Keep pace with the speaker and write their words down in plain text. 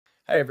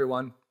Hey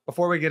everyone.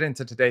 Before we get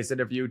into today's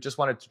interview, just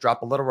wanted to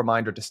drop a little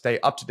reminder to stay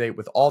up to date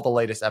with all the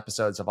latest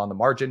episodes of On the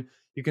Margin.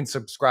 You can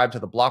subscribe to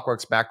the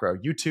Blockworks Macro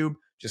YouTube.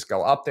 Just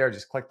go up there,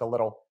 just click the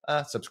little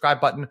subscribe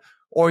button,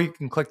 or you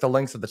can click the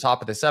links at the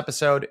top of this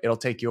episode. It'll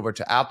take you over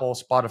to Apple,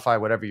 Spotify,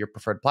 whatever your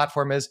preferred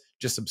platform is.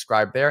 Just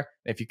subscribe there.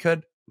 And if you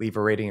could, leave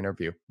a rating and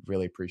review.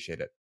 Really appreciate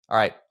it. All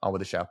right, on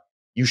with the show.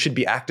 You should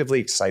be actively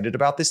excited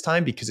about this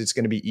time because it's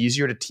going to be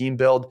easier to team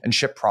build and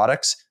ship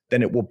products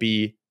than it will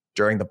be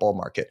during the bull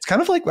market. It's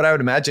kind of like what I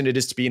would imagine it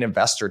is to be an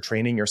investor,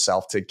 training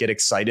yourself to get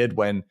excited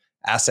when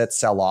assets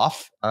sell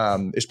off.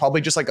 There's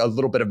probably just like a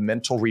little bit of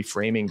mental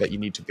reframing that you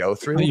need to go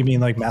through. You mean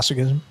like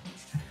masochism?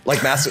 Like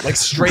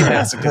straight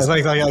masochism.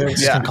 like I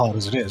just can call it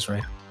as it is,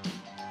 right?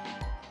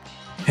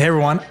 Hey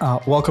everyone,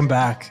 welcome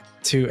back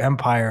to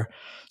Empire.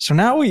 So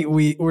now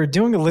we're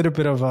doing a little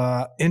bit of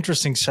a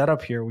interesting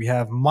setup here. We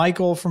have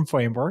Michael from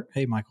Framework.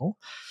 Hey Michael,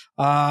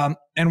 and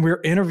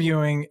we're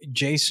interviewing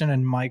Jason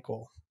and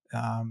Michael.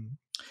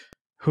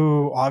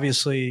 Who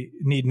obviously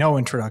need no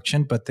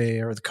introduction, but they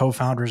are the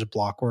co-founders of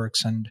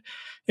Blockworks. And,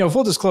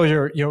 full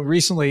disclosure,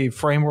 recently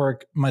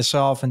Framework,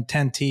 myself and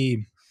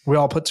 10T, we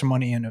all put some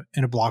money into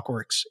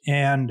Blockworks.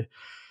 And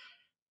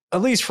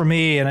at least for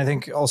me, and I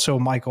think also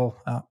Michael,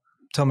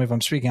 tell me if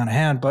I'm speaking out of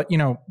hand, but,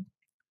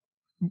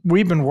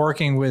 we've been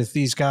working with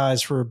these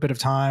guys for a bit of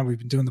time. We've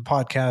been doing the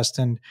podcast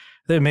and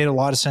they made a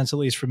lot of sense, at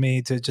least for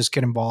me, to just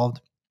get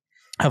involved,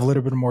 have a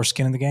little bit more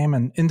skin in the game.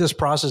 And in this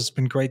process, it's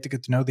been great to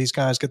get to know these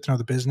guys, get to know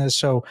the business.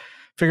 So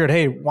figured,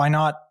 hey, why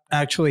not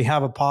actually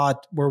have a pod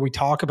where we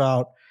talk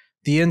about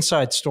the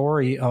inside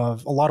story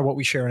of a lot of what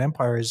we share in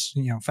Empire is,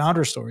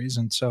 founder stories.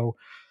 And so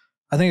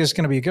I think it's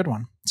going to be a good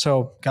one.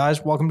 So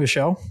guys, welcome to the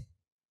show.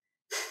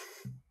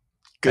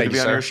 Good to be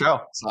on your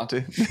show,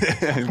 Santi.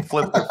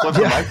 flip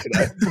the mic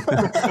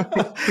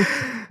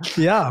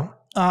today. Yeah.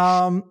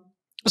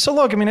 So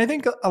look, I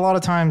think a lot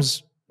of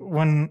times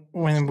when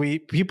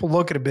people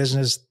look at a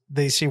business,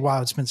 they see,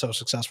 wow, it's been so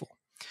successful.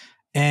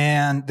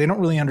 And they don't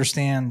really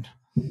understand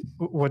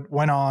what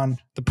went on,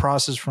 the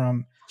process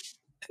from,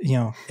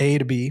 A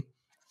to B.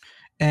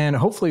 And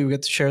hopefully we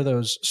get to share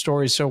those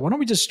stories. So why don't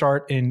we just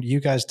start in you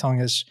guys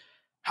telling us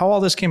how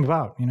all this came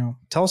about?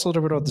 Tell us a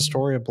little bit about the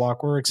story of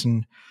Blockworks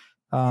and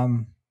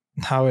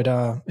how it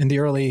in the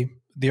early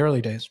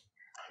days.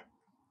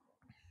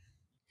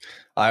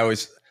 I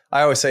always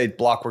say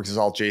Blockworks is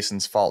all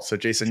Jason's fault. So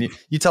Jason,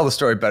 you tell the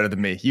story better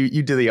than me.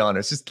 You do the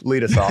honors. Just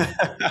lead us off.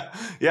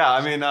 Yeah,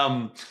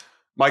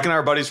 Mike and I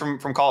are buddies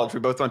from college. We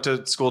both went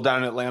to school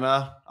down in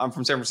Atlanta. I'm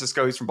from San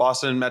Francisco. He's from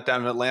Boston. Met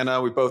down in Atlanta.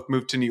 We both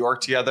moved to New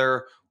York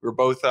together. We were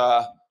both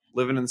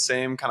living in the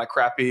same kind of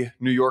crappy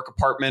New York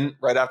apartment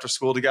right after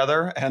school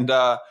together. And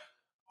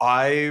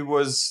I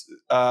was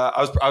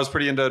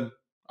pretty into.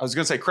 I was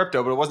going to say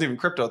crypto, but it wasn't even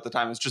crypto at the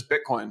time. It was just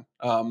Bitcoin.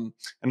 And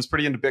I was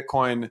pretty into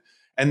Bitcoin.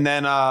 And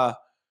then I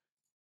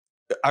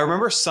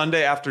remember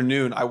Sunday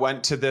afternoon, I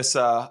went to this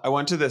kind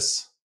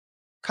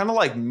of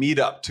like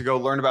meetup to go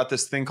learn about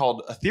this thing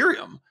called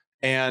Ethereum.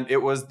 And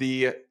it was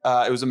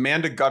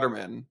Amanda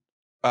Gutterman,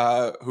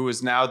 who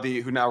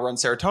now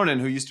runs Serotonin,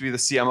 who used to be the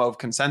CMO of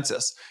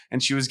Consensus.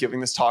 And she was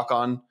giving this talk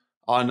on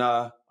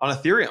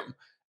Ethereum.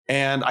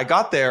 And I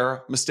got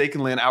there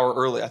mistakenly an hour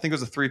early. I think it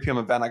was a 3 p.m.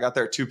 event. I got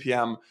there at 2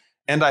 p.m.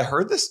 And I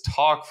heard this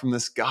talk from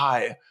this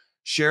guy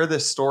share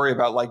this story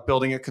about like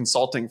building a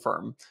consulting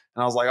firm.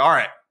 And I was like, all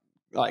right.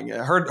 Like I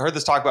heard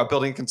this talk about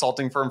building a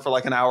consulting firm for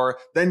like an hour,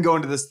 then go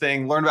into this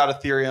thing, learn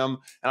about Ethereum.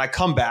 And I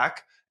come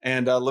back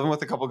and living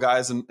with a couple of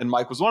guys and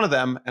Mike was one of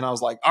them. And I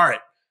was like, all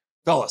right,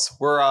 fellas,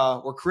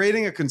 we're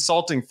creating a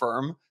consulting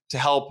firm to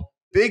help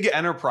big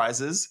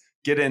enterprises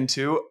get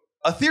into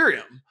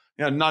Ethereum.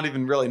 Not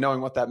even really knowing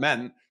what that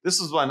meant. This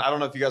was when, I don't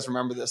know if you guys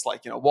remember this,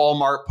 like,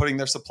 Walmart putting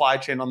their supply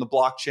chain on the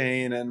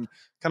blockchain and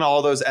kind of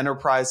all those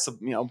enterprise,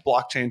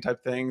 blockchain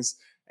type things.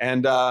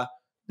 And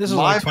this was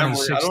like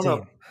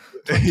 2016.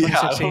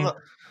 I don't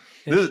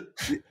know.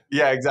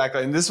 Yeah,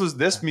 exactly. And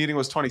this meeting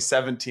was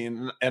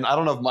 2017. And I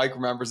don't know if Mike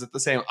remembers it the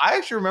same. I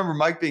actually remember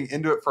Mike being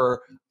into it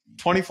for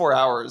 24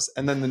 hours.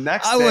 And then the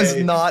next day. I was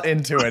not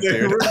into it,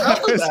 dude.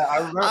 I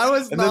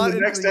was not. And then the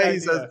next day he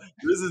says,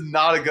 this is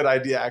not a good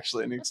idea,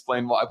 actually. And he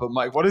explained why. But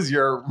Mike, what is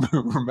your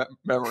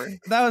memory?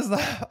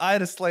 I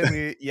had a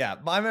slightly,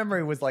 my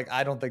memory was like,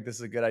 I don't think this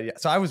is a good idea.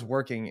 So I was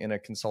working in a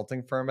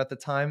consulting firm at the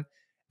time.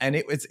 And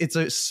it's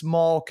a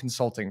small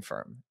consulting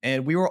firm.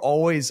 And we were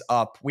always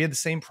up. We had the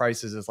same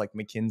prices as like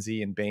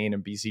McKinsey and Bain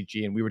and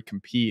BCG. And we would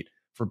compete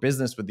for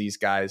business with these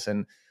guys.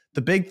 And the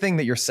big thing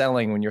that you're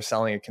selling when you're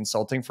selling a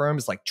consulting firm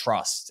is like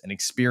trust and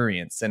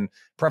experience. And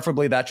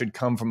preferably that should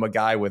come from a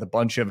guy with a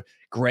bunch of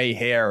gray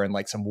hair and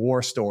like some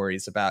war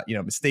stories about,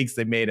 mistakes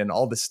they made and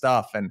all this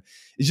stuff. And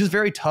it's just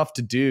very tough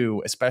to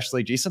do,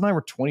 especially Jason and I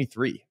were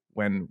 23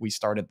 when we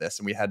started this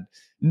and we had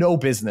no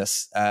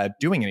business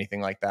doing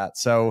anything like that.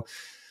 So,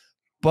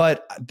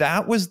 but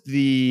that was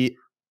the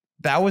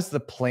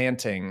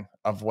planting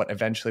of what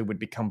eventually would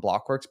become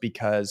Blockworks,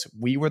 because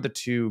we were the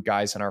two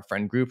guys in our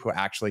friend group who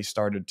actually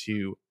started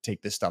to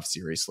take this stuff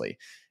seriously.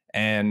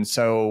 And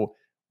so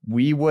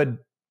we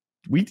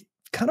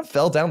kind of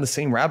fell down the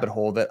same rabbit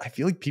hole that I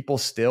feel like people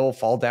still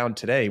fall down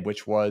today,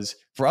 which was,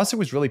 for us, it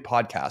was really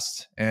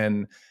podcasts.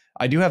 And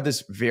I do have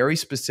this very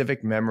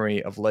specific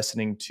memory of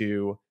listening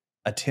to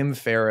a Tim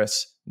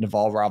Ferriss,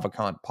 Naval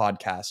Ravikant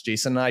podcast.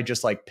 Jason and I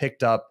just like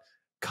picked up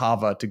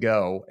Kava to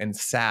go and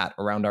sat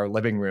around our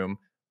living room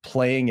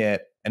playing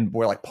it. And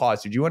we're like,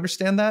 pause. Did you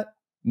understand that?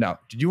 No.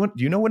 Do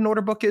you know what an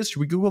order book is? Should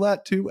we Google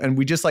that too? And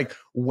we just like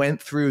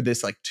went through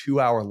this like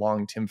 2-hour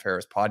long Tim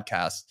Ferriss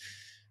podcast.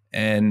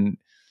 And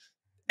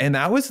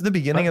that was the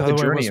beginning of the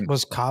journey.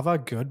 Was Kava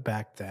good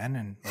back then?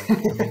 And like,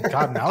 I mean,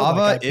 God, now Kava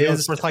like,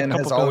 is like and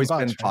has always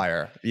been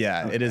fire.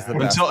 Yeah, it is the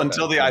best.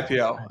 Until the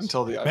IPO.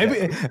 Until the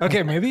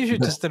IPO. Maybe you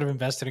should just have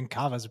invested in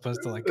Kava as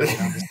opposed to like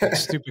this like,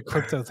 stupid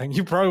crypto thing.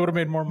 You probably would have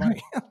made more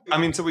money. I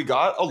mean, so we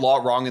got a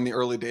lot wrong in the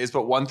early days,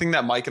 but one thing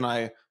that Mike and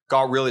I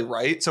got really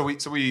right. So we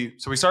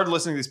started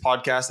listening to these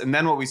podcasts, and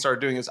then what we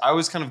started doing is I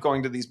was kind of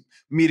going to these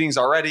meetings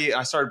already, and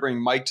I started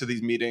bringing Mike to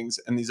these meetings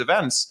and these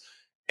events.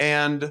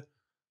 And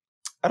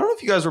I don't know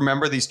if you guys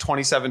remember these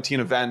 2017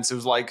 events. It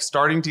was like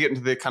starting to get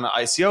into the kind of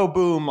ICO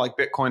boom. Like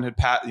Bitcoin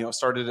had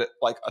started at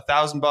like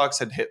 $1,000,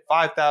 had hit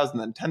 5,000,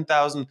 then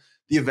 10,000.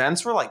 The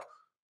events were like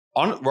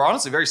were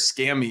honestly very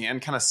scammy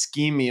and kind of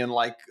schemy and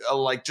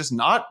like just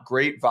not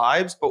great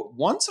vibes. But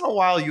once in a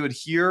while, you would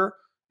hear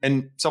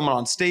someone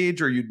on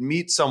stage, or you'd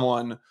meet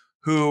someone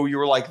who you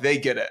were like, they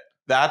get it.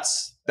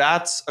 That's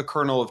a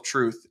kernel of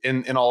truth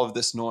in all of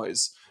this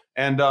noise.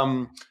 And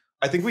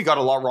I think we got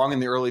a lot wrong in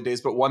the early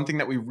days, but one thing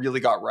that we really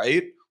got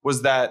right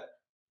was that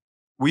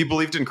we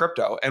believed in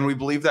crypto, and we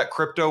believed that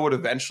crypto would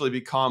eventually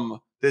become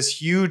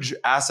this huge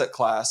asset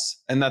class,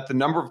 and that the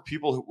number of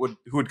people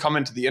who would come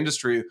into the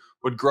industry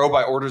would grow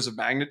by orders of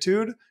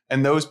magnitude.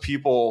 And those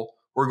people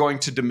were going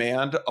to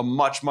demand a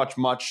much, much,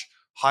 much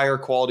higher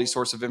quality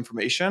source of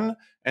information.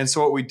 And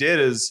so what we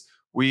did is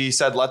we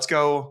said, let's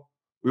go.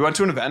 We went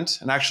to an event,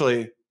 and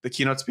actually the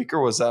keynote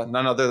speaker was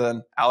none other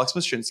than Alex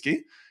Mashinsky.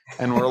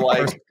 And we're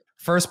like,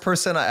 First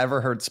person I ever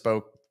heard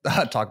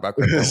talk about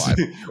crypto live.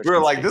 We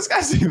were like, this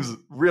guy seems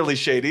really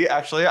shady.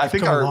 Actually, I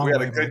think we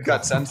had a good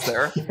gut sense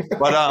there.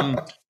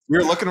 But we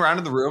were looking around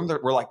in the room.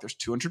 We're like, there's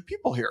 200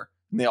 people here,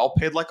 and they all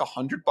paid like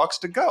 $100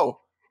 to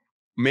go.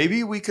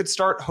 Maybe we could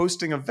start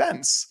hosting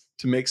events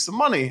to make some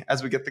money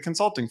as we get the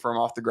consulting firm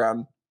off the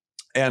ground.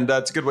 And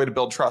it's a good way to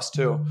build trust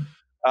too.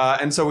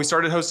 And so we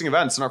started hosting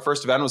events, and our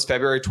first event was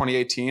February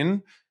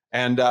 2018.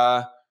 And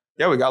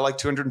we got like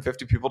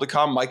 250 people to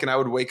come. Mike and I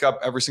would wake up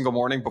every single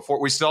morning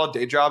before we still had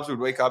day jobs. We'd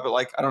wake up at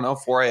like,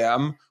 4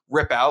 a.m.,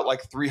 rip out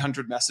like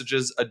 300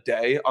 messages a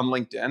day on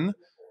LinkedIn.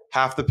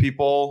 Half the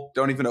people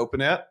don't even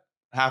open it.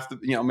 Half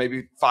the,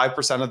 maybe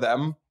 5% of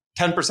them,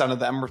 10% of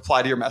them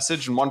reply to your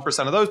message, and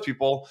 1% of those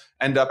people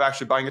end up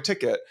actually buying a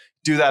ticket.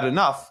 Do that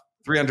enough.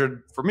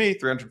 300 for me,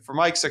 300 for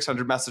Mike,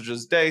 600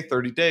 messages a day,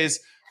 30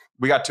 days.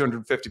 We got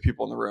 250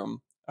 people in the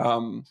room.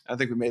 I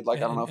think we made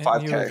like, and,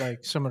 5K. You would,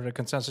 like similar to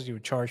consensus, you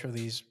would charge for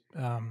these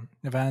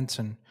events,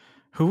 and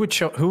who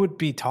would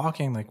be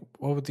talking? Like,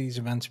 what would these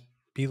events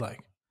be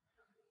like?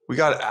 We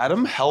got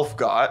Adam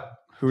Helfgott,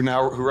 who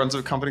runs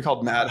a company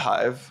called Mad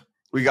Hive.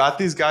 We got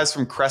these guys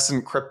from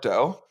Crescent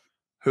Crypto,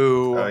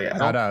 who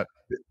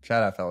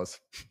shout out, fellas.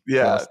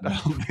 Yeah, I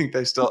think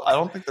they're still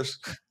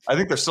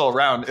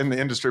around in the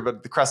industry,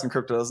 but the Crescent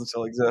Crypto doesn't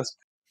still exist.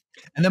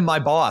 And then my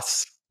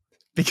boss,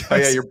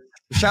 because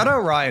shout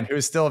out Ryan, who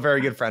is still a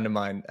very good friend of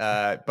mine.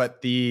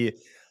 But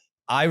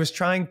I was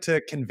trying to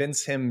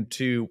convince him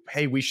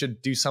hey, we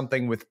should do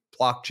something with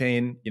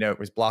blockchain. It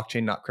was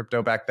blockchain, not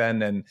crypto back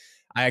then. And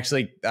I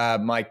actually,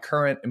 my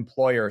current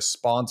employer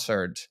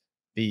sponsored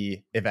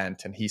the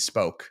event, and he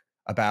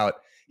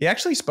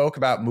actually spoke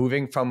about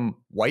moving from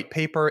white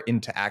paper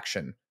into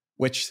action,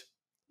 which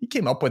he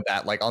came up with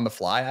that like on the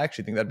fly. I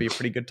actually think that'd be a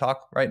pretty good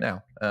talk right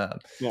now.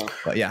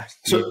 But yeah.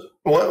 So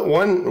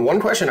one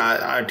question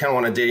I kind of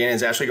want to dig in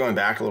is actually going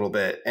back a little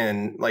bit.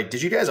 And like,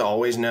 did you guys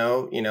always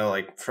know,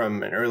 like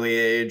from an early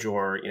age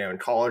or, in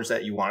college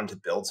that you wanted to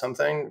build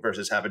something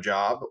versus have a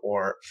job?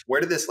 Or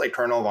where did this like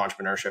kernel of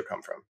entrepreneurship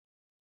come from?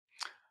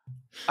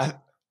 I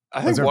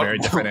think those are very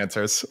different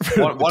answers.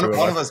 One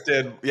of us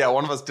did. Yeah,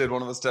 one of us did.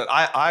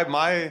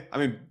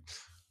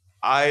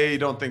 I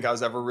don't think I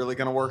was ever really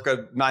going to work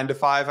a 9 to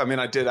 5. I mean,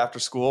 I did after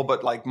school,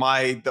 but like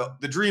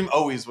the dream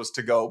always was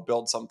to go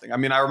build something. I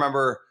mean, I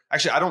remember,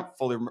 actually, I don't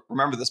fully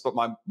remember this, but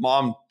my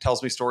mom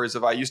tells me stories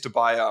of I used to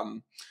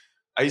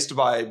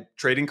buy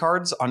trading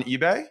cards on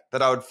eBay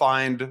that I would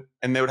find,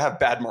 and they would have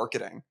bad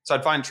marketing. So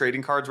I'd find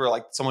trading cards where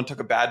like someone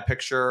took a bad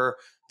picture,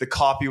 the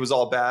copy was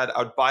all bad. I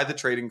would buy the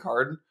trading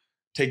card,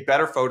 take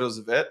better photos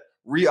of it,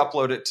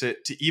 re-upload it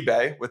to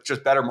eBay with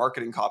just better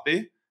marketing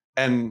copy,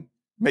 and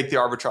make the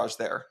arbitrage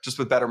there just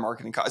with better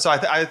marketing. So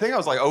I think I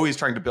was like always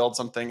trying to build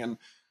something. And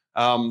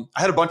I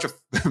had a bunch of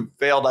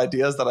failed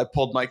ideas that I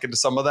pulled Mike into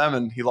some of them,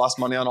 and he lost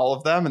money on all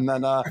of them. And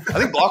then I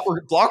think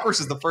Blockworks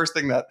is the first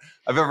thing that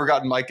I've ever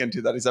gotten Mike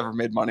into that he's ever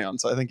made money on.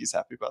 So I think he's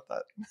happy about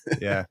that.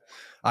 Yeah.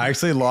 I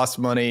actually lost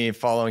money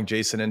following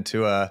Jason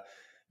into a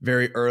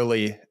very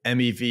early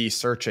MEV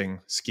searching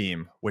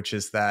scheme, which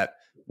is that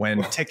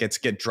when tickets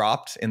get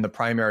dropped in the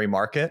primary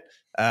market,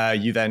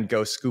 You then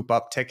go scoop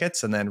up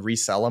tickets and then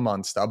resell them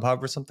on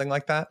StubHub or something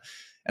like that.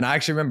 And I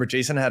actually remember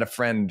Jason had a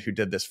friend who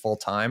did this full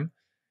time,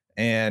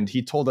 and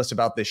he told us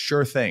about this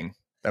Sure Thing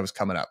that was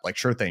coming up. Like,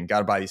 sure thing, got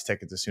to buy these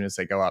tickets as soon as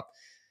they go up.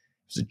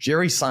 It was a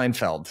Jerry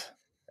Seinfeld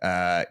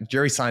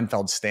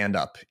stand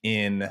up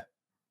in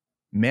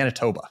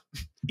Manitoba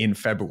in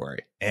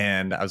February,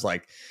 and I was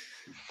like,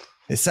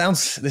 this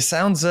sounds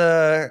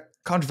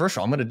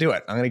controversial. I'm going to do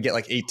it. I'm going to get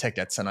like 8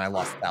 tickets, and I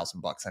lost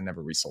 $1,000. I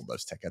never resold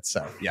those tickets.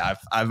 So yeah,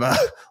 I've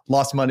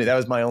lost money. That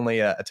was my only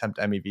attempt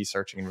at MEV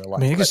searching in real life.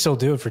 I mean, you can still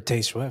do it for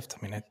Tay Swift.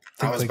 I mean, I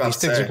think like these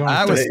things are going.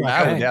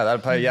 Yeah,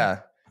 that'd probably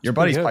Your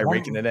buddy's probably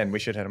raking it in. We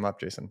should hit him up,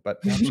 Jason. But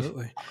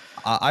absolutely,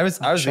 I was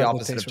the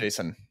opposite of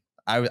Jason.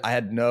 I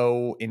had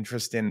no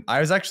interest in. I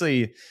was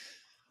actually,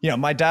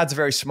 my dad's a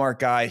very smart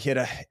guy. He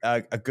had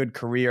a good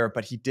career,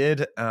 but he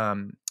did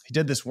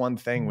this one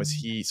thing.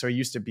 He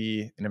used to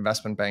be an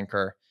investment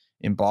banker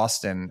in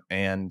Boston,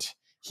 and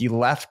he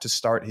left to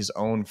start his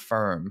own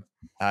firm,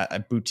 a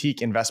boutique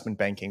investment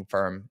banking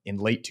firm, in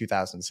late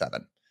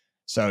 2007.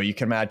 So you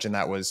can imagine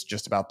that was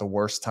just about the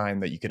worst time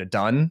that you could have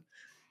done.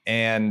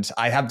 And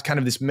I have kind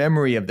of this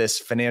memory of this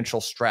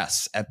financial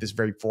stress at this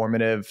very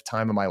formative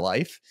time of my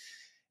life.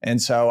 And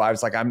so I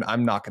was like,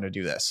 I'm not going to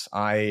do this.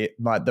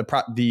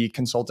 The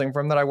consulting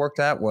firm that I worked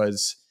at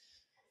was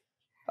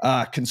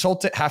half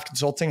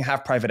consulting,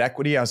 half private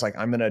equity. I was like,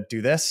 I'm going to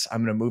do this.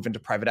 I'm going to move into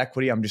private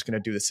equity. I'm just going to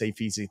do the safe,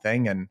 easy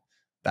thing. And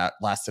that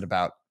lasted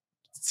about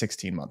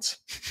 16 months.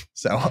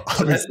 So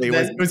obviously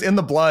it was in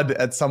the blood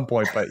at some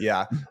point, but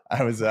yeah,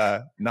 I was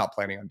not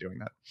planning on doing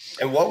that.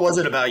 And what was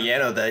it about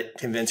Yano that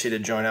convinced you to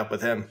join up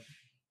with him?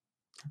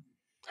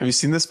 Have you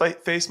seen this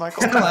face,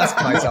 Michael? I'll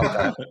ask myself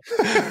that.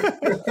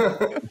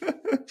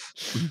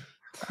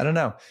 I don't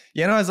know.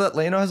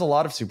 Yano has a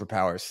lot of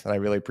superpowers that I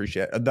really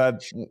appreciate.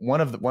 One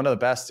of the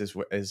best is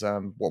what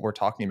we're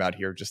talking about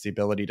here, just the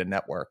ability to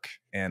network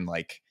and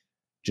like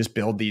just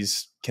build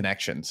these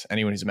connections.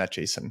 Anyone who's met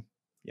Jason,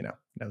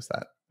 knows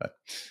that. But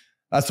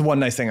that's the one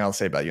nice thing I'll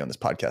say about you on this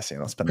podcast.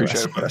 I'll spend the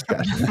rest of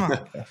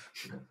the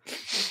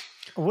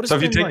What is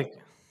it like?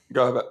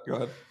 Go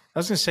ahead. I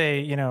was going to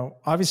say,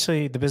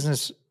 obviously the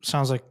business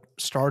sounds like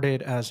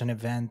started as an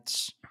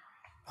events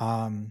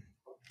kind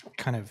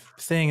of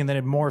thing, and then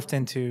it morphed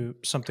into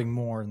something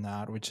more than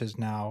that, which is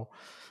now,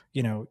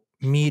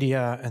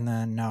 media, and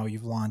then now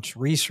you've launched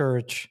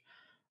research.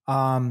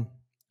 I'm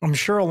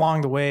sure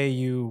along the way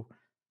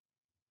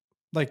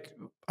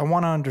I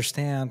want to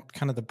understand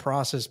kind of the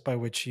process by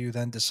which you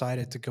then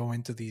decided to go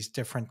into these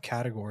different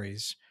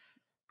categories.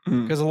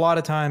 Because a lot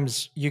of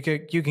times you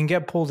can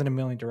get pulled in a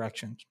million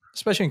directions,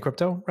 especially in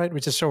crypto, right?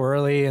 Which is so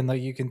early, and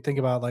you can think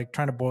about like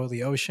trying to boil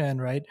the ocean,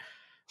 right?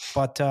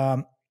 But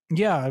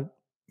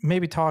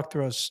maybe talk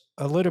to us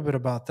a little bit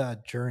about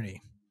that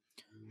journey.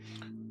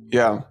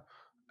 Yeah,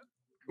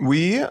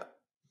 we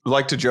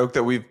like to joke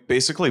that we've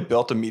basically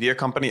built a media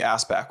company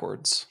ass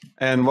backwards.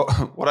 And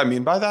what I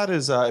mean by that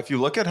is if you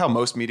look at how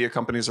most media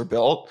companies are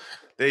built,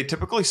 they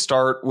typically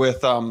start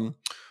with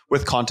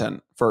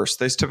content first.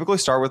 They typically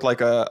start with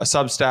like a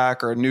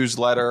Substack or a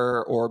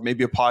newsletter or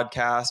maybe a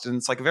podcast. And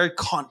it's like a very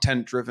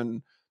content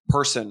driven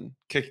person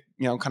kind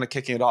of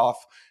kicking it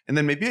off. And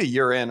then maybe a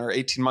year in or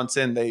 18 months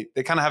in, they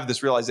kind of have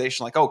this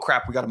realization like, oh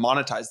crap, we got to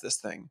monetize this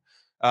thing.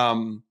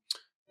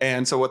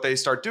 And so what they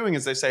start doing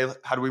is they say,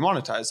 how do we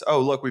monetize?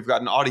 Oh, look, we've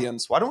got an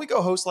audience. Why don't we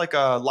go host like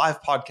a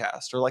live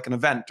podcast or like an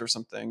event or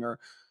something? Or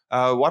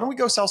why don't we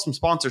go sell some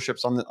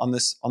sponsorships on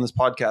this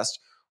podcast?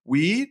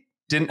 We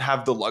didn't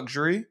have the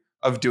luxury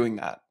of doing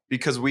that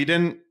because we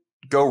didn't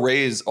go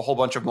raise a whole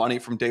bunch of money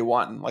from day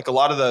one. Like a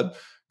lot of the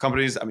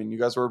companies, I mean, you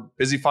guys were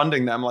busy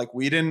funding them. Like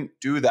we didn't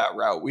do that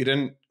route. We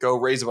didn't go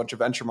raise a bunch of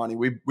venture money.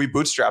 We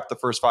bootstrapped the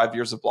first 5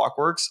 years of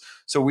Blockworks.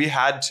 So we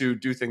had to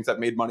do things that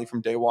made money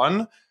from day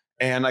one.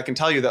 And I can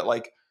tell you that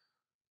I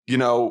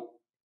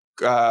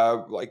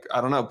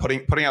don't know,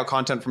 putting out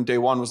content from day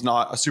one was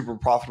not a super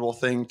profitable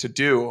thing to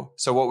do.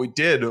 So what we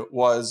did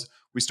was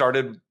we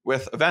started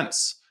with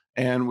events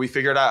and we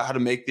figured out how to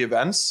make the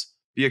events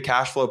be a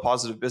cash flow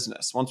positive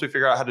business. Once we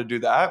figured out how to do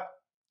that,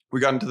 we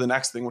got into the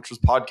next thing, which was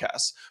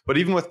podcasts. But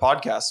even with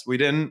podcasts, we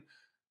didn't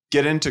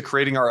get into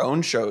creating our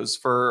own shows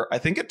for, I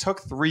think it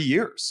took 3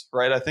 years,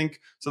 right? I think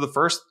so. The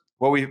first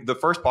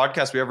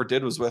podcast we ever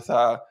did was with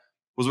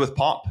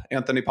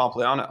Anthony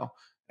Pompliano.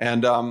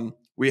 And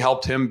we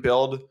helped him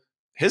build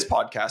his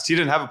podcast. He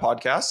didn't have a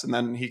podcast. And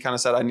then he kind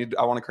of said, I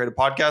want to create a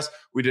podcast.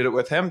 We did it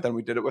with him. Then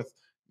we did it with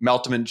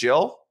Meltem and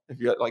Jill. If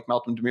you got like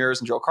Meltem Demirs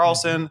and Joe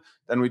Carlson,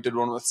 then we did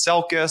one with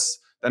Selkis.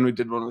 Then we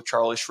did one with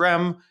Charlie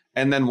Shrem.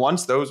 And then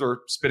once those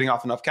were spitting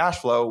off enough cash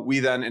flow, we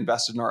then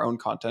invested in our own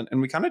content.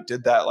 And we kind of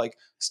did that like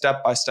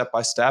step by step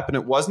by step. And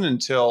it wasn't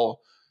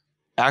until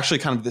actually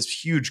kind of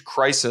this huge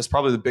crisis,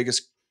 probably the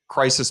biggest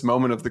crisis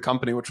moment of the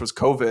company, which was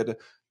COVID,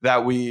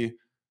 that we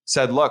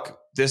said, look,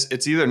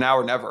 it's either now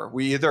or never.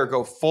 We either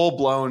go full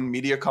blown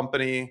media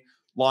company,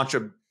 launch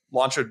a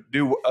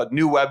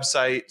new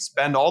website,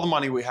 spend all the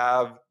money we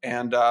have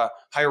and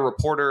hire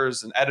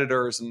reporters and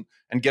editors and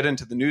get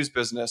into the news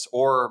business,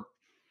 or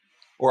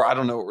I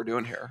don't know what we're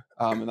doing here.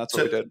 And that's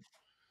what we did.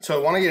 So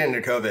I want to get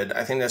into COVID.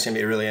 I think that's going to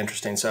be a really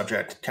interesting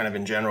subject kind of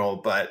in general,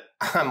 but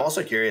I'm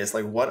also curious,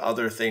 like what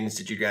other things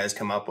did you guys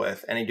come up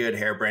with? Any good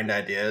harebrained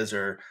ideas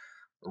or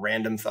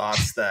random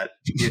thoughts that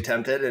you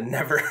attempted and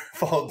never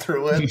followed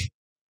through with?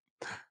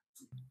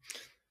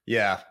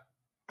 Yeah.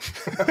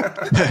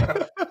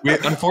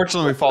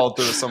 Unfortunately, we followed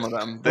through with some of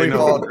them. We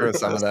followed through with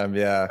some of them.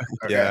 Yeah.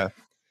 Okay. Yeah.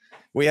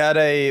 We had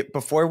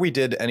before we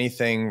did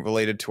anything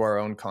related to our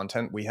own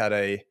content, we had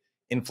a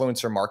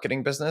influencer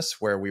marketing business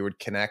where we would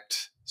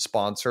connect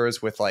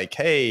sponsors with like,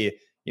 hey,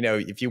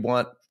 if you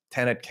want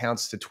 10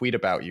 accounts to tweet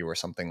about you or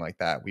something like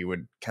that, we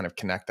would kind of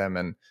connect them.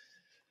 And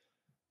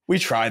we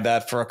tried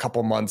that for a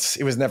couple months.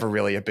 It was never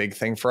really a big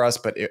thing for us,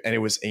 but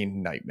it was a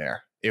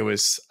nightmare.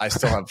 I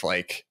still have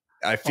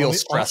I feel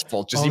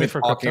stressful just even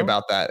talking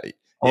about that.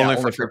 Only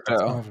for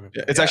crypto.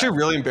 Yeah. It's actually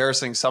really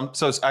embarrassing. Some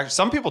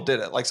people did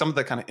it. Like some of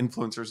the kind of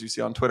influencers you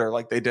see on Twitter,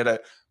 like they did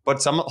it,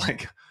 but some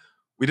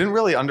we didn't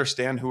really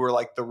understand who were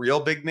like the real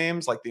big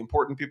names, like the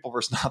important people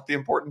versus not the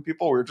important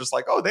people. We were just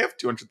like, oh, they have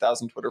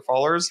 200,000 Twitter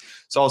followers.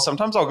 So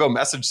sometimes I'll go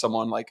message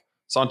someone like,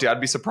 Santi, I'd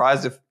be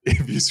surprised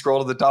if you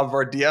scroll to the top of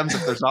our DMs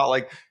if there's not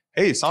like,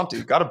 hey,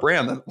 Santi, got a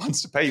brand that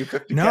wants to pay you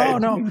 $50K.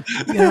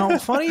 No.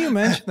 Funny you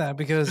mentioned that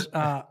because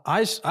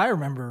I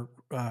remember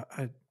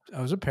I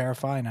was at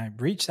Parify and I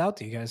reached out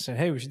to you guys and said,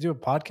 hey, we should do a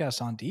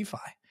podcast on DeFi.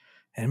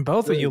 And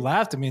both of you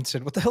laughed at me and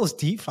said, what the hell is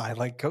DeFi?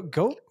 Like,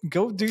 go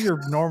do your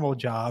normal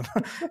job.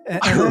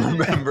 I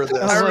remember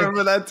that. I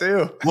remember that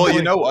too. Well,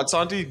 you know what,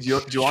 Santi? Do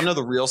you want to know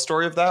the real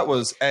story of that?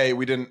 Was A,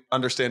 we didn't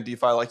understand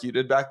DeFi like you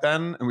did back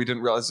then, and we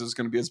didn't realize it was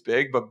going to be as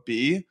big. But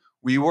B,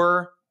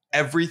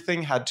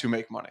 everything had to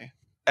make money.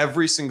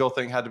 Every single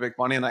thing had to make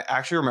money. And I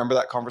actually remember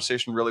that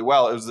conversation really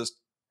well. It was this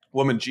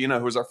woman, Gina,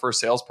 who was our first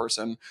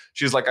salesperson.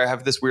 She was like, I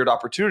have this weird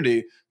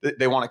opportunity.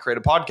 They want to create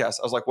a podcast.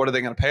 I was like, what are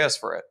they going to pay us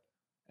for it?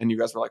 And you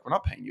guys were like, we're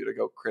not paying you to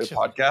go create a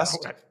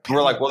podcast. And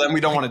we're like, well, then we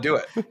don't want to do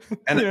it.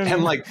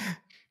 And like,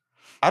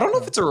 I don't know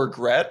if it's a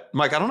regret.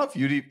 Mike, I don't know if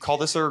you'd call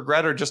this a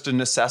regret or just a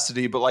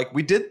necessity, but like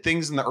we did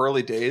things in the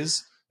early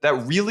days that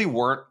really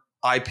weren't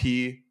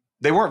IP.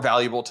 They weren't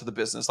valuable to the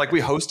business. Like we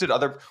hosted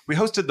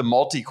the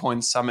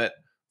Multicoin Summit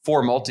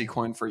for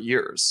Multicoin for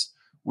years.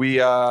 We,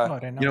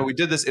 we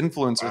did this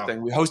influencer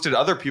thing. We hosted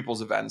other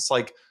people's events,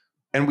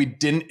 and we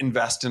didn't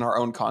invest in our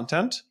own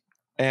content.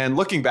 And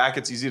looking back,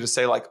 it's easy to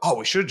say like, oh,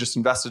 we should have just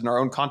invested in our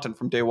own content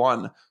from day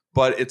one.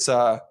 But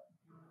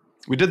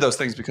we did those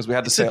things because we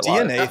had to say a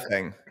DNA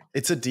thing.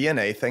 It's a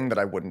DNA thing that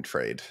I wouldn't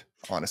trade,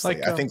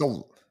 honestly. I think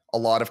a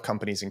lot of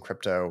companies in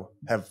crypto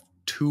have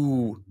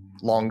too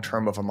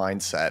long-term of a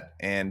mindset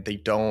and they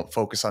don't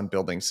focus on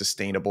building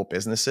sustainable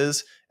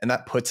businesses. And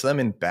that puts them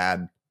in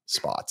bad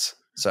spots.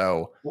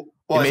 So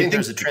I think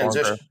there's a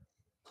transition.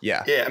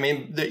 Yeah. I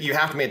mean, you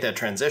have to make that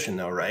transition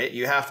though, right?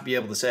 You have to be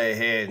able to say,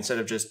 hey, instead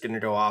of just going to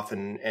go off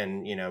and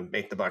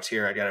make the bucks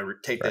here, I got to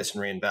take this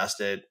and reinvest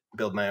it,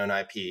 build my own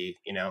IP,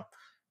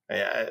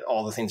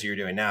 all the things that you're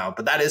doing now.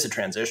 But that is a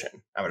transition,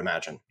 I would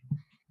imagine.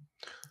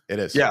 It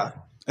is. Yeah.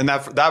 And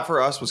that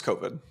for us was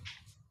COVID.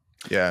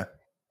 Yeah.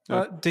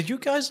 Did you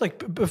guys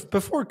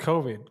before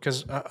COVID?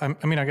 Because I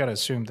got to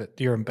assume that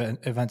your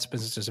events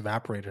business has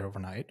evaporated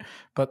overnight.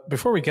 But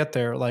before we get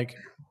there,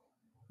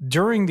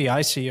 during the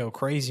ICO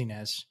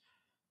craziness,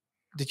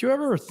 did you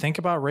ever think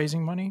about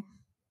raising money?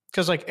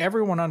 Because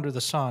everyone under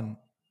the sun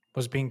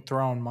was being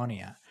thrown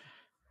money at.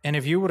 And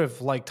if you would have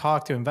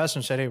talked to investors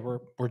and said, hey,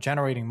 we're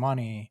generating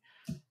money,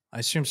 I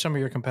assume some of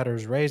your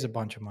competitors raised a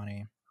bunch of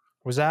money.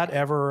 Was that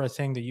ever a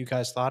thing that you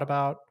guys thought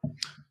about?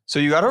 So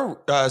you got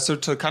to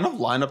to kind of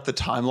line up the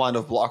timeline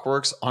of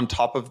Blockworks on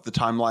top of the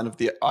timeline of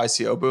the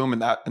ICO boom in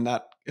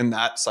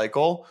that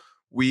cycle,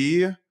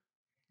 we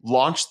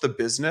launched the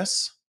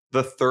business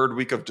the third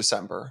week of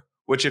December,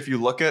 which if you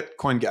look at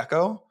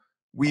CoinGecko,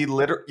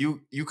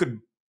 you could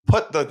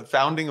put the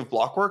founding of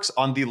Blockworks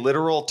on the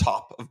literal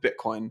top of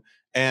Bitcoin.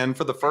 And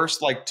for the first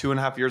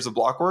 2.5 years of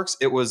Blockworks,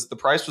 the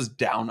price was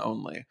down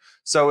only.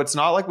 So it's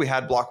not like we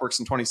had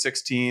Blockworks in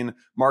 2016,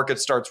 market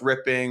starts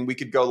ripping, we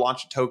could go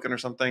launch a token or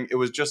something. It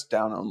was just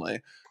down only.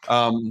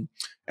 And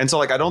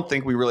so I don't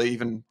think we really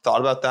even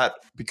thought about that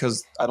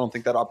because I don't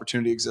think that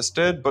opportunity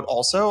existed. But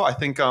also I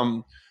think,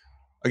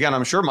 again,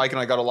 I'm sure Mike and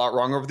I got a lot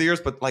wrong over the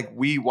years, but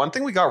one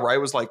thing we got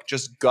right was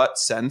just gut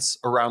sense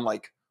around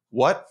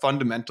what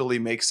fundamentally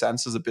makes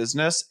sense as a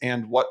business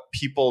and what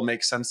people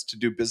make sense to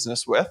do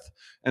business with.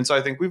 And so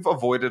I think we've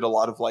avoided a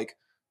lot of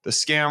the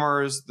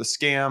scammers, the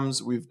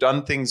scams. We've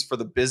done things for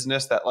the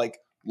business that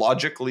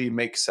logically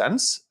make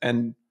sense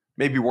and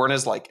maybe weren't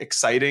as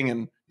exciting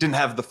and didn't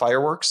have the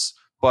fireworks,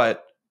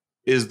 but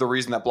is the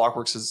reason that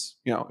Blockworks is,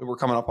 we're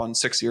coming up on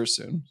 6 years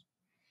soon.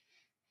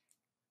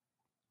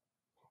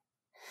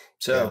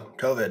 So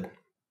COVID,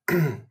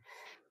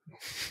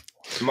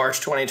 March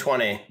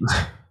 2020,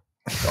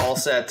 all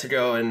set to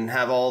go and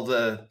have all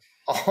the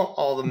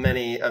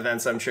many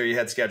events I'm sure you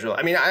had scheduled.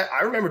 I mean,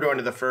 I remember going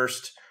to the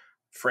first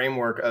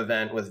framework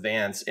event with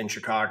Vance in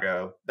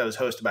Chicago that was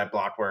hosted by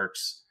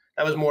Blockworks.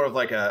 That was more of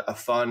a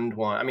fund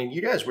one. I mean,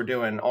 you guys were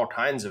doing all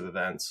kinds of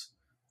events.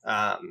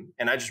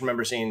 And I just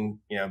remember seeing,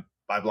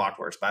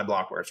 buy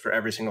Blockworks for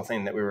every single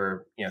thing that we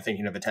were,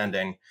 thinking of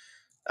attending.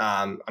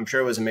 I'm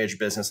sure it was a major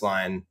business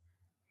line.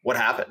 What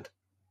happened?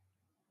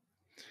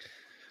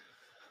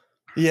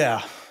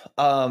 Yeah.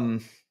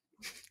 I'm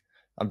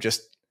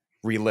just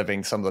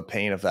reliving some of the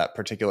pain of that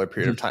particular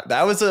period of time.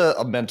 That was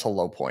a mental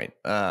low point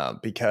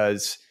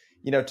because,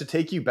 to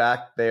take you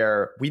back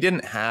there, we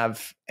didn't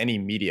have any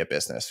media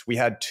business. We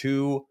had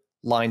two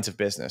lines of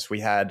business. We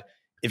had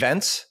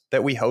events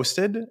that we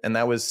hosted, and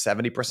that was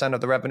 70%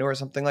 of the revenue or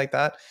something like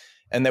that.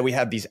 And then we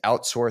had these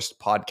outsourced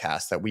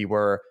podcasts that we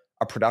were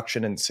a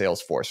production and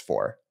sales force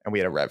for, and we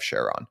had a rev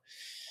share on.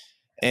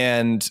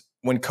 And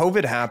when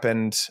COVID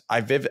happened,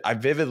 I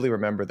vividly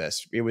remember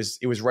this. It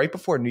was right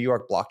before New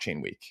York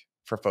Blockchain Week,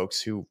 for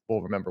folks who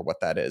will remember what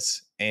that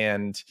is.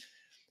 And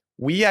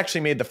we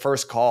actually made the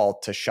first call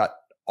to shut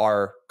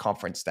our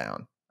conference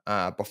down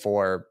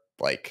before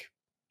like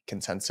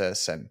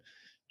Consensus and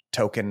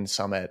Token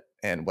Summit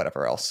and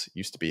whatever else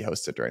used to be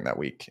hosted during that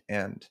week.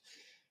 And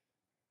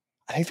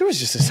I think there was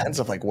just a sense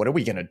of like, what are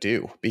we going to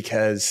do?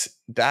 Because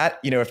that,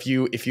 if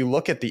you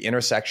look at the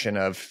intersection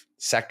of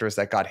sectors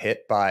that got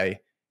hit by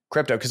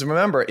crypto, because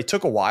remember, it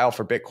took a while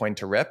for Bitcoin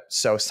to rip.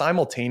 So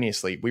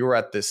simultaneously, we were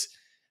at this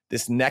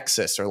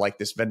nexus, or like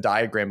this Venn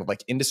diagram of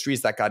like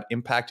industries that got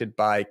impacted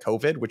by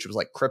COVID, which was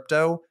like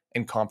crypto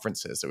and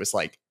conferences. It was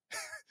like,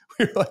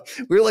 we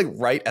were like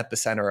right at the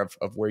center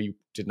of where you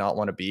did not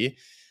want to be.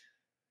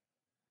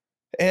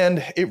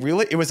 And it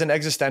was it was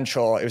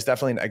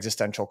definitely an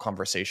existential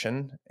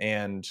conversation.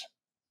 And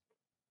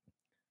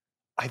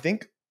I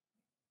think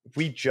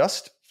we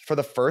just, for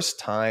the first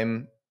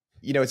time,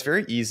 it's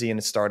very easy in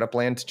startup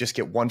land to just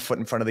get one foot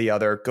in front of the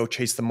other, go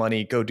chase the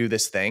money, go do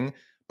this thing.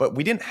 But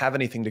we didn't have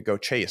anything to go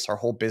chase. Our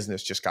whole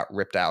business just got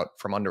ripped out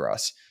from under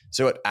us.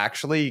 So it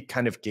actually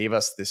kind of gave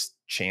us this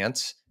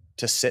chance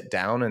to sit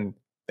down and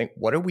think,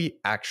 what are we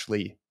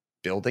actually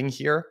building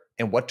here?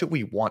 And what do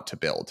we want to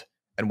build?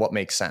 And what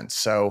makes sense?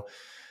 So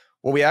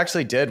what we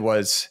actually did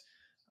was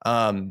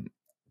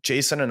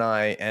Jason and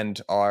I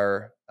and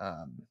our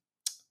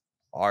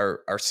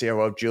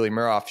COO, Julie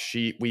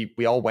Muroff,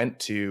 we all went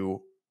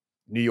to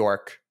New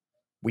York.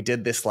 We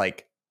did this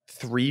like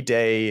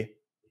 3-day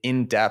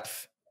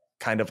in-depth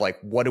kind of like,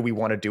 what do we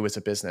want to do as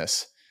a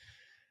business?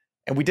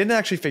 And we didn't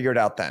actually figure it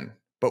out then,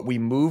 but we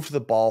moved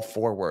the ball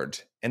forward.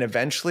 And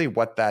eventually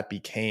what that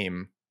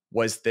became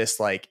was this,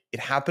 like, it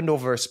happened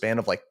over a span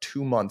of like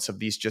 2 months of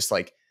these just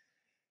like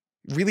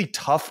really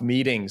tough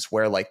meetings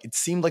where like it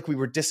seemed like we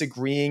were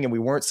disagreeing and we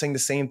weren't saying the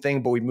same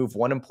thing, but we moved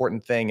one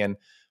important thing. And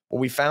what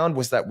we found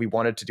was that we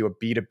wanted to do a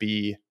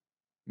B2B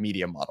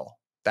media model.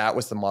 That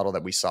was the model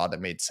that we saw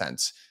that made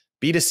sense.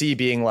 B2C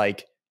being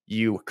like,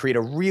 you create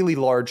a really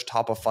large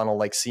top of funnel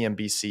like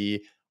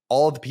CNBC.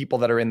 All of the people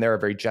that are in there are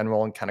very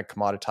general and kind of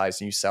commoditized,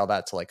 and you sell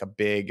that to like a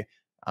big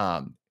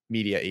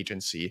media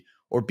agency.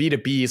 Or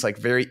B2B is like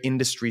very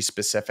industry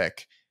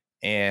specific,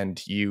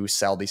 and you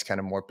sell these kind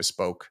of more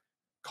bespoke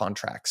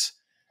contracts.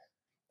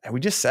 And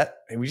we just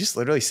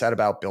literally set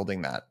about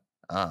building that.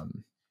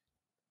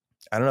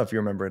 I don't know if you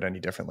remember it any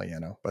differently,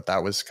 but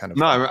that was kind of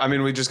no. I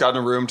mean, we just got in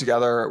a room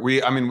together.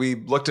 We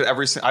looked at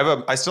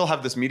I still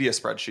have this media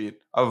spreadsheet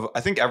of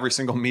I think every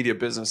single media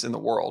business in the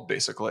world,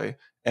 basically,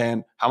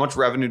 and how much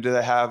revenue do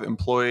they have,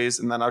 employees,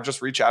 and then I'll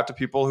just reach out to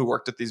people who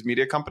worked at these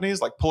media companies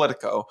like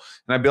Politico,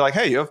 and I'd be like,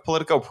 hey, you have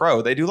Politico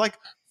Pro? They do like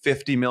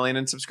 50 million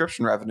in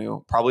subscription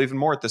revenue, probably even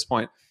more at this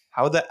point.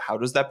 How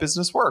does that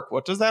business work?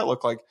 What does that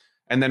look like?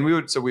 And then we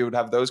would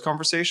have those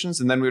conversations,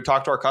 and then we would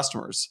talk to our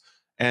customers.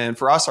 And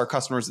for us, our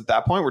customers at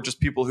that point were just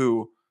people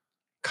who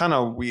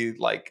we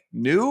like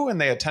knew,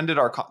 and they attended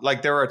they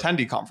were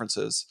attendee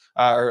conferences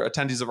or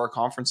attendees of our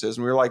conferences.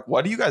 And we were like,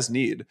 what do you guys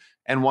need?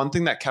 And one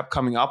thing that kept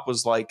coming up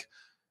was like,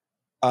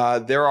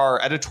 there are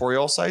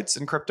editorial sites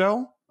in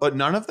crypto, but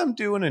none of them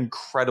do an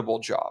incredible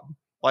job.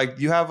 Like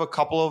you have a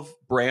couple of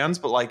brands,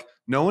 but like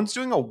no one's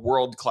doing a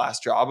world-class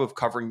job of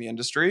covering the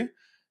industry.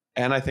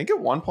 And I think at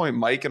one point,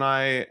 Mike and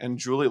I and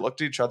Julie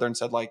looked at each other and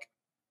said like,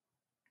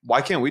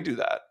 why can't we do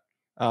that?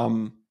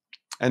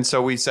 And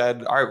so we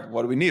said, all right,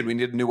 what do we need? We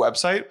need a new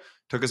website.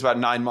 Took us about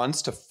 9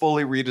 months to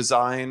fully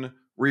redesign,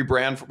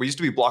 rebrand. We used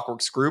to be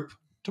Blockworks Group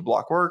to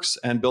Blockworks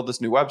and build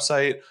this new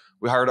website.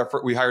 We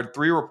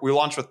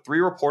launched with 3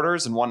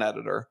 reporters and 1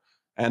 editor,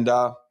 and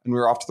we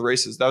were off to the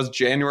races. That was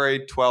January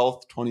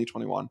 12th,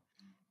 2021.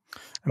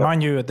 And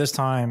mind you, at this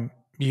time,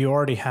 you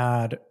already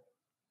had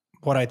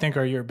what I think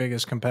are your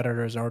biggest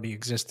competitors already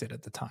existed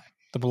at the time.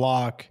 The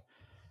Block,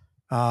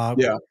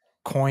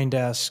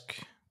 CoinDesk,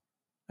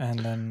 and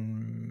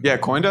then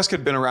CoinDesk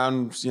had been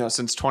around,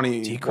 since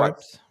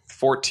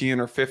 2014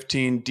 or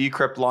 15.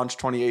 Decrypt launched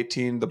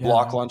 2018. The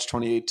Block launched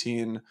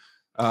 2018.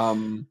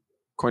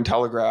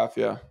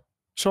 Cointelegraph,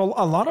 So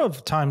a lot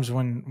of times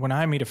when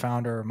I meet a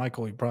founder,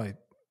 Michael,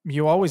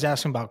 you always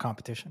ask him about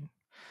competition,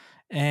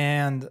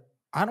 and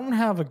I don't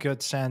have a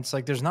good sense.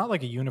 Like, there's not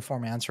like a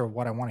uniform answer of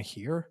what I want to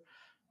hear,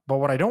 but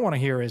what I don't want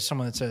to hear is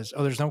someone that says,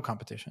 "Oh, there's no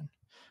competition."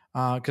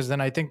 Because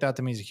then I think that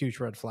to me is a huge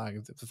red flag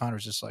if the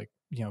founder's just like,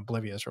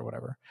 oblivious or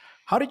whatever.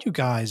 How did you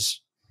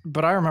guys,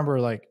 but I remember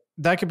like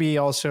that could be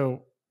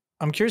also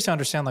I'm curious to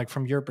understand, like,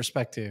 from your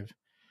perspective,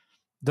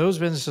 those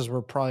businesses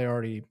were probably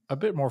already a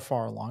bit more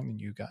far along than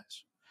you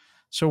guys.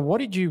 So what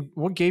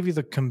gave you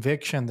the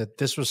conviction that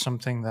this was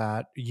something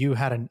that you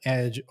had an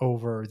edge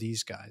over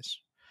these guys?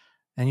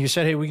 And you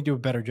said, hey, we can do a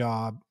better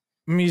job.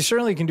 I mean, you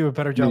certainly can do a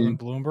better job than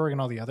Bloomberg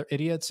and all the other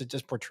idiots that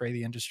just portray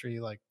the industry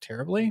like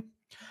terribly.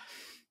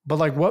 But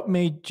like, what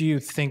made you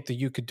think that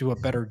you could do a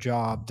better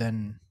job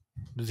than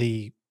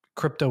the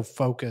crypto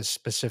focus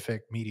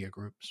specific media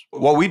groups?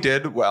 What we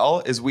did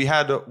well is we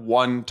had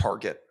one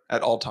target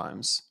at all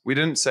times. We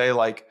didn't say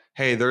like,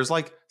 hey, there's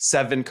like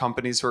 7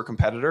 companies who are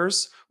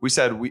competitors. We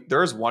said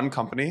there's one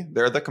company,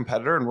 they're the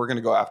competitor, and we're going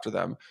to go after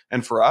them.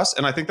 And for us,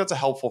 and I think that's a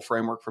helpful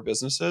framework for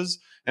businesses.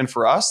 And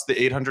for us, the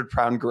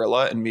 800-pound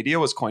gorilla in media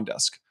was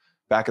CoinDesk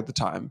back at the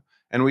time.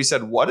 And we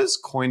said, what is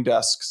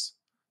CoinDesk's?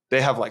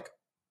 They have like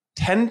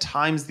 10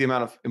 times the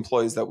amount of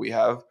employees that we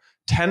have,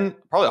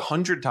 probably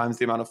 100 times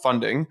the amount of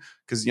funding,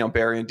 because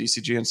Barry and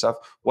DCG and stuff.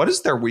 What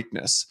is their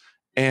weakness?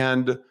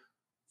 And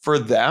for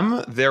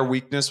them, their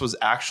weakness was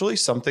actually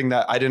something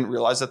that I didn't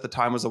realize at the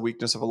time was a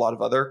weakness of a lot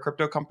of other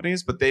crypto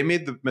companies, but they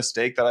made the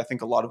mistake that I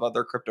think a lot of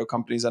other crypto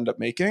companies end up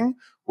making,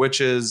 which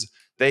is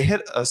they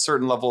hit a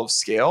certain level of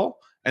scale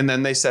and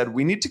then they said,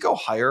 we need to go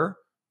higher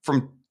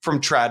from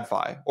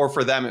TradFi, or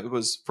for them, it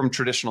was from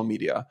traditional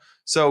media.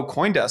 So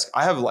CoinDesk,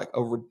 I have like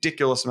a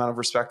ridiculous amount of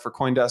respect for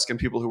CoinDesk and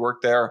people who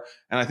work there.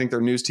 And I think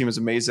their news team is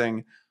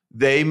amazing.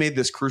 They made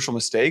this crucial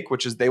mistake,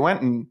 which is they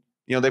went and,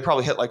 they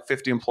probably hit like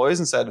 50 employees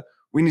and said,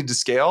 we need to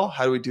scale.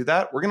 How do we do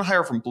that? We're going to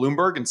hire from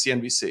Bloomberg and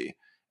CNBC.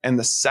 And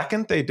the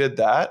second they did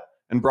that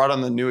and brought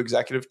on the new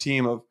executive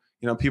team of,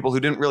 people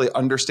who didn't really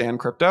understand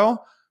crypto,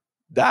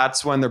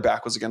 that's when their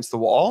back was against the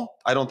wall.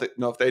 I don't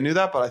know if they knew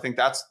that, but I think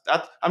that.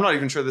 I'm not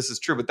even sure this is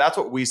true, but that's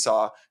what we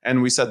saw.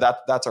 And we said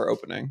that's our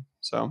opening.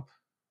 So.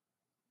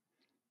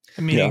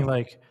 Meaning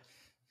like,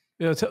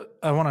 I want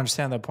to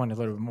understand that point a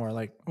little bit more.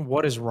 Like,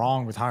 what is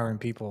wrong with hiring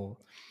people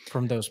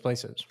from those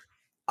places?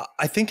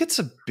 I think it's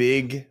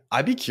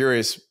I'd be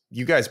curious,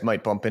 you guys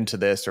might bump into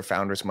this or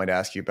founders might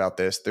ask you about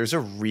this. There's a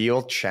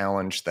real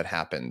challenge that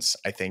happens,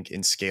 I think,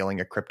 in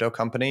scaling a crypto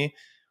company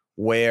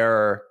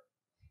where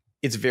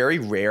it's very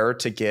rare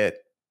to get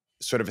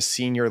sort of a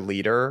senior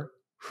leader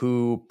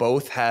who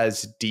both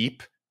has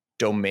deep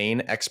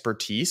domain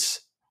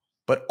expertise,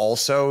 but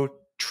also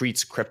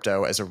treats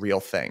crypto as a real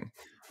thing.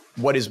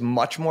 What is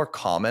much more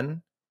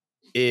common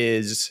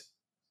is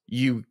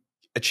you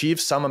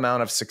achieve some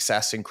amount of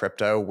success in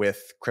crypto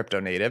with crypto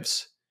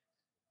natives.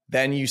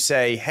 Then you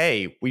say,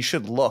 hey, we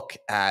should look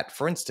at,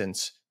 for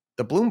instance,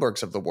 the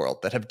Bloombergs of the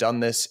world that have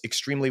done this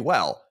extremely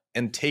well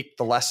and take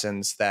the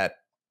lessons that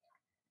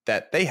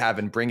they have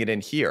and bring it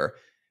in here.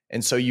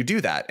 And so you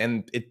do that.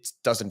 And it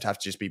doesn't have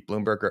to just be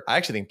Bloomberg, or I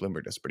actually think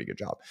Bloomberg does a pretty good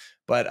job.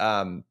 But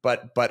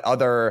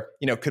other,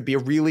 could be a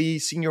really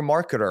senior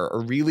marketer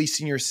or really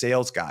senior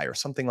sales guy or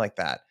something like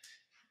that.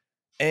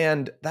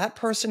 And that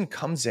person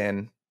comes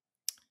in,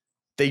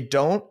 they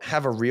don't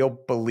have a real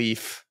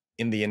belief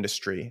in the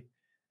industry.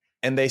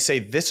 And they say,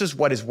 this is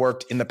what has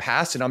worked in the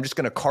past, and I'm just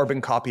going to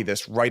carbon copy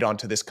this right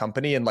onto this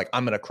company, and like,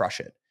 I'm going to crush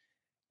it.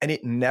 And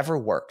it never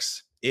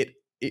works. It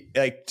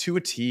like to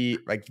a T,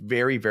 like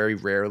very, very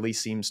rarely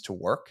seems to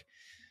work.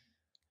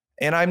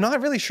 And I'm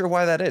not really sure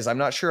why that is. I'm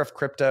not sure if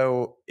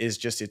crypto is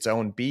just its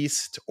own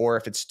beast or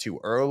if it's too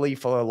early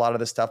for a lot of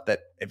the stuff that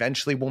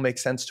eventually will make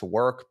sense to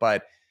work.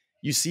 But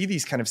you see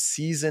these kind of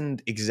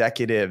seasoned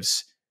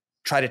executives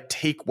try to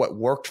take what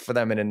worked for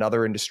them in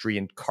another industry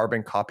and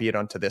carbon copy it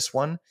onto this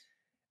one.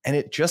 And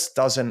it just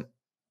doesn't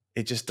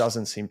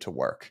seem to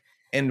work.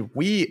 And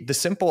the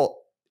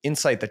simple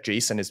insight that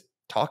Jason is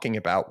talking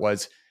about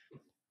was,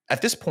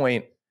 at this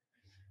point,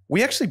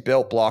 we actually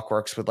built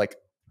Blockworks with like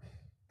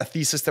a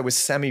thesis that was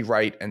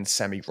semi-right and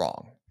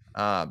semi-wrong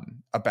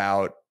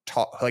about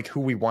like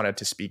who we wanted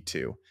to speak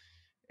to.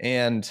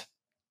 And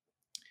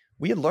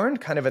we had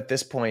learned kind of at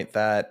this point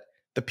that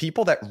the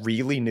people that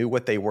really knew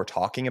what they were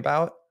talking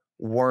about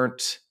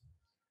weren't,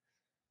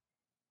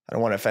 I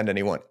don't want to offend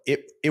anyone.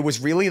 It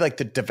was really like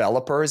the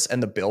developers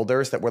and the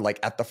builders that were like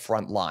at the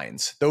front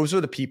lines. Those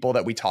were the people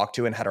that we talked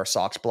to and had our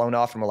socks blown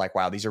off and were like,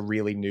 wow, these are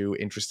really new,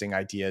 interesting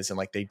ideas. And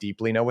like, they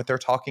deeply know what they're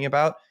talking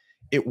about.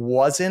 It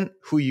wasn't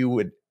who you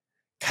would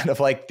kind of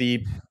like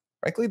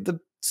frankly, the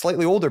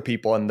slightly older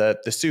people and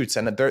the suits.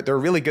 And there are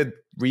really good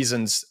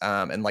reasons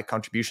and like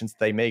contributions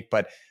they make,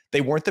 but they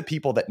weren't the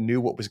people that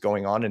knew what was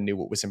going on and knew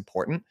what was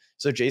important.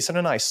 So Jason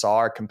and I saw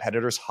our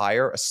competitors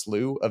hire a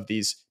slew of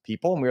these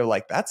people, and we were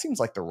like, that seems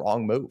like the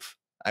wrong move.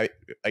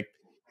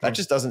 That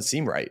just doesn't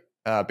seem right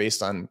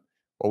based on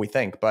what we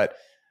think. But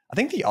I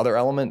think the other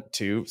element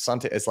too,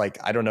 Santiago, is like,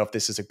 I don't know if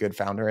this is a good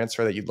founder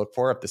answer that you'd look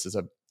for, if this is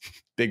a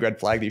big red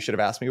flag that you should have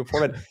asked me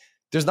before, but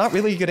there's not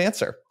really a good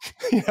answer.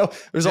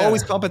 There's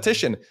always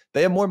competition.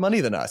 They have more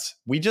money than us.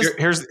 We just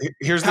here's the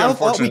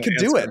unfortunate we could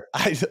answer. Do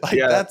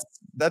it.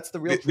 That's the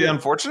real the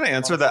unfortunate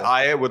answer that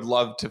I would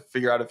love to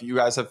figure out, if you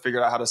guys have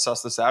figured out how to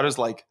suss this out, is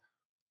like,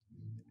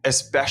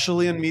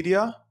 especially in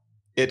media,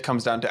 it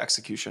comes down to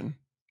execution.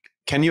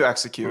 Can you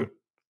execute?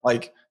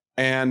 Like,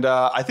 And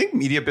I think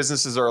media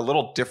businesses are a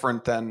little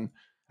different than,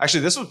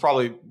 actually, this was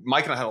probably,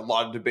 Mike and I had a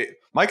lot of debate.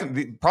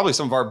 Probably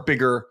some of our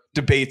bigger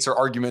debates or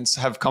arguments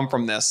have come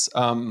from this,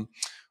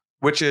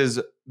 which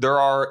is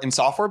in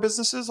software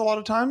businesses, a lot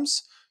of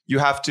times you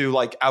have to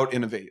like out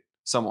innovate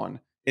someone.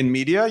 In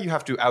media, you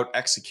have to out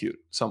execute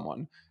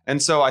someone.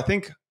 And so I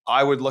think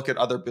I would look at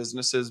other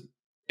businesses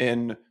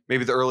in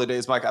maybe the early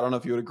days, Mike, I don't know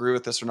if you would agree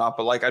with this or not,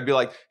 but like, I'd be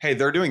like, hey,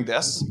 they're doing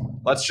this.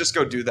 Let's just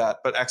go do that,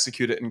 but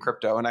execute it in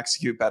crypto and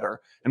execute better.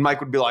 And Mike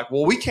would be like,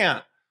 well, we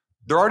can't.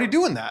 They're already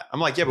doing that.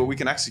 I'm like, yeah, but we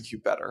can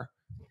execute better.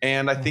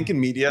 And I think in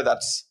media,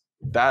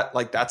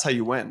 that's how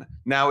you win.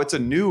 Now it's a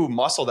new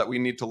muscle that we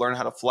need to learn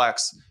how to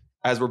flex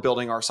as we're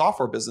building our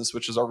software business,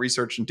 which is our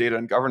research and data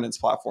and governance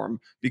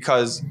platform,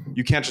 because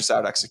you can't just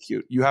out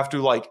execute. You have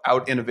to like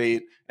out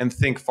innovate and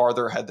think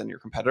farther ahead than your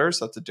competitors.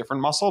 That's a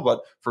different muscle.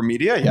 But for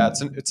media, yeah,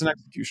 it's an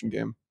execution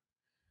game.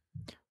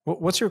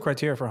 What's your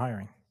criteria for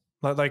hiring?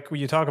 Like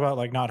when you talk about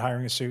like not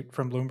hiring a suit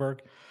from Bloomberg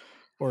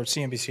or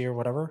CNBC or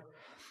whatever,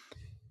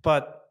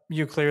 but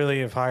you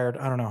clearly have hired,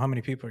 I don't know, how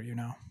many people are you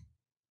now?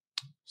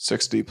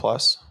 60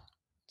 plus.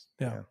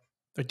 Yeah.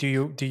 Do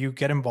you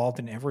get involved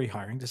in every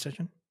hiring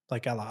decision?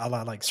 Like a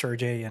la like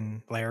Sergey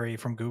and Larry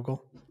from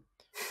Google?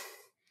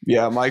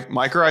 Yeah,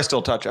 Mike or I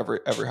still touch every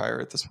hire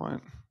at this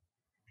point.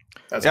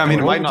 That's yeah, I mean,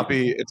 it might not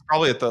be, it's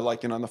probably at the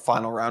like, in the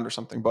final round or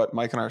something, but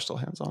Mike and I are still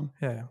hands-on.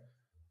 Yeah.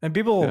 And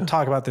people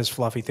talk about this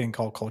fluffy thing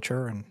called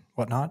culture and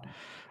whatnot.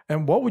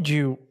 And what would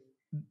you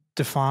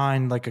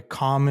define like a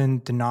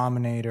common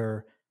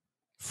denominator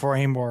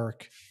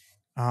framework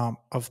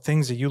of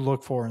things that you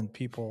look for in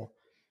people,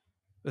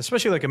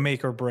 especially like a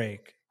make or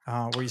break,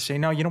 where you say,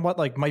 no, you know what,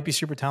 like might be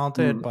super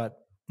talented, but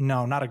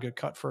no, not a good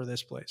cut for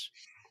this place.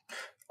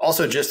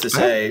 Also, just to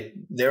say,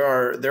 there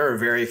are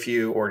very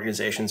few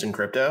organizations in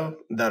crypto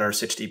that are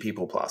 60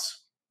 people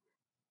plus.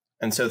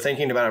 And so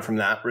thinking about it from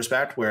that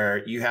respect,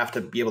 where you have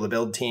to be able to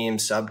build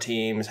teams,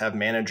 sub-teams, have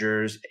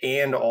managers,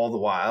 and all the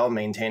while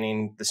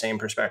maintaining the same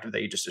perspective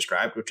that you just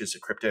described, which is a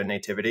crypto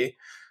nativity.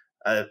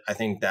 I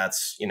think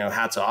that's,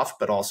 hats off,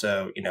 but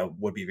also,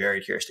 would be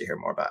very curious to hear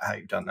more about how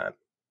you've done that.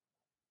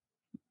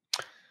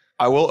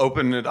 I will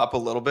open it up a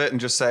little bit and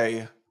just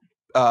say,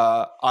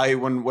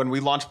 when we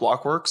launched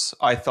Blockworks,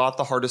 I thought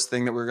the hardest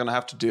thing that we were going to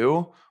have to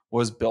do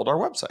was build our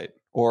website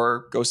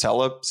or go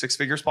sell a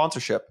 6-figure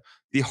sponsorship.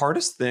 The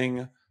hardest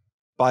thing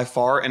by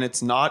far, and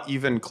it's not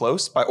even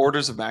close by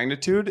orders of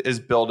magnitude, is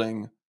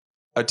building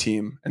a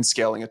team and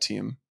scaling a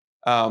team.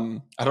 I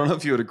don't know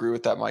if you would agree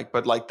with that, Mike,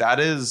 but like that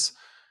is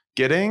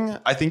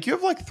I think you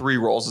have like 3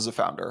 roles as a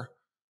founder: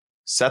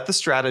 set the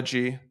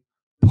strategy,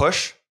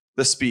 push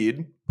the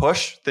speed,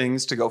 push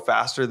things to go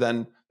faster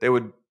than they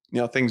would,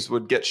 things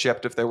would get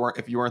shipped if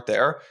you weren't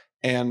there.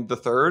 And the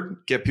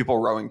third, get people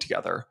rowing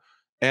together.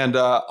 And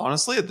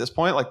honestly, at this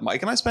point, like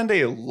Mike and I spend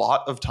a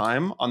lot of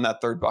time on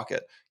that third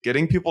bucket,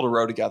 getting people to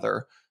row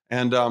together.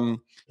 And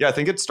I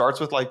think it starts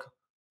with like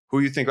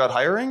who you think about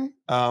hiring,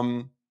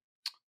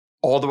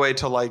 all the way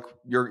to like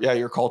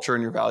your culture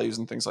and your values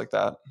and things like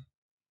that.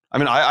 I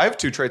mean, I have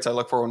 2 traits I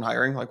look for when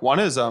hiring. Like one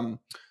is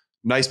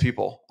nice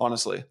people,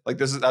 honestly. Like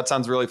that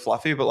sounds really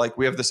fluffy, but like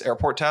we have this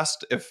airport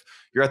test. If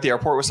you're at the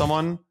airport with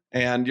someone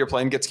and your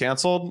plane gets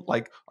canceled,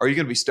 like, are you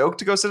going to be stoked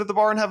to go sit at the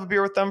bar and have a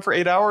beer with them for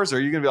 8 hours? Or are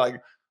you going to be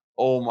like,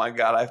 oh my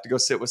God, I have to go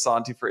sit with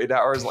Santi for 8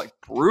 hours? Like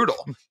brutal.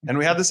 And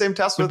we had the same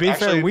test with, to be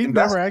fair, we've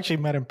never actually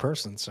met in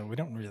person, so we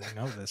don't really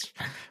know this.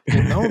 We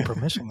have no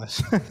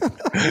permissionless.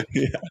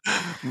 Yeah.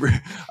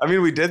 I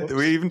mean,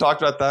 we even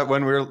talked about that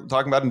when we were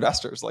talking about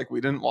investors. Like we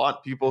didn't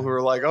want people who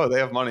are like, oh, they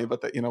have money, but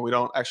that, we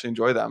don't actually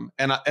enjoy them.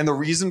 And the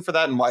reason for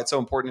that and why it's so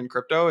important in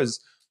crypto is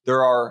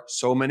there are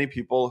so many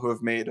people who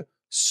have made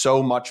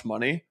so much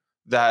money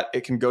that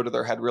it can go to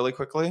their head really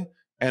quickly.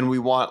 And we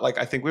want, like,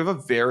 I think we have a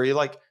very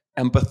like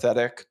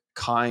empathetic,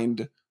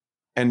 kind,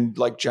 and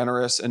like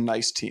generous and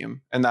nice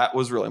team. And that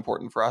was really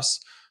important for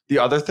us. The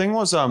other thing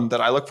was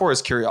that I look for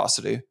is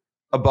curiosity.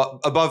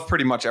 Above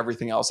pretty much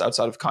everything else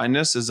outside of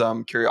kindness is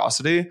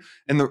curiosity.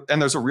 And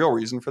there's a real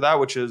reason for that,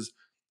 which is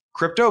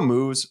crypto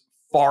moves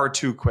far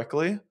too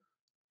quickly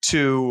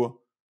to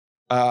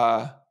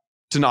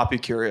not be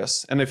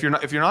curious. And if you're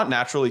not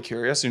naturally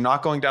curious, you're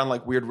not going down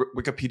like weird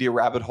Wikipedia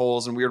rabbit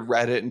holes and weird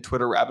Reddit and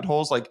Twitter rabbit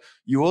holes, like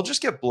you will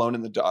just get blown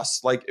in the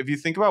dust. Like if you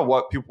think about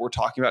what people were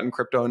talking about in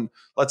crypto in,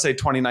 let's say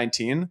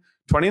 2019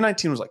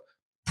 was like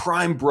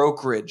prime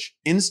brokerage,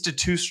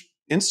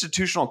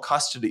 institutional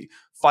custody,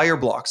 fire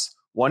blocks.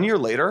 1 year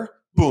later,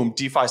 boom,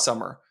 DeFi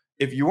summer.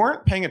 If you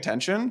weren't paying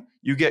attention,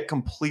 you get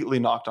completely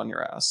knocked on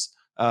your ass.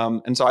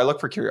 And so I look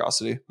for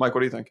curiosity. Mike,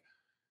 what do you think?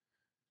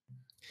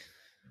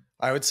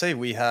 I would say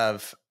we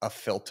have a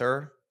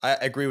filter. I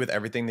agree with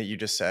everything that you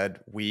just said.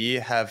 We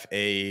have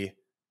a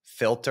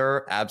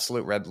filter,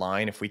 absolute red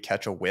line. If we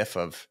catch a whiff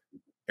of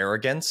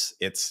arrogance,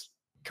 it's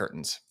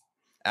curtains.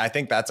 I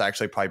think that's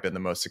actually probably been the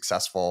most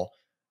successful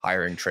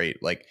hiring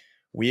trait. Like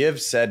we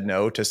have said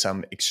no to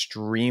some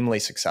extremely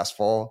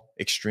successful,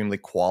 extremely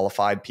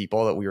qualified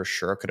people that we were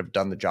sure could have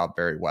done the job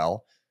very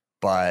well,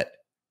 but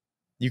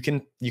you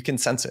can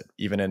sense it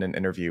even in an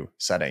interview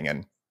setting.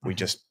 And we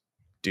just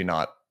do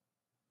not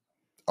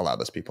allow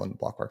those people into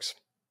Blockworks.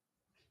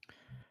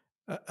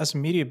 As a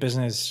media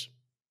business,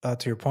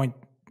 to your point,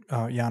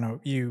 Yano,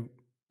 you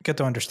get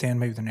to understand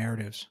maybe the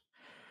narratives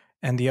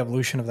and the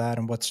evolution of that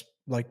and what's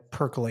like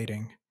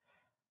percolating.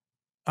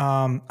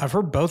 I've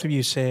heard both of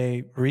you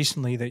say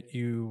recently that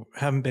you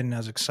haven't been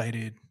as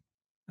excited.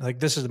 Like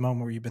this is the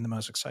moment where you've been the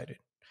most excited,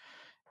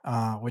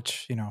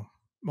 which, you know,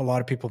 a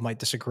lot of people might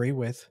disagree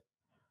with.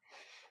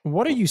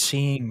 What are you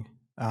seeing?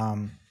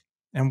 And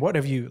what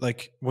have you,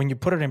 like, when you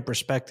put it in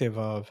perspective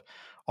of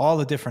all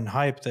the different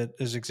hype that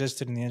has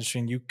existed in the industry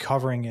and you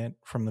covering it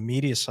from the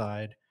media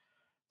side,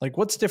 like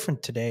what's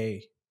different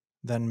today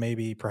than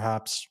maybe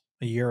perhaps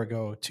a year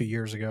ago, 2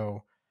 years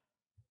ago?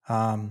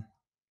 I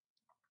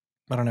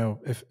don't know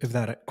if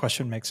that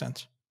question makes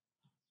sense.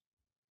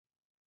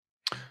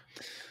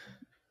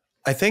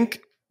 I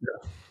think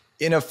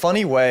in a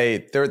funny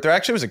way, there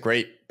actually was a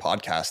great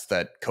podcast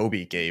that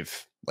Kobe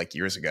gave like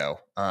years ago.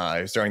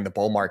 It was during the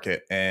bull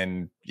market,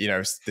 and you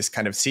know, this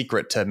kind of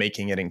secret to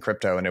making it in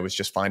crypto, and it was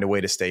just find a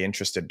way to stay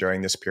interested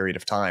during this period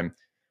of time.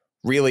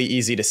 Really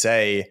easy to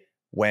say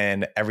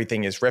when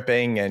everything is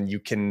ripping and you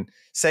can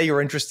say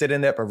you're interested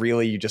in it, but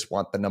really you just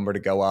want the number to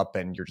go up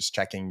and you're just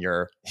checking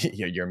your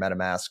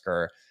MetaMask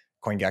or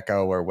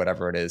CoinGecko or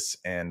whatever it is.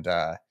 And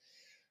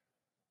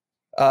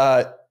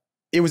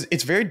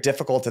it's very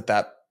difficult at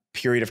that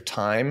period of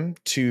time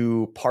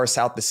to parse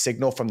out the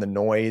signal from the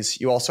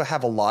noise. You also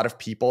have a lot of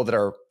people that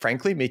are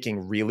frankly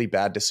making really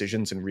bad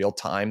decisions in real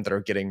time that are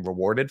getting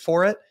rewarded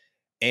for it.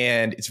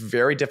 And it's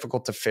very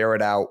difficult to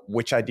ferret out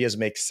which ideas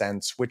make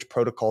sense, which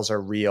protocols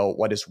are real,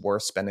 what is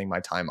worth spending my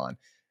time on.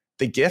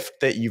 The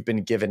gift that you've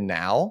been given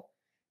now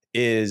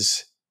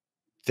is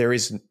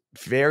there's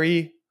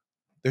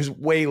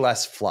way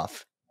less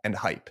fluff and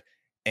hype.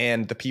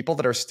 And the people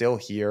that are still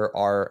here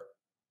are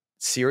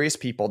serious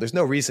people. There's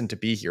no reason to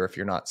be here if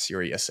you're not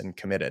serious and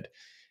committed.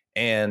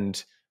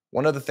 And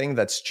one of the things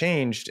that's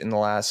changed in the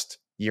last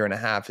year and a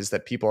half is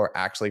that people are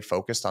actually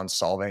focused on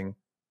solving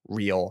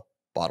real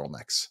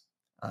bottlenecks.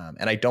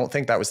 And I don't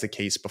think that was the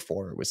case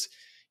before. It was,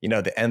 you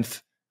know, the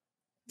nth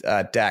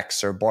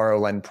DEX or borrow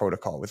lend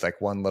protocol with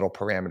like one little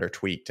parameter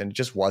tweaked, and it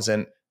just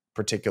wasn't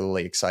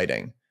particularly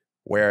exciting.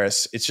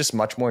 Whereas it's just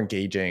much more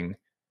engaging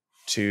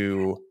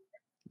to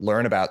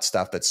learn about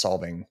stuff that's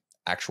solving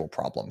actual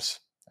problems,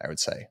 I would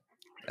say.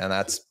 And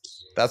that's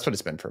what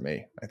it's been for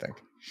me, I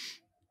think.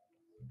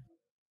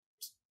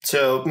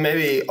 So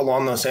maybe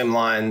along those same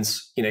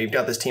lines, you know, you've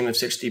got this team of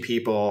 60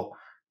 people.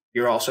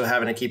 You're also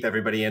having to keep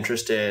everybody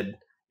interested.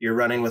 You're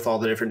running with all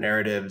the different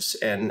narratives.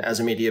 And as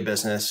a media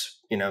business,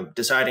 you know,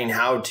 deciding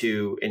how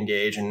to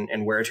engage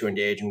and where to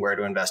engage and where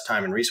to invest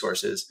time and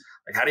resources.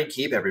 Like, how do you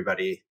keep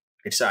everybody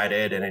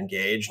excited and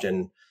engaged?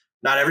 And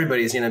not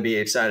everybody's going to be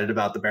excited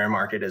about the bear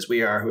market as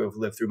we are, who have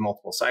lived through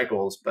multiple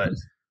cycles. But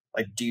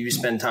like, do you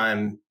spend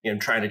time, you know,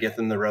 trying to get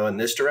them to row in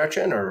this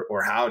direction,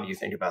 or how do you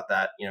think about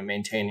that? You know,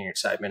 maintaining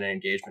excitement and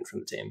engagement from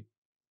the team.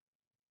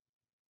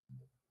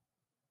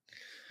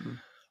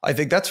 I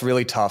think that's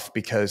really tough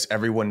because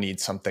everyone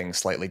needs something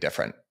slightly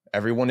different.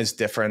 Everyone is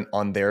different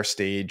on their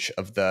stage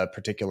of the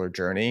particular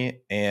journey,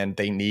 and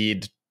they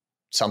need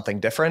something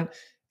different.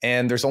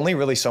 And there's only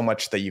really so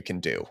much that you can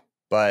do.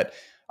 But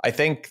I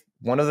think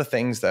one of the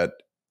things that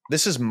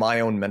this is my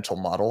own mental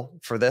model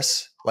for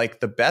this, like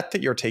the bet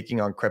that you're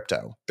taking on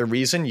crypto, the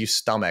reason you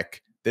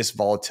stomach this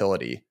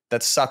volatility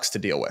that sucks to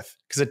deal with,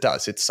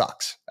 because it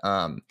sucks.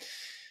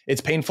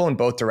 It's painful in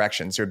both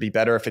directions. It would be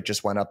better if it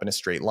just went up in a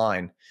straight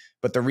line.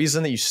 But the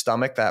reason that you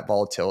stomach that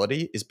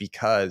volatility is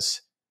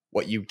because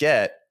what you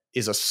get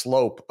is a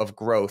slope of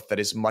growth that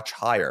is much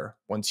higher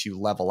once you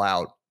level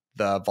out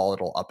the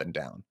volatile up and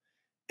down.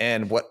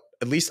 And what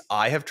at least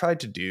I have tried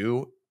to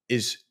do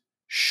is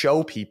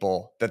show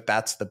people that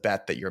that's the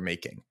bet that you're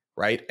making,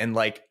 right? And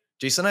like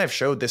Jason and I have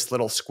showed this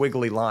little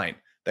squiggly line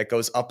that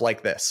goes up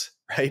like this,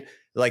 right?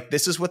 Like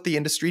this is what the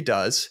industry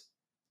does.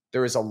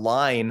 There is a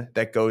line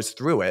that goes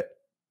through it.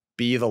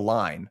 Be the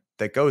line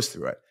that goes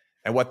through it.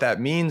 And what that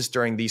means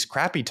during these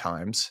crappy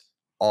times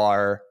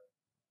are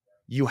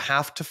you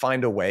have to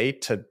find a way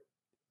to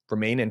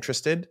remain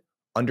interested,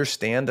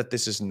 understand that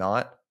this is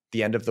not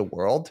the end of the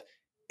world,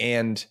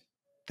 and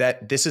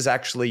that this is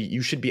actually,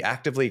 you should be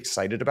actively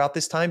excited about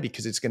this time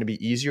because it's going to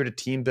be easier to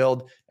team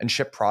build and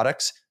ship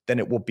products than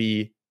it will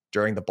be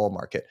during the bull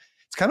market.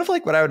 It's kind of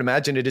like what I would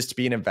imagine it is to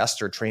be an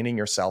investor, training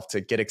yourself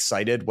to get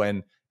excited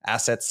when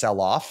assets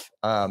sell off.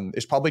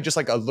 There's probably just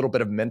like a little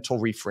bit of mental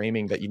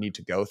reframing that you need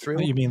to go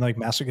through. You mean like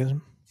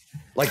masochism?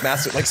 Like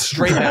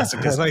straight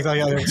masochism.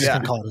 like yeah.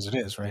 Call it as it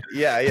is, right?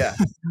 Yeah.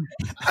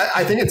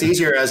 I think it's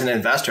easier as an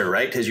investor,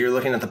 right? Because you're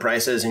looking at the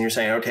prices and you're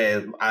saying,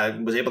 okay, I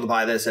was able to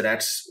buy this at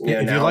X. You know,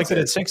 if you liked it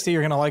at 60,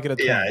 you're going to like it at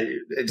 20. Yeah,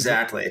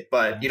 exactly.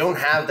 But you don't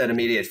have that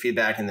immediate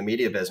feedback in the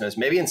media business.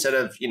 Maybe instead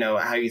of, you know,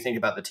 how you think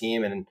about the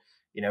team and,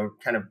 you know,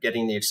 kind of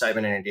getting the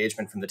excitement and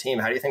engagement from the team,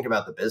 how do you think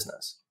about the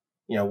business?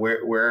 You know,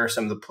 where are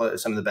some of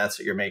the bets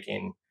that you're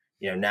making,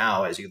 you know,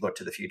 now as you look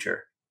to the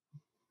future?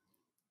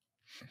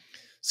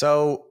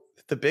 So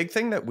the big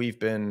thing that we've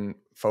been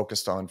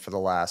focused on for the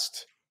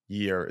last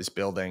year is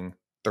building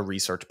the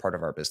research part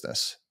of our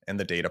business and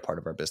the data part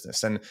of our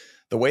business. And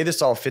the way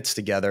this all fits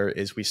together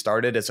is we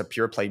started as a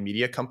pure play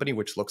media company,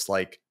 which looks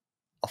like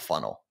a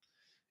funnel.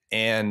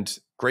 And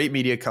great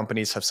media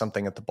companies have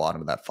something at the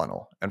bottom of that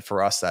funnel. And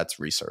for us, that's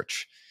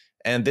research.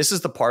 And this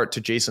is the part,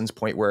 to Jason's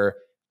point, where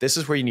this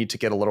is where you need to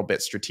get a little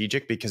bit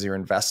strategic, because you're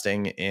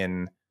investing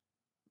in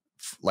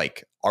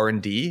like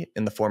R&D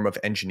in the form of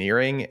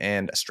engineering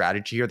and a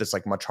strategy here that's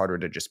like much harder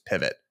to just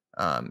pivot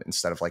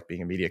instead of like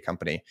being a media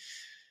company.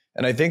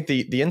 And I think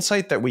the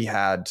insight that we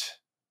had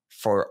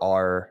for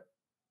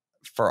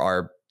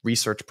our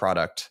research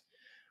product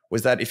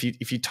was that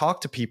if you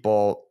talk to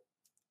people,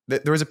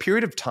 there was a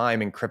period of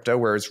time in crypto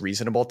where it's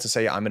reasonable to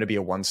say, I'm going to be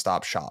a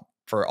one-stop shop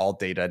for all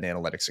data and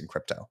analytics in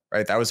crypto,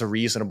 right? That was a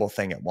reasonable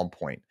thing at one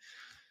point.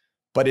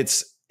 But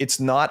it's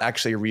not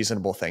actually a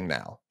reasonable thing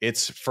now.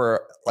 It's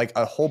for like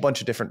a whole bunch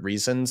of different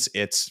reasons.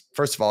 It's,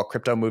 first of all,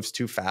 crypto moves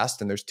too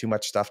fast and there's too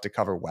much stuff to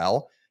cover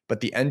well.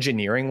 But the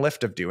engineering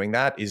lift of doing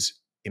that is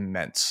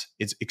immense.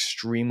 It's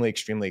extremely,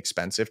 extremely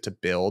expensive to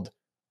build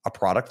a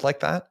product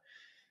like that.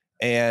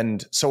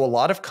 And so a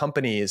lot of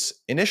companies,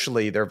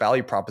 initially, their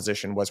value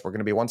proposition was, we're going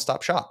to be a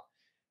one-stop shop.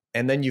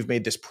 And then you've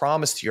made this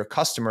promise to your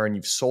customer and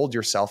you've sold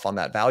yourself on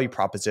that value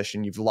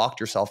proposition. You've locked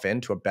yourself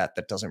into a bet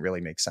that doesn't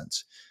really make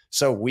sense.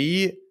 So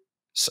we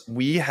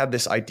had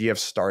this idea of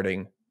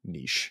starting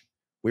niche.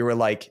 We were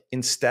like,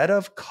 instead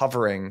of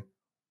covering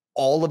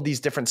all of these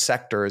different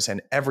sectors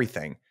and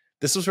everything,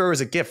 this was where it was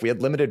a gift. We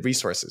had limited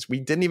resources. We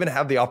didn't even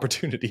have the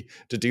opportunity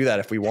to do that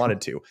if we wanted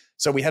to.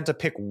 So we had to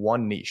pick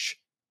one niche,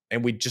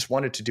 and we just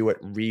wanted to do it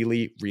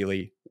really,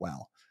 really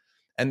well.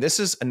 And this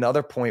is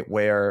another point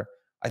where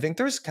I think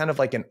there's kind of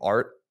like an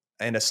art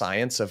and a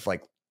science of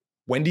like,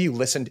 when do you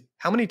listen?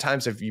 How many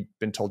times have you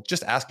been told,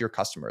 just ask your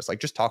customers, like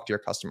just talk to your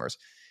customers?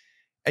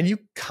 And you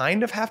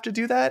kind of have to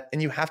do that,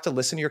 and you have to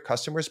listen to your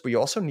customers, but you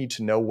also need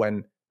to know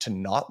when to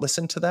not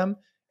listen to them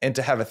and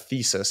to have a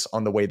thesis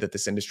on the way that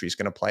this industry is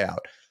going to play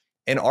out.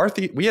 And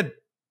we had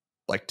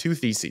like two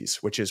theses,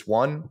 which is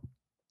one,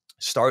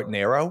 start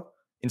narrow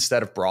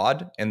instead of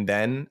broad, and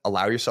then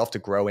allow yourself to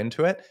grow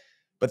into it.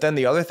 But then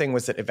the other thing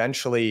was that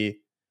eventually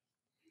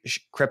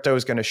crypto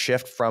is going to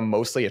shift from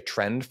mostly a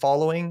trend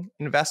following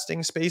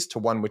investing space to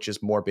one which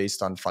is more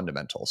based on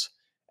fundamentals.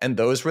 And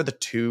those were the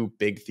two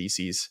big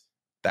theses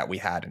that we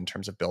had in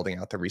terms of building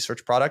out the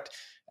research product.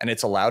 And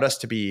it's allowed us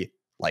to be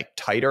like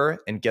tighter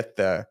and get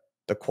the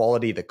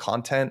quality, the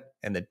content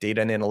and the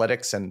data and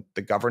analytics and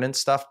the governance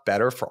stuff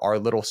better for our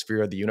little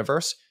sphere of the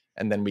universe.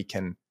 And then we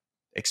can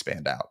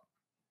expand out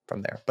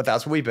from there. But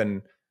that's what we've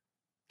been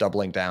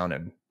doubling down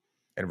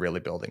and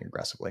really building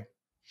aggressively.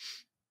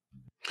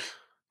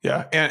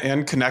 Yeah.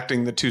 And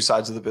connecting the two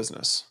sides of the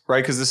business,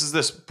 right? Because this is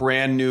this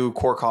brand new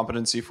core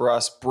competency for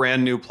us,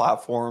 brand new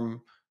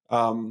platform.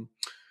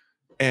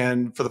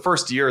 And for the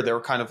first year, they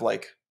were kind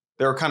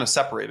of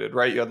separated,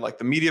 right? You had like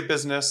the media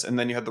business and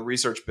then you had the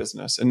research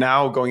business. And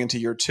now going into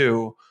year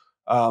two,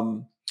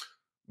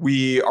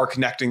 we are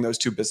connecting those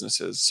two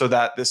businesses so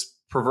that this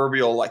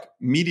proverbial like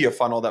media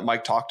funnel that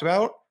Mike talked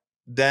about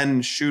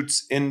then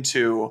shoots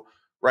into,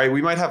 right?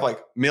 We might have like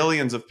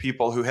millions of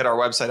people who hit our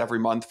website every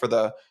month for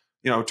to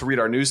read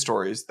our news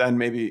stories. Then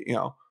maybe,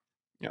 a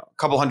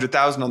couple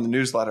 100,000 on the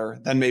newsletter,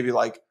 then maybe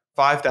like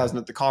 5,000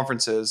 at the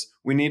conferences.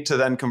 We need to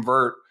then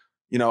convert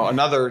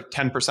another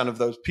 10% of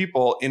those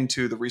people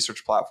into the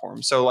research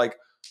platform. So like,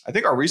 I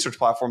think our research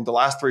platform, the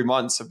last 3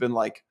 months have been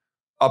like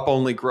up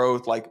only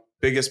growth, like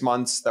biggest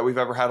months that we've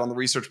ever had on the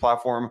research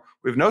platform.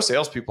 We have no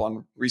salespeople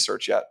on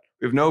research yet.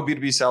 We have no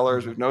B2B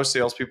sellers. We have no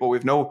salespeople. We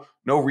have no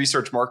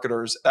research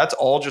marketers. That's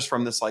all just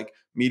from this like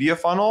media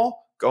funnel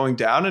going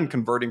down and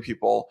converting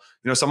people.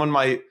 Someone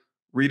might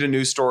read a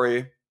news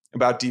story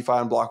about DeFi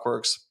on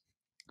Blockworks.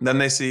 And then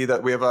they see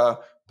that we have a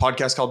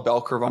podcast called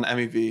Bell Curve on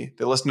MEV.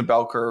 They listen to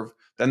Bell Curve.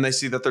 Then they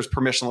see that there's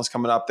permissionless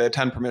coming up. They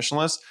attend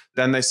permissionless.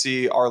 Then they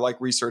see our like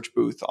research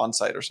booth on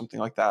site or something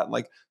like that. And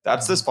like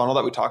that's this funnel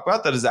that we talk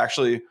about that is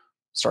actually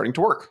starting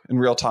to work in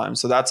real time.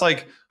 So that's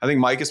like, I think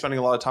Mike is spending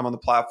a lot of time on the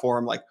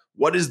platform. Like,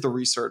 what is the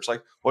research?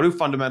 Like, what do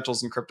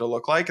fundamentals in crypto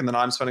look like? And then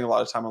I'm spending a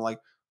lot of time on like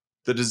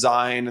the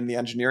design and the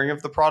engineering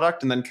of the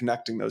product and then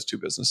connecting those two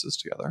businesses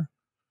together.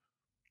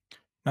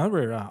 Now that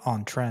we're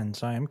on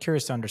trends, I am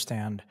curious to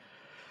understand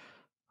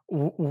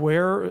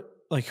where,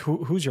 like,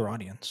 who's your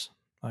audience?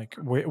 Like,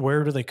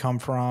 where do they come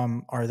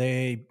from? Are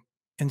they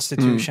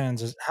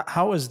institutions?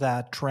 How has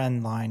that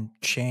trend line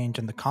changed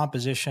in the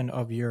composition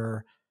of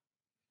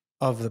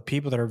the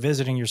people that are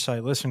visiting your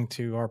site, listening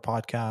to our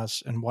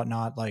podcasts and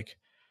whatnot? Like,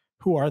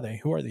 who are they?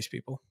 Who are these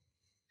people?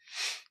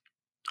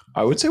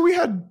 I would say we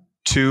had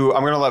two.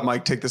 I'm going to let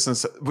Mike take this.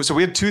 So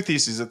we had two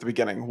theses at the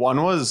beginning.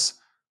 One was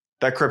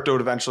that crypto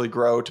would eventually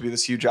grow to be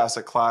this huge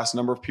asset class. A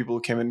number of people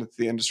who came into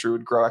the industry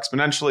would grow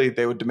exponentially.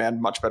 They would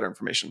demand much better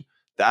information.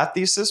 That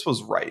thesis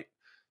was right.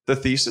 The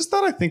thesis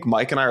that I think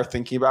Mike and I are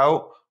thinking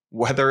about,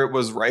 whether it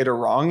was right or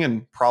wrong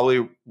and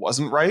probably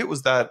wasn't right,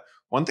 was that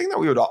one thing that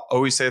we would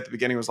always say at the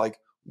beginning was like,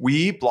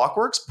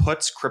 Blockworks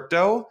puts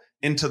crypto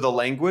into the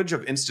language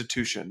of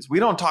institutions. We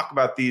don't talk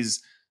about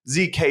these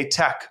ZK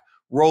Tech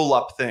roll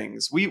up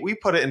things. We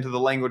put it into the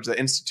language that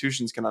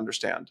institutions can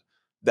understand.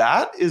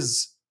 That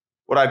is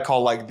what I'd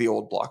call like the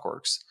old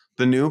Blockworks.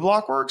 The new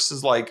Blockworks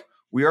is like,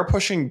 we are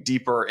pushing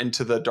deeper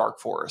into the dark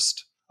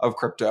forest of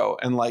crypto.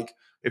 And like,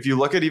 if you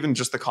look at even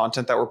just the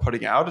content that we're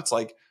putting out, it's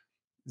like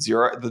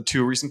the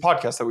 2 recent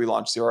podcasts that we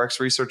launched, 0x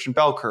Research and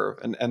Bell Curve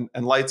and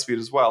Lightspeed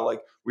as well.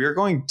 Like, we are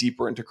going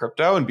deeper into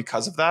crypto. And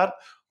because of that,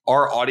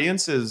 our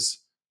audience is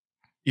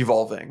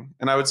evolving.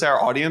 And I would say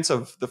our audience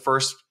of the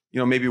first,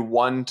 maybe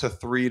 1 to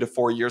 3 to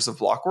 4 years of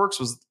Blockworks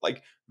was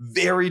like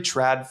very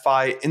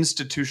TradFi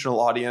institutional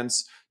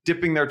audience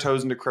dipping their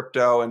toes into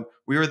crypto. And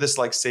we were this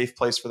like safe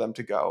place for them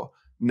to go.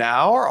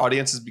 Now our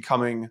audience is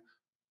becoming,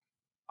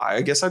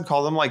 I guess I'd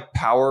call them like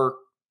power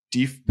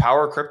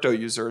crypto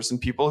users and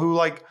people who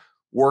like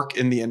work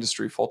in the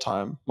industry full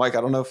time. Mike,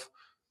 I don't know if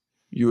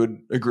you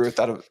would agree with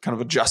that kind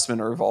of adjustment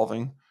or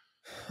evolving.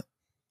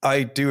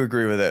 I do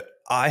agree with it.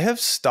 I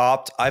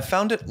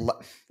found it,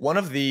 one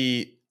of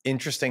the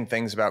interesting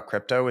things about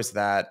crypto is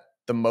that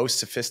the most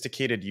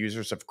sophisticated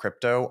users of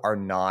crypto are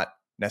not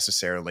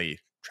necessarily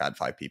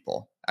TradFi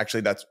people.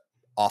 Actually, that's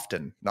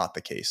often not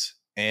the case.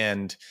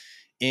 And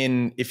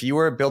if you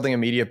were building a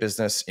media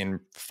business in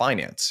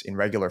finance, in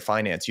regular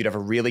finance, you'd have a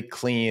really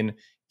clean,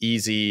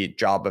 easy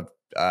job of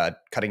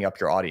cutting up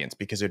your audience,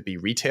 because it'd be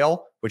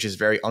retail, which is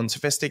very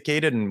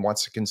unsophisticated and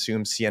wants to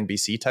consume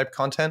CNBC type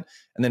content,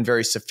 and then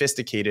very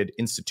sophisticated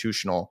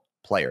institutional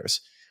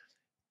players.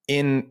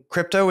 In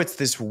crypto, it's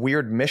this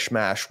weird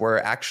mishmash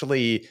where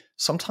actually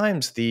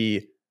sometimes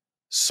the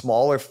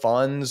smaller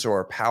funds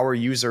or power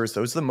users,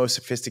 those are the most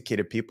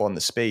sophisticated people in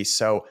the space.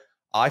 So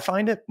I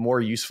find it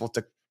more useful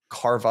to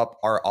carve up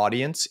our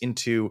audience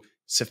into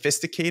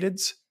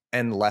sophisticateds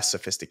and less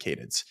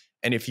sophisticateds.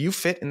 And if you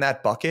fit in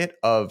that bucket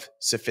of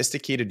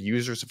sophisticated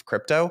users of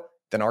crypto,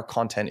 then our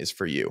content is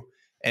for you.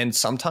 And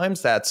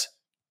sometimes that's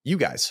you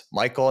guys,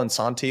 Michael and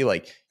Santi,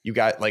 like you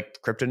got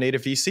like crypto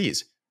native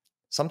VCs.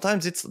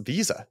 Sometimes it's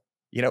Visa.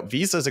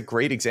 Visa is a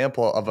great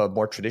example of a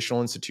more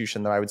traditional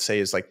institution that I would say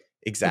is like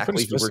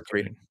exactly who we're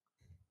creating.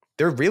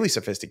 They're really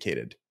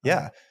sophisticated.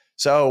 Yeah.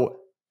 So,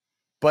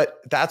 but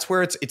that's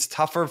where it's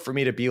tougher for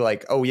me to be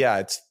like, oh yeah,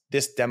 it's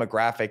this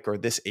demographic or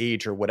this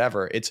age or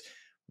whatever. It's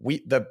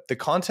the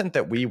content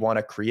that we want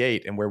to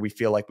create and where we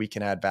feel like we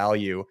can add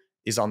value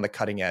is on the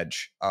cutting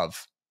edge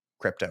of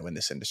crypto in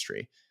this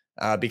industry.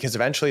 Because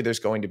eventually there's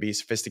going to be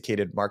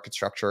sophisticated market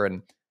structure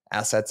and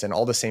assets and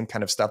all the same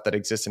kind of stuff that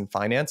exists in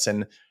finance.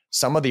 And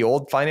some of the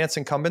old finance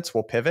incumbents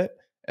will pivot,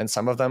 and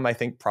some of them I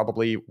think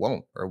probably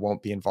won't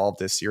be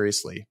involved as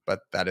seriously,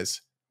 but that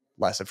is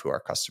less of who our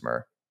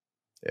customer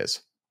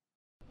is.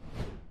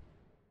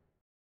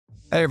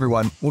 Hey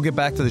everyone, we'll get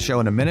back to the show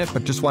in a minute,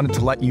 but just wanted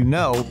to let you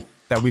know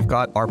that we've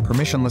got our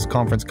permissionless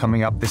conference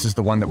coming up. This is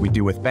the one that we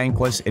do with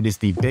Bankless. It is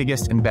the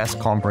biggest and best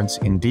conference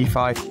in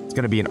DeFi. It's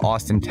going to be in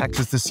Austin,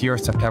 Texas this year,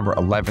 September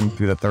 11th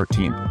through the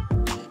 13th.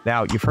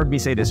 Now, you've heard me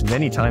say this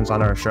many times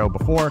on our show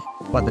before,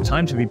 but the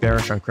time to be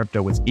bearish on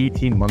crypto was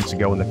 18 months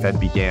ago when the Fed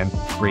began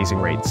raising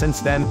rates.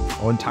 Since then,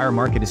 our entire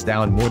market is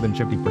down more than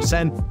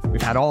 50%.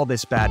 We've had all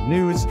this bad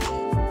news.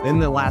 In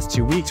the last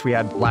 2 weeks, we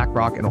had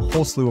BlackRock and a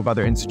whole slew of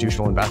other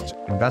institutional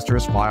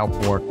investors file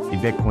for a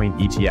Bitcoin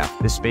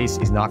ETF. This space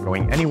is not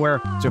going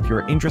anywhere. So if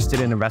you're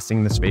interested in investing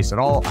in the space at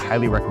all, I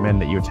highly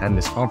recommend that you attend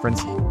this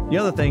conference. The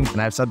other thing,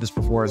 and I've said this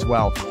before as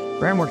well,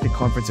 bear market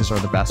conferences are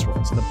the best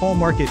ones. In the bull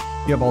market,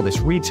 you have all this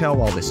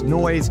retail, all this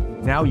noise.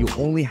 Now you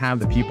only have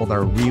the people that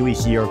are really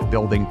here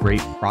building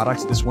great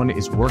products. This one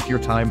is worth your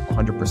time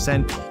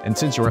 100%. And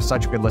since you are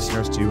such good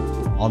listeners to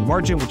On the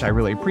Margin, which I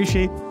really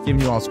appreciate,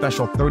 giving you all a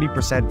special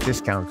 30%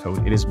 discount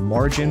code. It is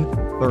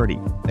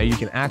Margin30. Now you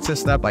can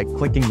access that by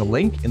clicking the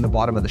link in the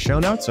bottom of the show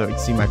notes. So you can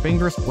see my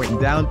fingers pointing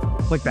down,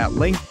 click that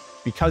link.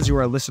 Because you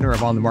are a listener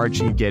of On the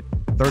Margin, you get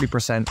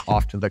 30%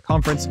 off to the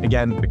conference.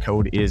 Again, the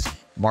code is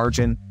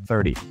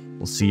Margin30.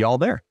 We'll see y'all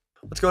there.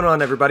 What's going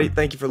on, everybody?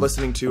 Thank you for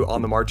listening to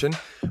On the Margin.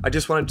 I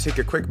just wanted to take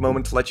a quick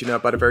moment to let you know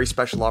about a very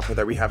special offer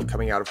that we have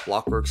coming out of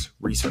Blockworks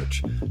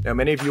Research. Now,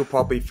 many of you will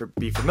probably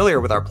be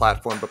familiar with our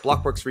platform, but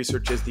Blockworks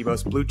Research is the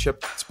most blue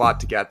chip spot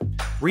to get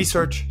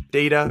research,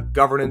 data,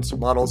 governance,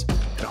 models,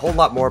 and a whole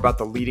lot more about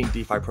the leading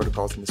DeFi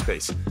protocols in the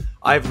space.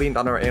 I've leaned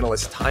on our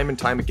analysts time and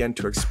time again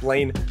to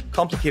explain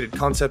complicated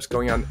concepts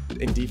going on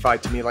in DeFi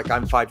to me like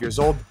I'm 5 years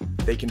old.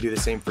 They can do the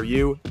same for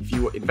you. If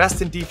you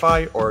invest in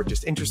DeFi or are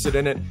just interested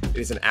in it, it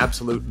is an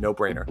absolute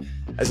no-brainer.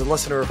 As a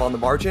listener of On the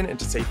Margin, and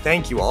to say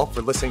thank you all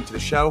for listening to the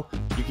show,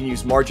 you can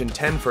use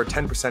Margin10 for a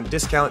 10%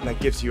 discount, and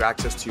that gives you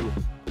access to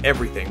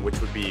everything,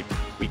 which would be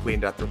weekly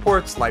in-depth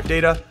reports, live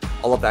data,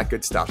 all of that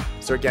good stuff.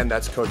 So again,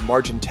 that's code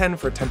Margin10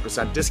 for a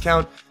 10%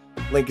 discount.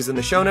 Link is in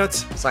the show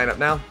notes. Sign up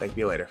now. Thank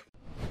you later.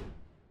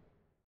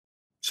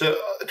 So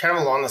kind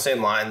of along the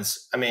same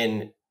lines, I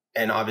mean,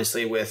 and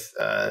obviously with,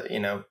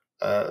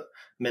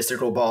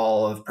 mystical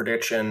ball of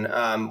prediction,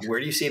 where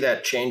do you see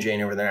that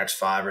changing over the next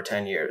 5 or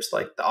 10 years?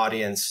 Like the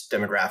audience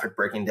demographic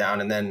breaking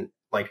down, and then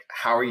like,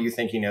 how are you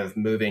thinking of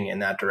moving in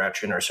that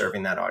direction or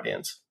serving that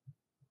audience?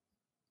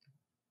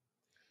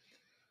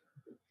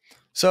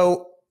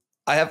 So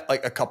I have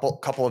like a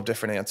couple of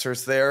different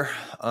answers there.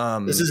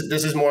 This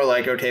is more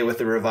like, okay, with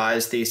the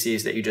revised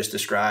theses that you just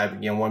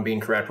described, one being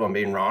correct, one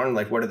being wrong.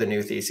 Like, what are the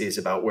new theses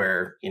about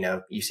where,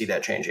 you see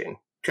that changing?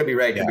 Could be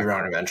right, could be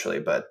wrong eventually,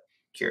 but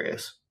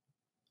curious.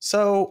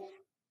 So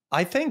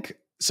I think,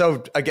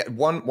 so again,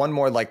 one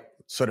more like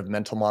sort of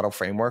mental model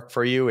framework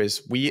for you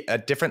is we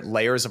at different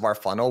layers of our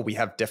funnel, we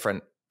have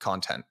different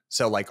content.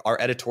 So like our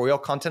editorial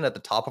content at the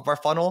top of our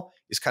funnel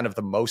is kind of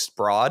the most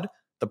broad.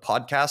 The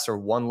podcasts are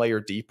one layer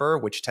deeper,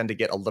 which tend to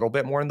get a little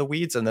bit more in the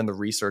weeds. And then the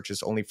research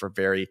is only for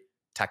very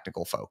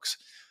technical folks.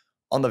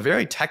 On the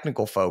very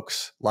technical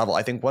folks level,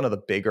 I think one of the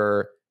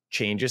bigger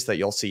changes that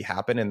you'll see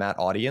happen in that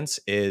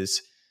audience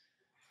is,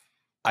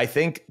 I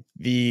think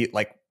the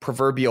like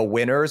proverbial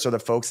winners or the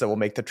folks that will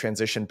make the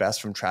transition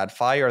best from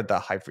TradFi are the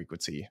high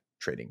frequency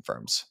trading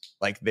firms.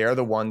 Like they're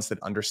the ones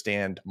that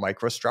understand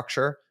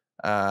microstructure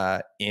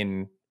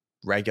in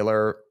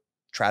regular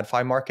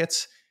TradFi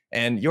markets.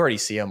 And you already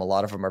see them. A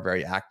lot of them are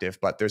very active,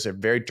 but there's a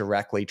very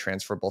directly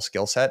transferable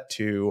skill set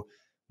to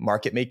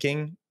market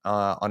making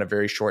on a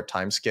very short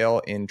time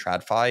scale in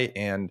TradFi,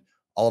 and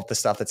all of the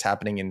stuff that's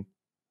happening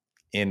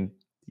in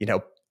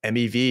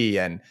MEV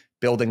and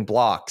building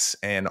blocks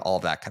and all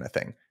of that kind of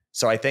thing.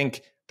 So I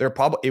think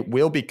it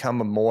will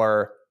become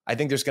I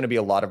think there's going to be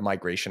a lot of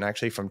migration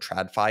actually from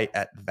TradFi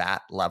at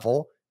that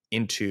level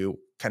into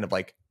kind of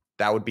like,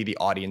 that would be the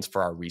audience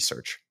for our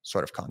research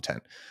sort of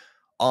content.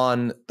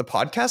 On the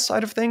podcast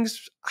side of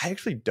things, I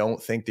actually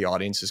don't think the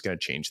audience is going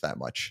to change that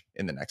much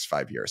in the next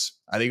 5 years.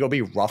 I think it'll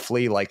be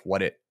roughly like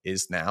what it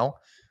is now.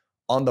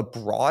 On the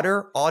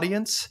broader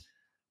audience,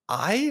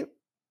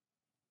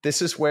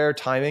 this is where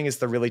timing is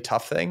the really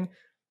tough thing.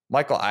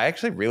 Michael, I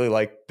actually really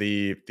like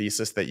the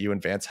thesis that you and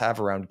Vance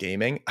have around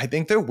gaming. I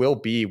think there will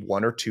be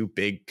one or two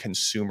big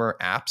consumer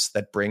apps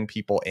that bring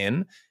people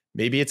in.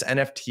 Maybe it's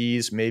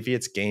NFTs, maybe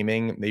it's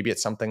gaming, maybe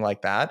it's something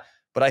like that.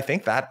 But I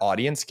think that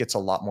audience gets a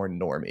lot more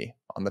normie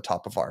on the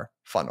top of our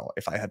funnel,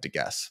 if I had to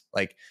guess.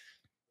 Like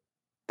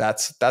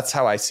that's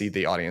how I see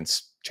the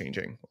audience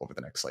changing over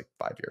the next like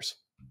 5 years.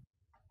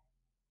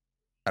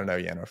 I don't know,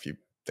 Yano, if you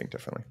think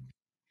differently.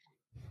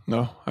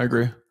 No, I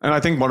agree. And I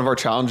think one of our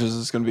challenges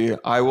is going to be,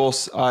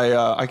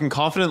 I can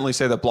confidently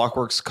say that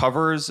Blockworks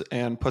covers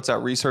and puts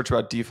out research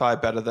about DeFi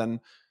better than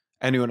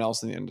anyone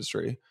else in the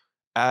industry.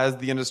 As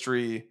the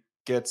industry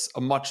gets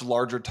a much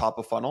larger top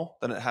of funnel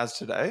than it has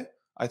today,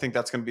 I think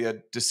that's going to be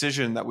a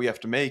decision that we have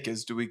to make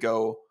is, do we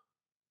go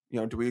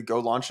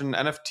launch an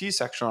NFT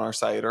section on our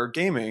site or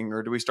gaming,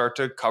 or do we start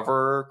to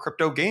cover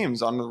crypto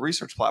games on the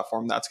research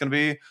platform? That's going to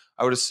be,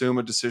 I would assume,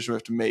 a decision we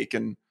have to make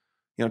in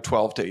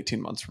 12 to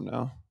 18 months from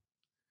now.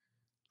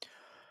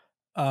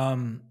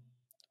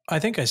 I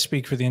think I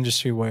speak for the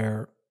industry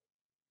where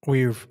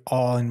we've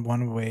all in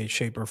one way,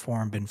 shape, or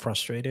form been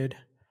frustrated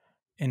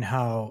in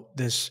how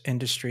this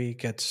industry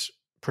gets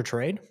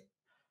portrayed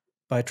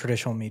by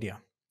traditional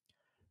media.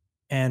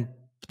 And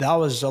that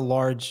was a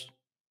large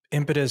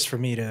impetus for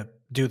me to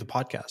do the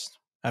podcast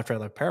after I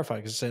left Parify,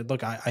 because I said,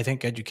 look, I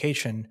think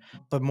education,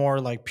 but more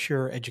like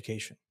pure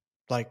education.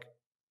 Like,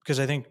 because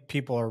I think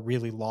people are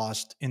really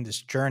lost in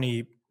this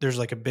journey. There's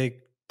like a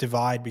big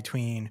divide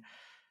between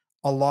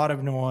a lot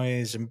of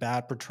noise and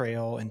bad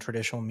portrayal in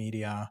traditional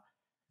media,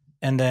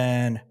 and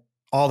then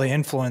all the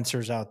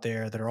influencers out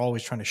there that are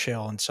always trying to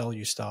shill and sell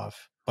you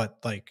stuff, but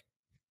like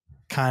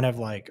kind of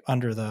like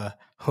under the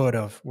hood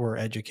of we're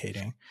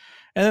educating.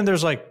 And then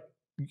there's like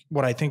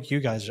what I think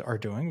you guys are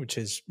doing, which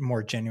is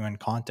more genuine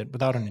content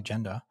without an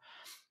agenda.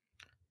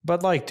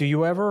 But like, do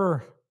you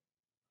ever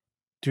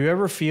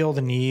feel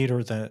the need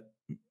or the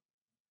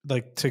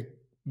like to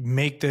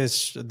make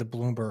this the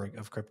Bloomberg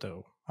of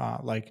crypto?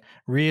 Like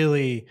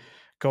really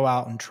go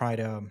out and try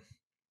to,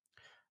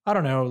 I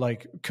don't know,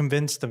 like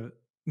convince the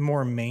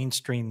more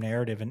mainstream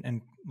narrative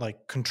and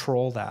like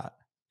control that.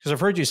 Because I've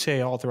heard you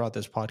say all throughout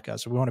this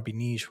podcast, we want to be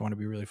niche, we want to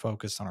be really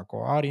focused on our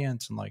core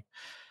audience,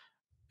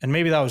 and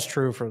maybe that was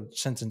true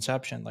since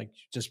inception, like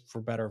just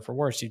for better or for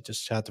worse, you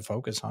just had to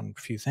focus on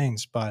a few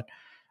things. But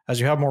as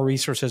you have more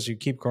resources, you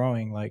keep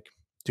growing, like,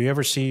 do you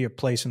ever see a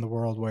place in the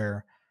world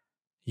where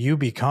you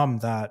become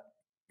that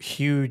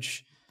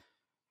huge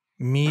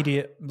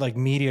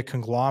media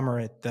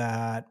conglomerate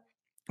that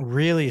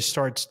really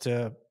starts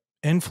to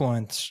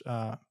influence,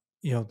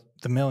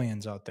 the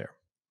millions out there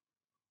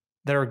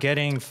that are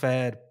getting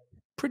fed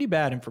pretty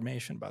bad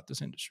information about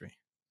this industry?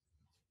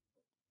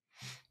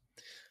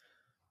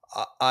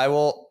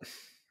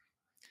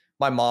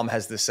 My mom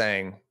has this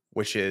saying,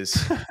 which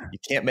is, you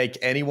can't make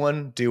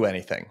anyone do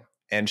anything.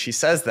 And she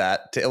says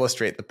that to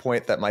illustrate the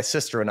point that my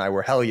sister and I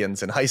were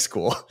hellions in high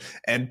school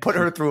and put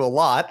her through a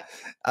lot.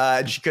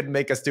 And she couldn't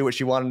make us do what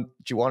she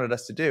wanted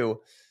us to do.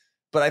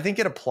 But I think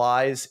it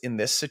applies in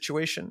this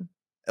situation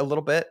a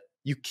little bit.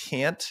 You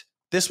can't.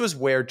 This was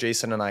where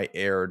Jason and I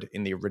erred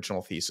in the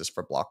original thesis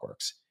for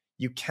Blockworks.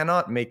 You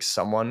cannot make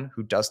someone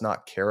who does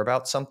not care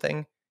about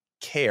something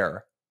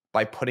care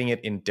by putting it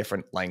in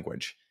different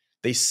language.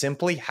 They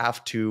simply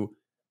have to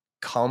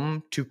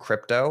come to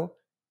crypto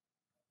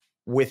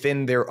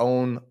within their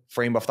own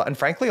frame of thought. And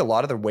frankly, a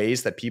lot of the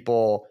ways that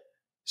people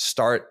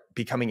start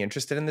becoming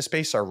interested in the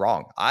space are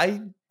wrong.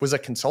 I was a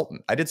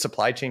consultant. I did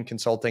supply chain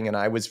consulting, and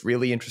I was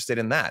really interested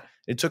in that.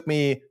 It took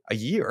me a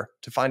year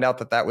to find out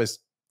that that was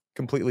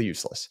completely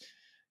useless.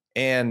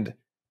 And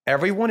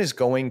everyone is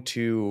going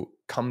to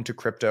come to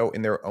crypto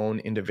in their own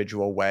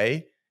individual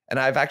way. And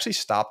I've actually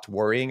stopped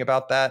worrying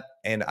about that.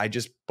 And I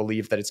just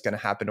believe that it's going to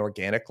happen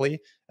organically.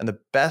 And the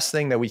best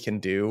thing that we can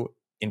do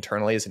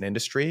internally as an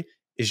industry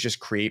is just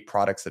create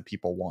products that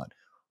people want.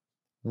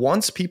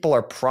 Once people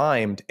are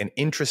primed and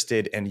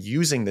interested and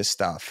using this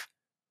stuff,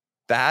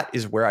 that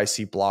is where I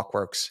see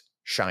Blockworks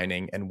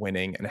shining and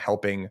winning and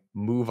helping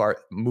move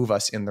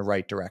us in the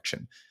right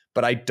direction.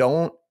 But I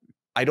don't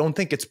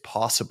think it's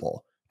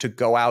possible to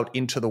go out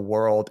into the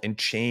world and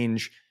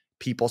change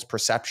people's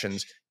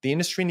perceptions. The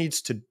industry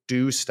needs to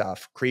do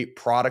stuff, create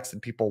products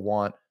that people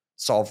want,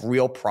 solve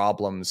real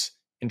problems,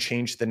 and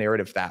change the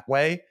narrative that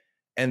way.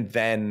 And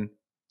then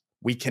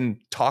we can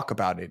talk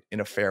about it in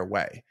a fair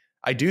way.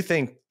 I do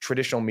think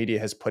traditional media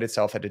has put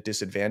itself at a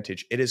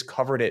disadvantage. It has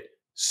covered it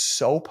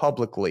so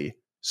publicly,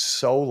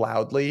 so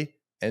loudly,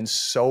 and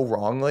so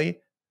wrongly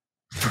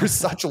for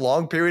such a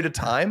long period of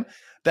time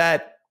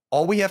that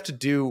all we have to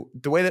do,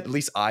 the way that at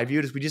least I view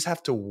it, is we just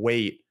have to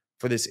wait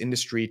for this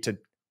industry to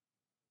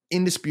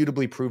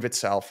indisputably prove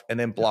itself, and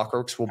then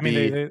Blockworks will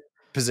be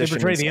positioned.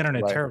 They portray the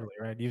internet terribly,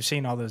 right? You've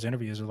seen all those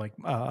interviews of like,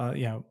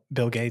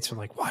 Bill Gates are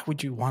like, why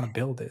would you want to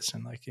build this?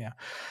 And like, yeah.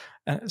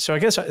 So I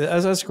guess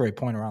that's a great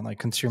point around like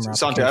consumer.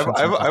 Santiago,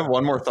 I have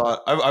one more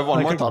thought. I have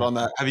one more thought on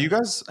that. Have you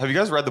guys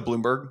read the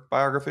Bloomberg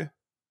biography?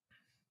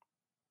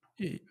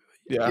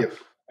 Yeah.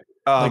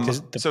 It's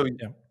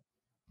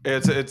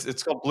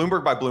called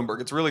Bloomberg by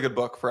Bloomberg. It's a really good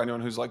book for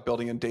anyone who's like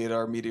building in data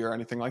or media or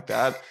anything like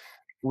that.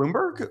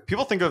 Bloomberg,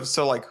 people think of,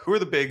 so like, who are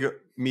the big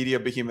media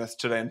behemoths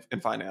today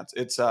in finance?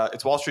 It's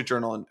Wall Street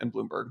Journal and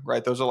Bloomberg,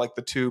 right? Those are like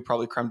the two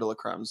probably creme de la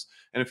cremes.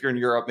 And if you're in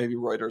Europe, maybe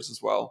Reuters as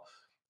well.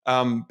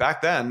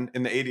 Back then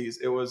in the 80s,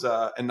 it was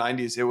and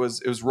 90s, it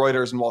was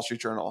Reuters and Wall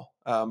Street Journal.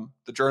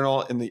 The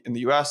Journal in the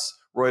US,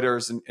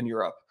 Reuters in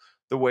Europe.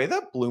 The way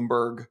that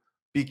Bloomberg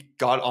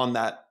got on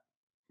that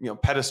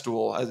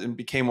pedestal and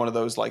became one of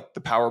those like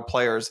the power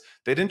players,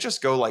 they didn't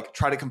just go like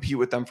try to compete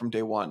with them from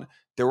day one.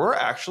 There were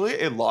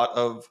actually a lot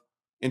of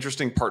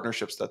interesting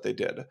partnerships that they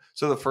did.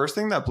 So the first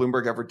thing that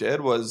Bloomberg ever did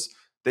was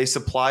they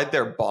supplied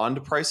their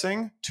bond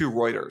pricing to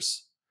Reuters.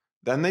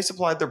 Then they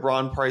supplied their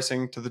bond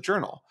pricing to the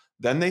Journal.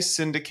 Then they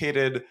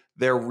syndicated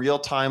their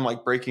real-time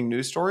like breaking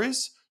news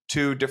stories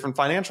to different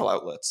financial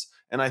outlets.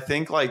 And I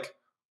think like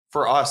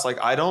for us,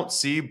 like I don't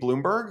see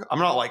Bloomberg. I'm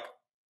not like,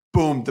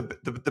 boom,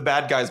 the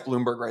bad guy's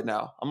Bloomberg right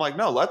now. I'm like,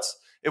 no,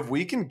 if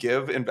we can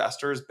give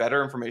investors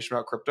better information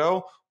about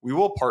crypto, we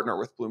will partner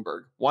with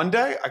Bloomberg. One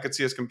day I could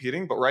see us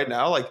competing, but right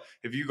now, like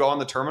if you go on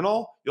the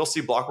terminal, you'll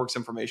see Blockworks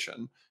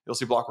information. You'll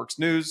see Blockworks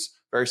news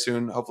very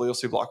soon. Hopefully you'll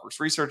see Blockworks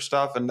research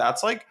stuff. And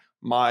that's like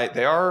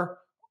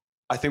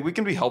I think we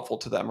can be helpful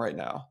to them right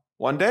now.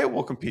 One day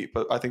we'll compete,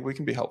 but I think we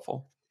can be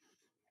helpful.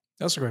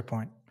 That's a great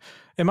point.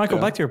 And Michael,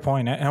 back to your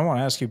point, and I want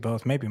to ask you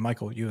both, maybe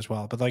Michael, you as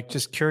well, but like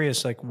just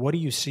curious, like what do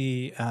you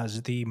see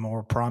as the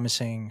more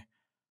promising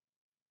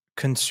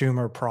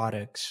consumer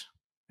products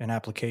and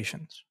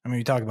applications? I mean,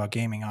 you talk about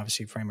gaming,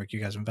 obviously Framework,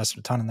 you guys invested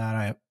a ton in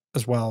that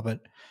as well,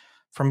 but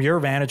from your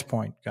vantage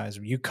point, guys,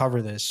 you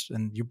cover this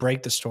and you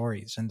break the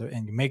stories and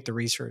you make the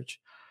research.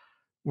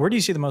 Where do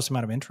you see the most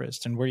amount of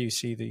interest, and where do you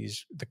see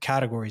the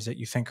categories that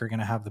you think are going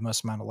to have the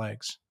most amount of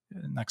legs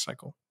in the next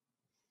cycle?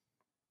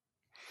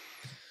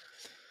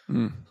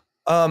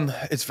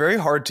 It's very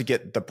hard to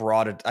get the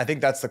broad. I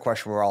think that's the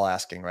question we're all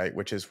asking, right?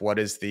 Which is, what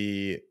is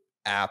the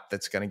app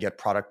that's going to get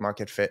product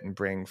market fit and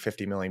bring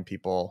 50 million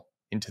people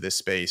into this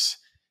space?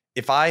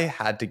 If I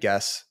had to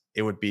guess,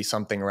 it would be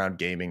something around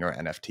gaming or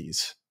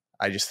NFTs.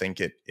 I just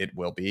think it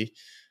will be.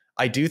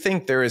 I do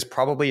think there is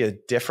probably a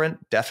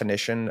different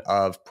definition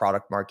of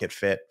product market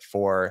fit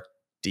for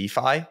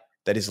DeFi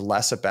that is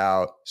less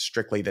about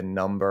strictly the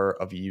number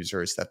of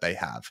users that they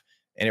have.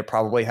 And it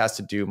probably has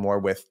to do more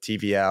with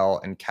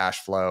TVL and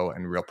cash flow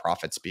and real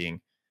profits being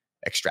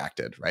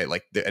extracted, right?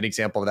 Like an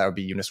example of that would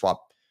be Uniswap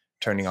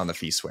turning on the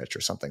fee switch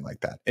or something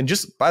like that. And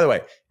just, by the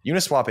way,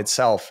 Uniswap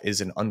itself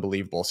is an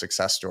unbelievable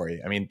success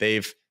story. I mean,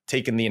 they've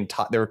taken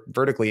they're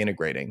vertically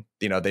integrating.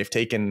 They've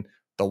taken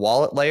the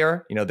wallet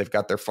layer, they've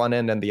got their front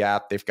end and the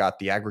app, they've got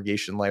the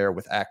aggregation layer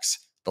with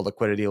X, the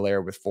liquidity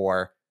layer with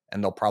 4,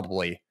 and they'll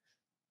probably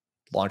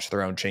launch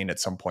their own chain at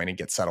some point and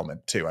get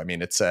settlement too. I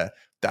mean,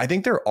 I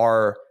think there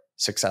are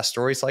success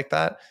stories like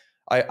that.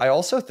 I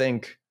also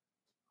think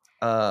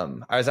I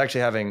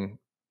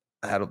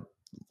had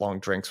long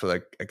drinks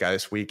with a guy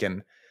this week,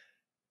 and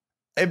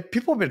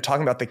people have been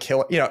talking about the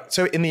killer,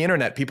 so in the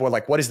internet, people are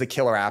like, what is the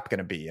killer app going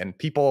to be? And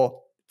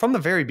people from the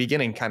very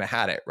beginning kind of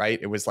had it, right?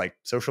 It was like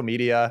social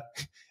media,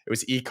 it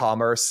was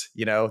e-commerce,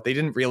 they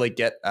didn't really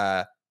get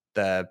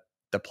the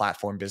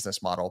platform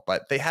business model,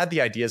 but they had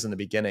the ideas in the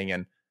beginning.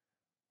 And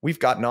we've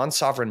got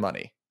non-sovereign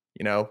money,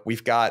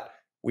 we've got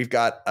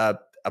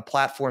a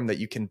platform that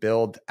you can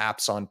build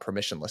apps on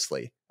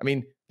permissionlessly. I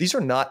mean, these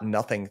are not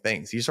nothing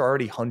things. These are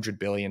already $100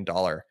 billion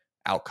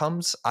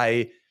outcomes.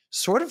 I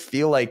sort of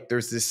feel like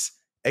there's this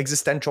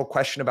existential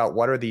question about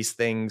what are these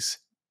things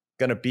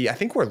going to be. I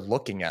think we're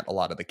looking at a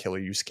lot of the killer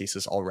use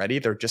cases already.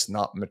 They're just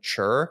not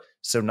mature.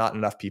 So not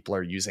enough people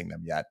are using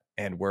them yet.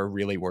 And we're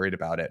really worried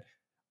about it.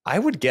 I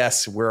would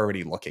guess we're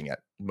already looking at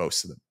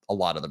a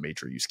lot of the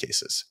major use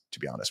cases, to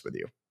be honest with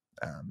you.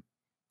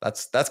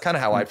 That's kind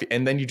of how I feel.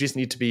 And then you just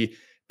need to be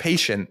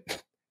patient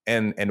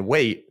and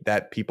wait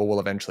that people will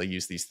eventually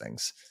use these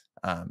things.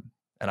 And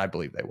I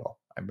believe they will.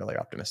 I'm really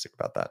optimistic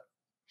about that.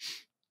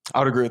 I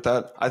would agree with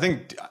that. I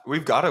think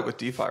we've got it with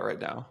DeFi right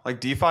now.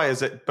 Like DeFi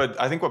is it, but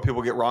I think what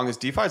people get wrong is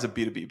DeFi is a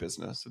B2B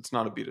business. It's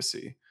not a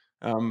B2C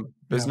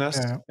business.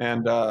 Yeah.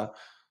 And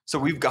so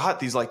we've got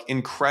these like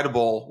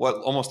incredible, what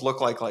almost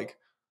look like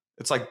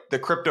it's like the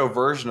crypto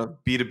version of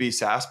B2B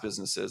SaaS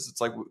businesses.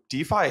 It's like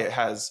DeFi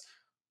has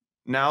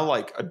now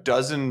like a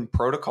dozen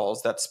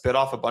protocols that spit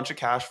off a bunch of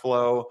cash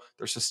flow.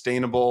 They're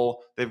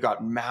sustainable. They've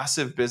got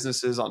massive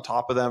businesses on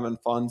top of them and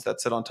funds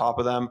that sit on top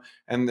of them.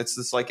 And it's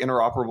this like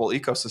interoperable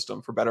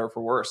ecosystem, for better or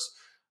for worse.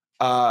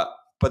 But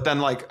then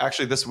like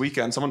actually this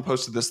weekend, someone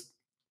posted this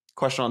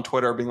question on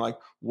Twitter being like,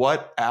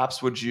 what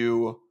apps would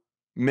you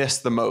miss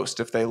the most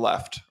if they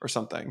left or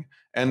something?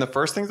 And the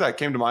first thing that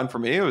came to mind for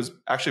me was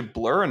actually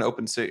Blur and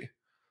OpenSea.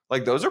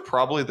 Like those are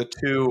probably the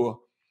two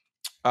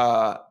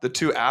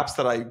apps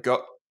that I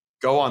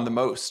go on the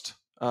most,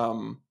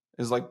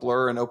 is like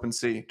Blur and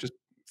OpenSea, just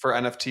for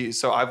NFTs.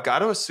 So I've got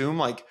to assume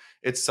like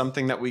it's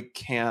something that we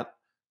can't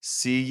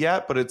see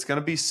yet, but it's going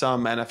to be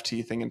some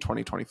NFT thing in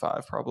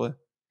 2025 probably.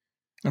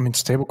 I mean,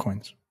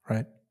 stablecoins,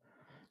 right?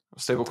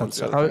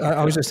 Stablecoins.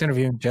 I was just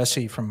interviewing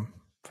Jesse from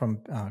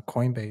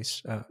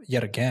Coinbase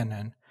yet again,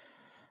 and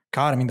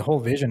God, I mean, the whole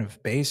vision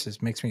of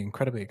Base makes me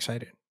incredibly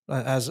excited.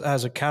 As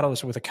a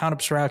catalyst with account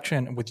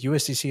abstraction, with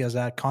USDC as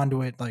that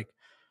conduit, like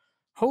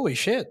holy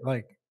shit,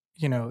 like.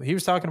 You know, he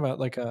was talking about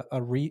like a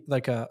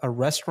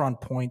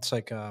restaurant points,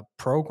 like a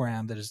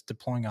program that is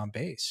deploying on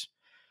Base.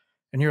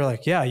 And you're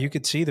like, yeah, you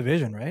could see the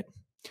vision, right?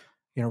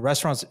 You know,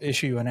 restaurants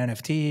issue an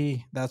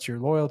NFT, that's your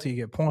loyalty, you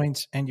get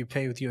points, and you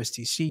pay with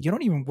USDC. You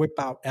don't even whip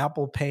out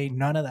Apple Pay,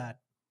 none of that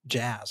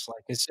jazz.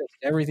 Like it's just,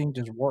 everything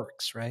just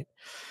works, right?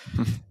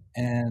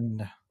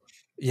 And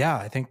yeah,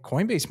 I think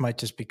Coinbase might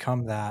just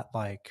become that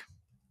like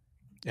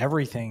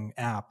everything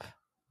app.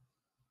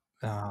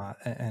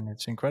 And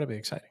it's incredibly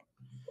exciting.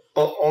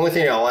 Well, only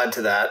thing I'll add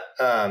to that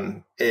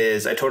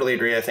is I totally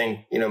agree. I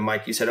think,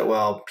 Mike, you said it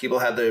well. People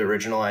had the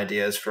original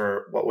ideas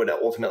for what would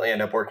ultimately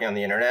end up working on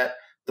the internet.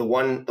 The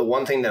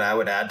one thing that I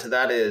would add to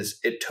that is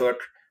it took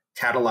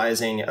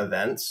catalyzing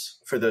events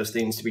for those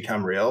things to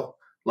become real,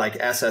 like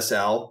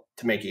SSL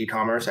to make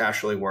e-commerce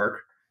actually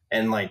work,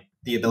 and like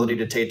the ability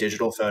to take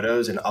digital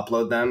photos and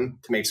upload them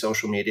to make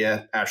social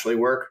media actually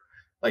work.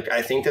 Like,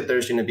 I think that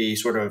there's going to be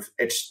sort of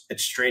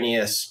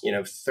extraneous,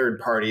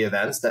 third-party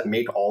events that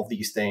make all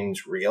these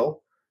things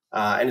real.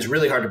 And it's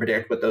really hard to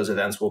predict what those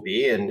events will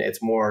be. And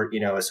it's more,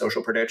 a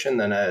social prediction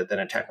than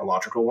a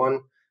technological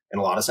one in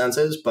a lot of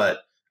senses.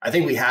 But I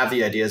think we have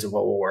the ideas of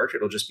what will work.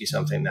 It'll just be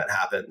something that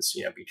happens,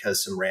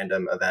 because some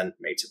random event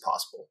makes it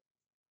possible.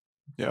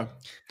 Yeah.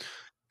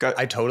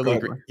 I totally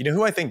agree. You know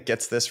who I think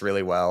gets this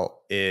really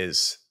well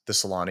is the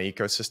Solana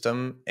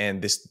ecosystem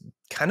and this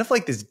kind of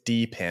like this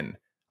D-pin.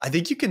 I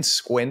think you can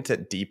squint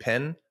at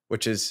D-pin,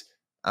 which is,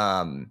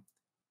 and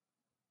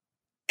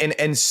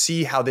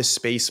see how this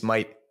space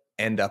might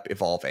end up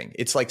evolving.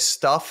 It's like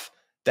stuff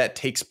that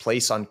takes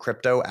place on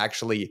crypto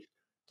actually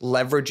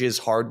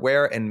leverages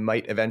hardware and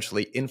might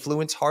eventually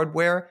influence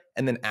hardware,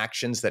 and then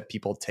actions that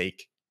people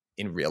take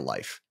in real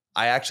life.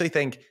 I actually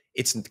think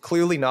it's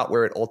clearly not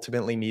where it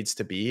ultimately needs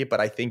to be, but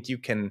I think you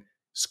can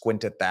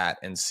squint at that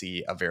and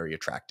see a very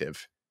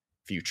attractive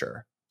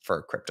future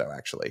for crypto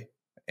actually.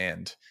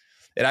 And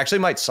it actually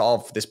might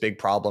solve this big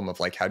problem of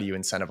like, how do you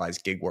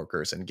incentivize gig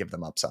workers and give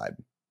them upside,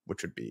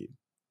 which would be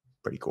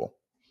pretty cool.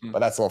 But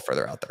that's a little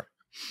further out there.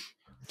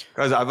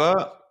 Guys, I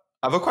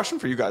have a question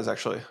for you guys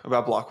actually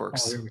about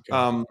Blockworks. Here we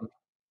go.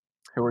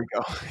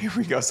 Here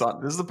we go.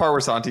 This is the part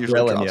where Santi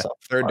usually drops off.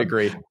 Third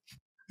degree.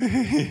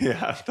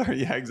 Yeah,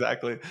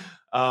 exactly.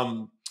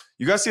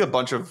 You guys see a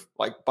bunch of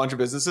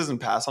businesses and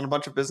pass on a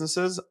bunch of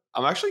businesses.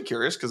 I'm actually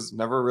curious because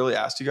never really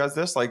asked you guys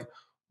this. Like,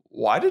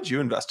 why did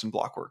you invest in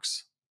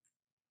Blockworks?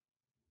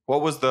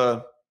 What was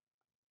the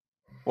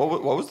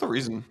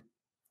reason?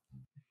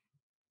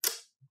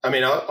 I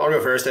mean, I'll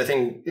go first. I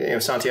think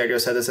Santiago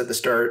said this at the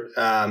start.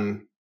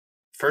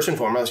 First and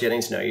foremost,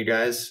 getting to know you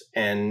guys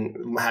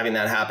and having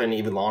that happen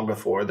even long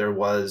before there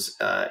was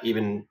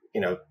even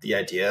the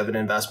idea of an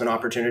investment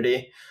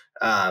opportunity.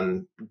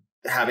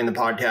 Having the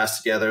podcast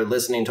together,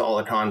 listening to all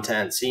the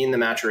content, seeing the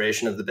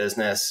maturation of the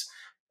business.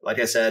 Like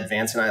I said,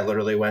 Vance and I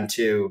literally went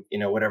to,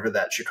 whatever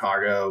that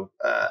Chicago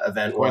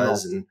event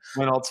was. And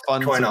Coinalt's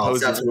Fun Symposium.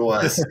 That's what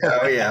it was.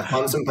 Oh, yeah.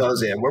 Fun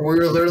Symposium, where we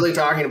were literally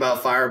talking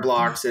about fire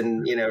blocks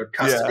and,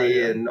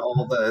 custody and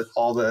all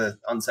the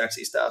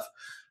unsexy stuff.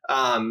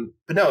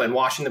 But no, and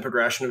watching the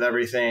progression of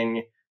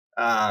everything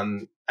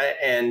and,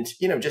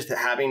 just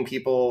having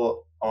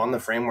people on the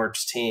framework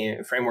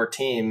team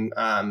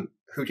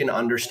who can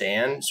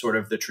understand sort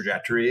of the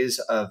trajectories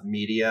of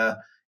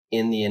media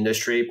in the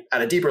industry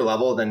at a deeper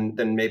level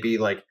than maybe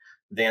like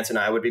Vance and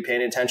I would be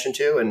paying attention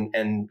to.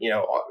 And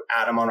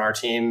Adam on our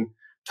team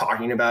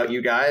talking about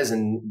you guys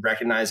and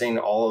recognizing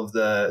all of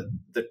the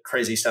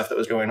crazy stuff that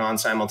was going on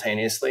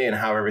simultaneously and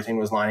how everything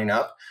was lining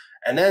up.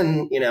 And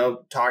then,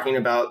 talking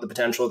about the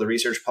potential of the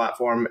research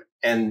platform.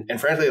 And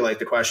frankly, like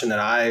the question that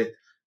I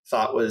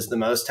thought was the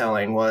most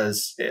telling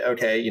was,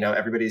 okay,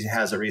 everybody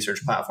has a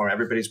research platform.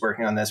 Everybody's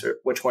working on this.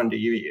 Which one do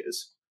you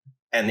use?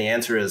 And the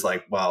answer is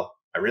like, well,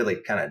 I really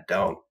kind of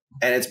don't.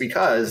 And it's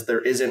because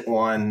there isn't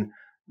one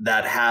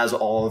that has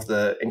all of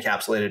the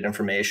encapsulated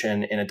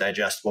information in a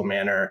digestible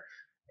manner.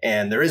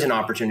 And there is an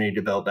opportunity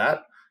to build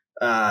that,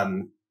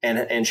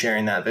 and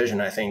sharing that vision.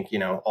 I think,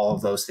 all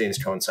of those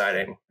things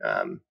coinciding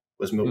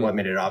was what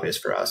made it obvious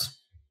for us.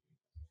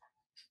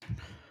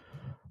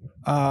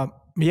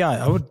 Yeah,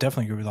 I would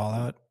definitely agree with all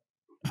that.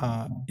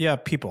 Yeah,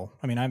 people.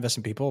 I mean, I invest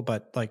in people,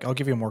 but like, I'll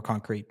give you a more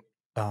concrete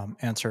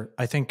answer.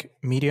 I think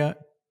media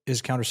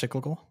is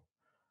countercyclical.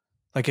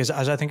 Like, as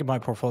I think of my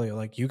portfolio,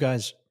 like you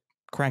guys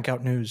crank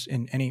out news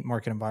in any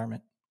market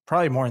environment,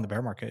 probably more in the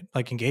bear market.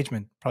 Like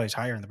engagement probably is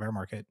higher in the bear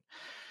market.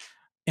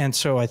 And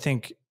so I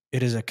think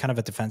it is a kind of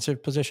a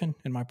defensive position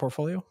in my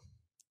portfolio,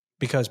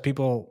 because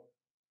people,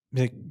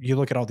 like, you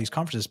look at all these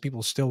conferences,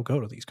 people still go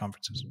to these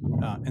conferences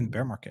in the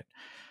bear market.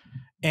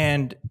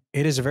 And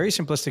it is a very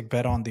simplistic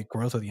bet on the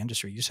growth of the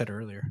industry. You said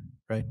earlier,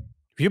 right?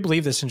 If you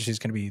believe this industry is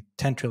going to be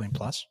 10 trillion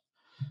plus,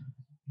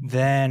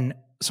 then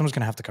someone's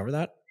going to have to cover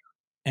that.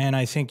 And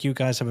I think you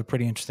guys have a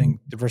pretty interesting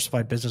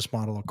diversified business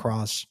model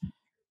across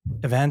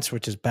events,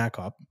 which is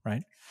backup,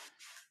 right?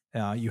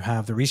 You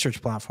have the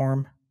research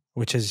platform,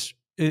 which is,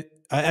 I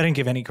didn't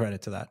give any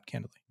credit to that,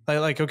 candidly.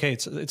 Like, okay,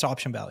 it's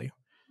option value,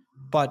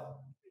 but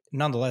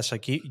nonetheless,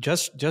 like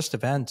just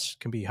events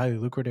can be highly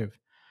lucrative,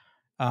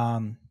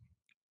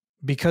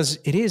 because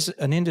it is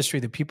an industry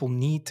that people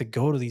need to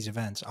go to these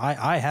events.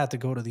 I had to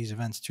go to these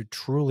events to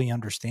truly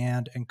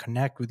understand and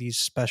connect with these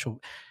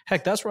special.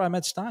 Heck, that's where I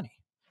met Steiny.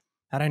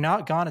 Had I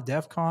not gone to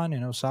DEF CON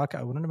in Osaka,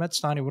 I wouldn't have met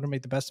Steiny. Would have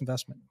made the best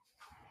investment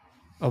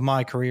of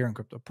my career in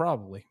crypto,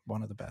 probably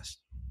one of the best.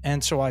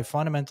 And so I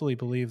fundamentally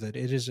believe that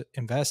it is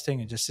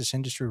investing, and just this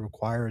industry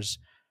requires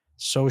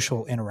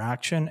social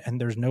interaction, and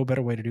there's no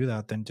better way to do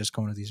that than just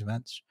going to these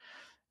events.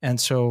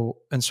 And so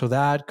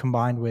that,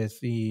 combined with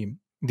the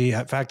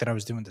fact that I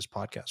was doing this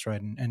podcast,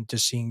 right, and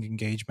just seeing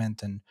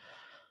engagement, and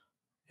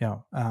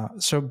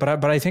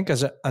but I think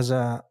as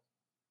a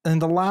and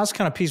the last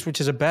kind of piece,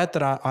 which is a bet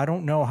that I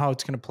don't know how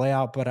it's going to play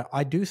out, but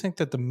I do think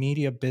that the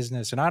media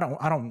business, and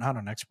I'm not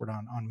an expert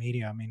on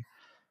media, I mean,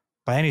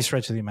 by any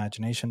stretch of the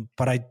imagination,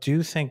 but I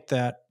do think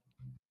that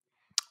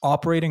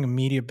operating a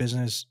media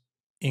business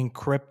in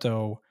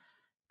crypto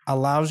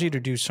allows you to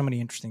do so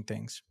many interesting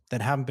things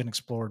that haven't been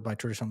explored by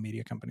traditional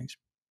media companies.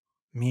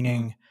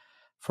 Meaning,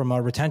 from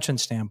a retention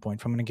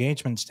standpoint, from an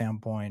engagement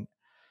standpoint,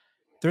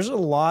 there's a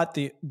lot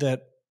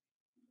that,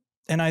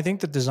 and I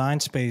think the design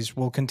space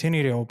will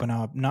continue to open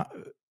up, not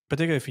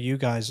particularly for you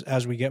guys,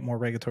 as we get more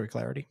regulatory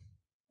clarity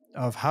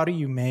of how do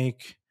you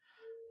make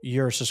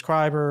your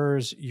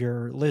subscribers,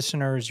 your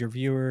listeners, your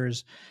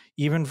viewers,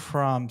 even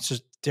from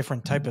just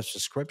different type of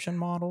subscription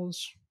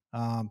models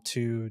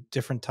to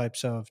different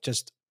types of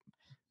just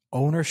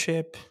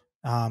ownership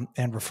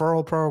and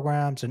referral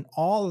programs and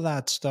all of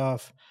that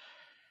stuff.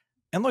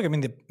 And look, I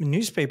mean, the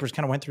newspapers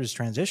kind of went through this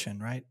transition,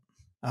 right?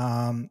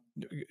 The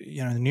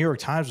New York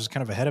Times was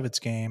kind of ahead of its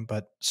game,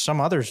 but some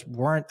others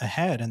weren't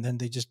ahead, and then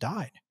they just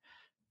died,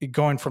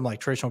 going from like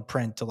traditional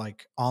print to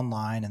like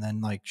online, and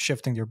then like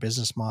shifting their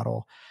business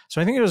model.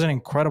 So I think it was an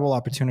incredible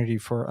opportunity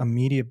for a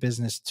media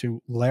business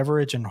to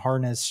leverage and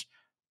harness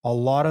a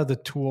lot of the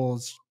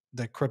tools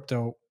that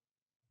crypto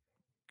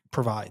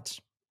provides,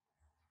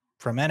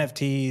 from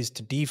NFTs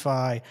to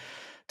DeFi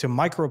to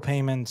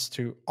micropayments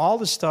to all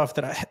the stuff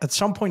that at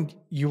some point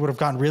you would have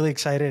gotten really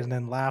excited and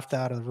then laughed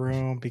out of the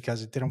room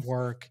because it didn't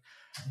work.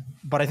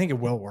 But I think it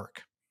will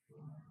work.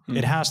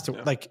 It has to.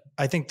 Like,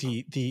 I think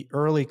the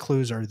early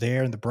clues are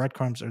there, and the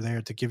breadcrumbs are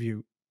there to give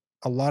you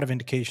a lot of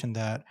indication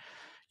that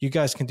you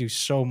guys can do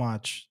so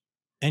much.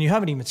 And you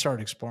haven't even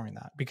started exploring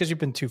that because you've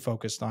been too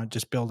focused on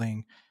just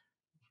building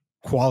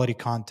quality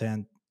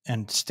content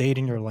and stayed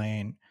in your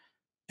lane.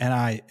 And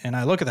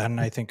I look at that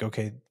and I think,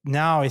 okay,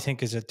 now I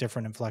think is a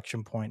different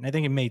inflection point. And I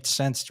think it made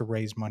sense to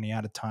raise money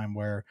at a time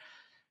where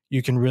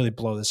you can really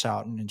blow this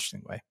out in an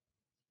interesting way.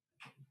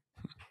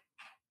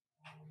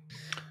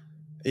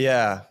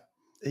 Yeah.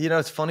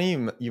 It's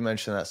funny you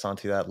mentioned that,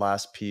 Santi, that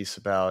last piece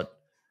about,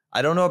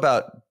 I don't know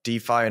about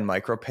DeFi and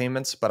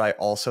micropayments, but I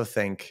also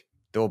think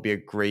there will be a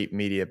great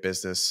media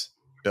business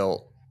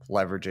built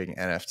leveraging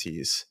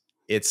NFTs.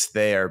 It's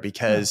there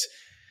because,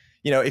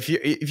 if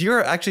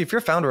you're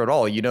a founder at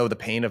all, the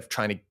pain of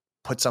trying to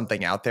put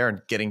something out there and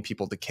getting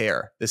people to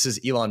care. This is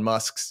Elon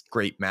Musk's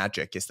great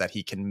magic, is that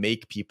he can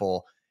make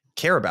people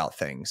care about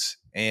things.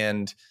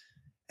 And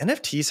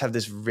NFTs have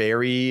this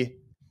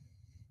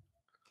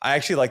I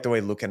actually like the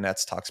way Luca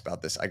Netz talks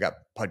about this. I got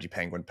Pudgy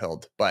Penguin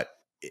pilled, but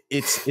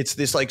it's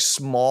this like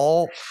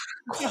small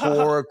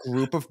core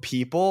group of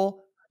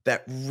people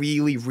that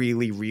really,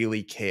 really,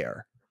 really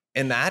care.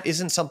 And that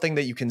isn't something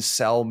that you can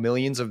sell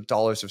millions of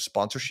dollars of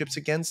sponsorships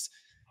against,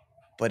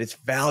 but it's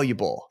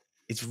valuable.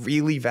 It's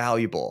really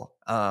valuable.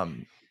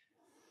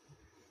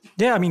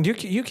 Yeah, I mean,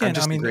 you can.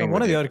 I mean,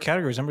 one of the you. other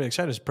categories I'm really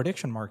excited is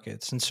prediction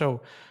markets, and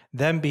so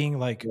them being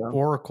like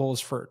oracles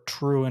for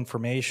true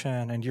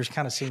information, and you're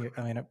kind of seeing.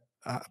 I mean,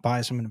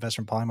 buy some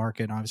investment poly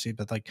market, obviously,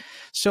 but like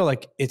still,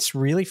 like it's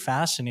really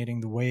fascinating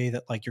the way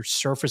that like you're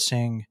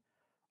surfacing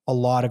a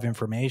lot of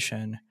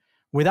information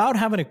without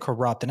having to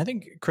corrupt. And I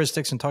think Chris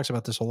Dixon talks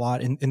about this a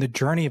lot in the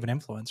journey of an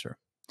influencer.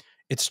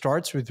 It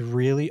starts with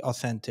really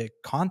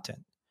authentic content.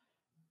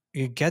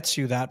 It gets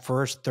you that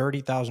first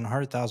 30,000,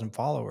 100,000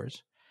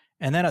 followers.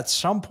 And then at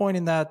some point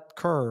in that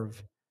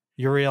curve,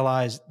 you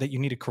realize that you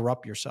need to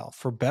corrupt yourself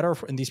for better.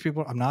 And these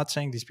people, I'm not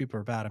saying these people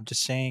are bad. I'm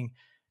just saying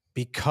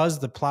because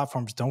the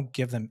platforms don't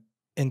give them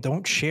and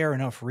don't share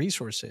enough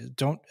resources,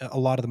 a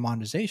lot of the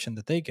monetization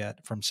that they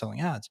get from selling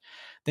ads,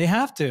 they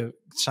have to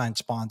sign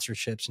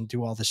sponsorships and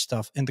do all this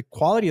stuff. And the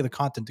quality of the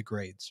content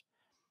degrades.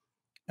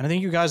 And I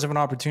think you guys have an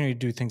opportunity to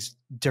do things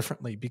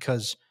differently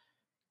because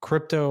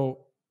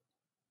crypto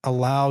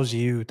allows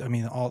you, I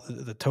mean, all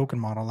the token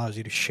model allows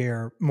you to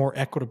share more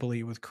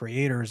equitably with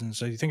creators. And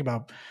so you think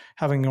about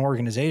having an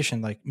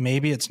organization, like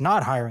maybe it's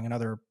not hiring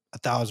another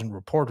 1,000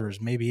 reporters.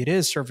 Maybe it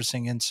is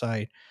surfacing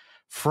insight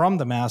from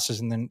the masses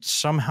and then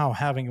somehow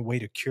having a way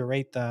to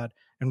curate that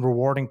and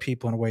rewarding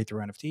people in a way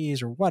through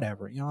NFTs or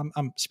whatever. You know,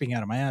 I'm speaking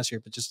out of my ass here,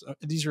 but just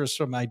these are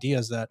some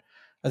ideas that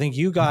I think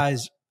you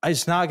guys,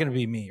 it's not going to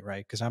be me,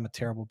 right? Because I'm a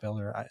terrible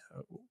builder.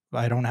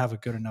 I don't have a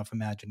good enough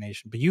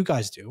imagination, but you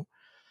guys do.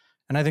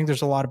 And I think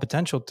there's a lot of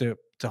potential to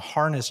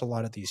harness a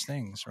lot of these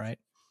things, right?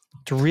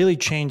 To really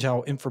change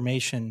how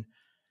information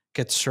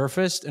gets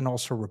surfaced and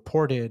also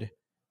reported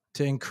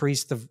to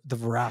increase the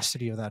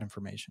veracity of that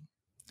information.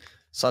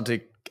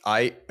 Santi,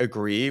 I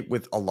agree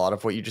with a lot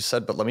of what you just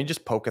said, but let me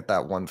just poke at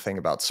that one thing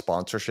about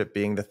sponsorship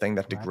being the thing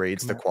that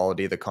degrades the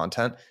quality of the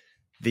content.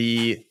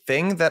 The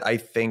thing that I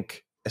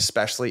think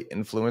especially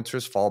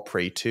influencers fall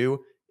prey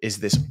to is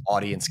this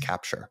audience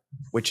capture,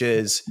 which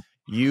is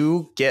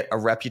you get a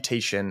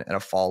reputation and a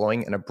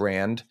following and a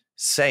brand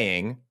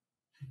saying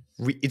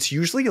it's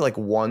usually like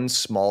one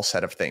small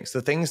set of things.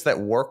 The things that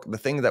work, the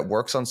thing that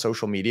works on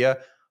social media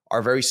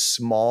are very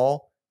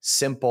small,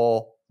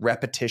 simple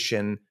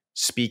repetition,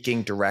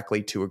 speaking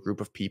directly to a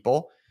group of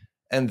people.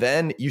 And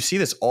then you see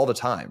this all the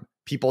time.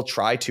 People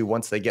try to,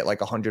 once they get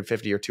like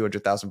 150 or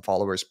 200,000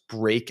 followers,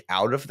 break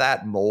out of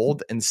that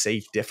mold and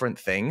say different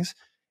things,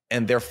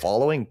 and their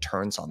following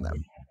turns on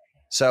them.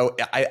 So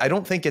I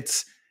don't think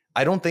it's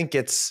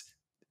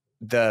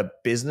the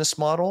business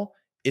model.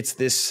 It's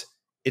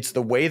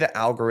the way the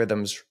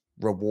algorithms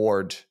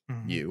reward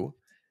you.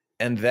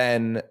 And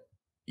then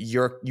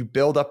you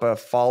build up a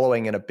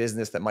following and a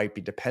business that might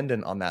be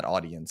dependent on that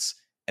audience.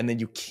 And then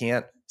you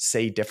can't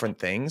say different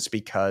things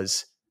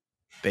because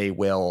they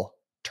will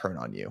turn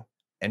on you.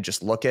 And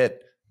just look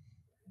at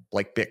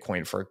like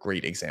Bitcoin for a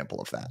great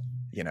example of that.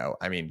 You know,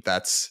 I mean,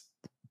 that's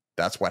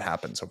what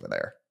happens over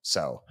there.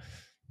 So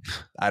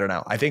I don't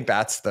know. I think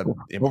that's the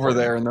over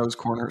there in those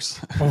corners.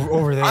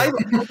 Over there.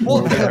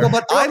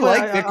 But I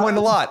like Bitcoin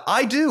a lot.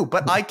 I do,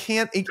 but I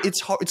can't. It's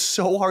hard. It's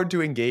so hard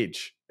to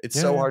engage. It's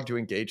so hard to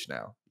engage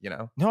now. You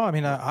know. No, I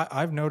mean,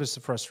 I've noticed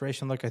the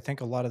frustration. Like, I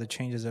think a lot of the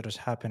changes that has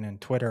happened in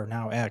Twitter,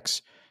 now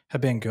X, have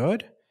been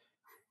good.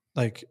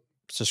 Like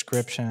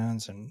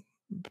subscriptions and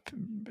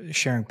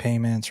sharing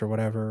payments or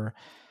whatever.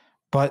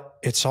 But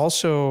it's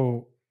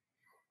also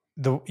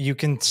you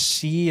can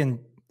see in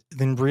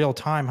real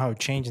time how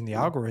it's changing the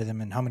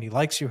algorithm and how many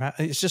likes you have.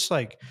 It's just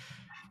like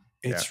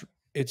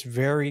it's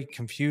very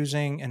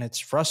confusing and it's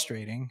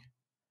frustrating.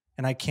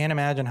 And I can't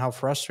imagine how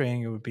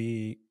frustrating it would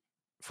be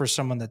for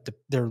someone that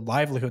their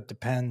livelihood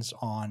depends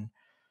on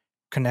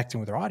connecting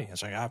with their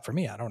audience. Like for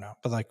me, I don't know,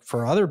 but like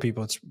for other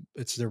people,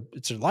 it's their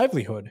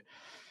livelihood.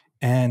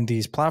 And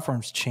these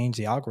platforms change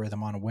the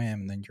algorithm on a whim,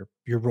 and then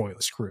you're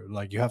royally screwed.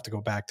 Like you have to go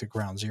back to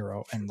ground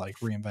zero and like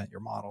reinvent your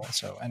model.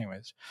 So,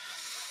 anyways,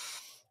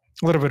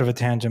 a little bit of a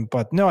tangent,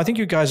 but no, I think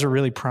you guys are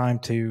really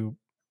primed to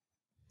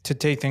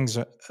take things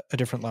a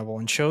different level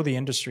and show the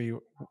industry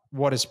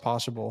what is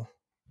possible,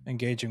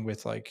 engaging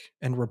with like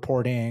and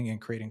reporting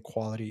and creating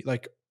quality.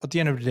 Like at the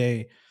end of the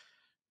day,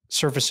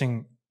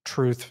 surfacing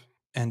truth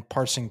and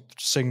parsing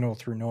signal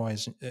through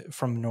noise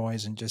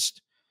and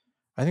just.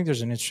 I think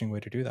there's an interesting way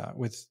to do that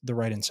with the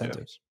right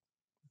incentives.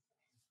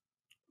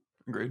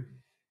 Yeah. Agreed.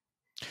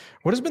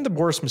 What has been the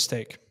worst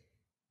mistake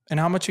and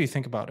how much do you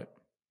think about it?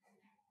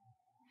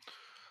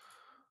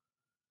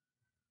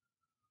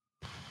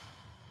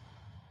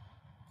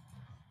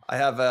 I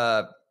have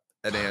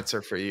an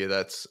answer for you.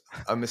 That's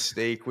a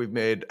mistake we've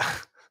made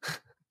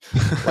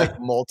like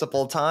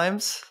multiple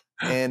times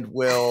and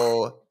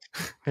we'll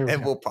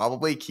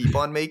probably keep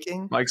on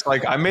making. Mike's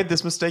like, I made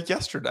this mistake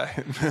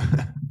yesterday.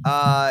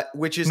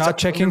 Which is not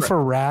checking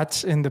for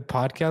rats in the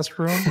podcast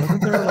room.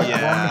 Wasn't there like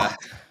yeah.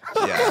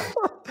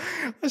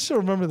 I still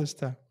remember this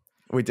time.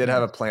 We did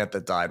have a plant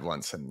that died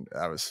once, and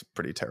that was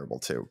pretty terrible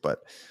too. But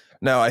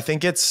no, I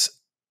think it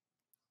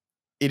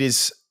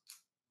is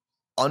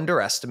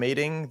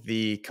underestimating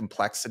the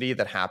complexity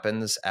that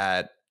happens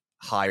at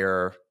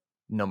higher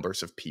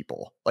numbers of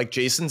people. Like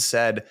Jason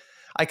said,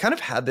 I kind of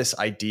had this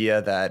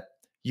idea that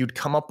you'd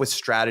come up with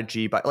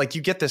strategy, but like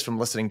you get this from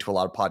listening to a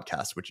lot of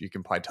podcasts, which you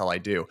can probably tell I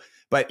do.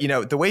 But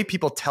the way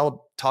people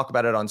talk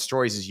about it on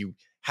stories is you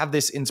have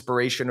this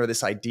inspiration or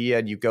this idea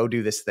and you go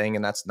do this thing,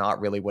 and that's not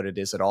really what it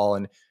is at all.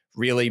 And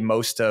really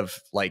most of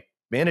like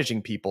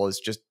managing people is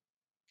just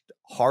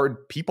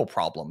hard people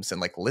problems and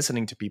like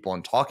listening to people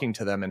and talking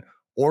to them and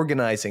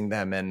organizing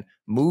them and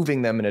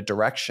moving them in a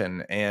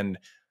direction. And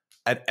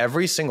at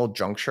every single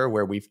juncture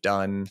where we've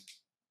done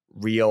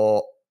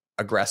real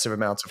aggressive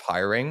amounts of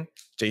hiring,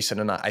 Jason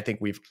and I think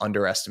we've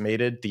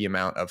underestimated the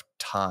amount of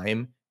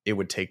time it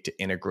would take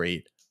to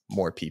integrate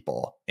more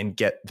people and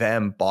get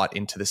them bought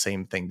into the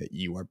same thing that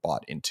you are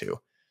bought into.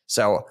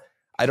 So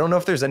I don't know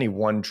if there's any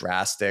one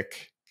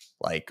drastic,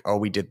 like, oh,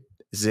 we did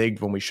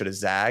zigged when we should have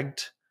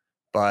zagged,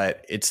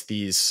 but it's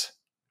this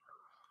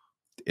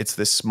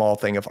small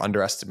thing of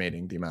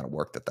underestimating the amount of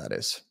work that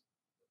is.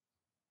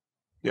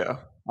 Yeah.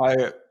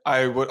 I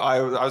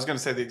was going to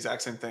say the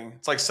exact same thing.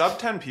 It's like sub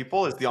 10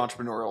 people is the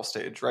entrepreneurial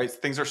stage, right?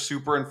 Things are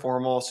super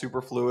informal,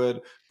 super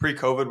fluid.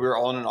 Pre-COVID, we were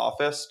all in an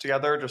office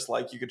together, just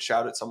like you could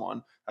shout at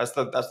someone. That's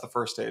the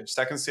first stage.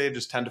 Second stage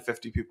is 10 to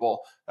 50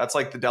 people. That's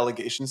like the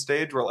delegation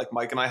stage where like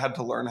Mike and I had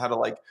to learn how to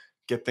like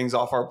get things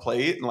off our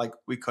plate, and like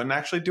we couldn't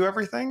actually do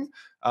everything.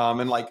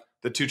 And like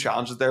the two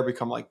challenges there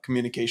become like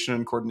communication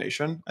and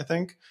coordination, I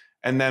think.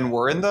 And then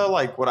we're in the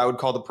like what I would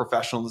call the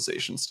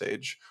professionalization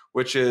stage,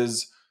 which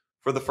is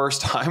for the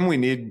first time we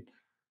need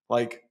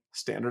like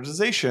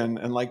standardization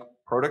and like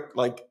product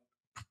like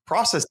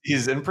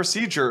processes and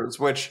procedures,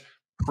 which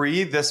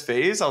pre this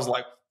phase I was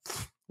like,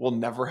 we'll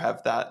never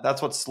have that.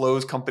 That's what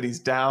slows companies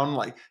down.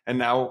 Like, and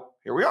now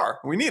here we are,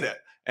 we need it.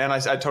 And I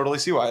totally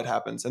see why it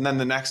happens. And then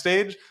the next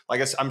stage,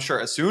 like I'm sure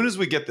as soon as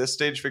we get this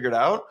stage figured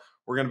out,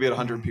 we're going to be at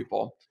 100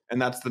 people.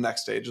 And that's the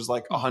next stage is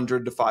like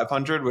 100 to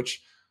 500,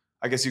 which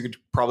I guess you could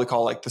probably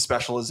call like the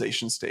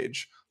specialization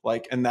stage.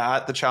 Like, and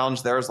that the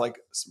challenge there is like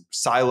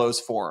silos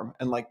form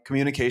and like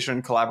communication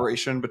and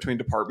collaboration between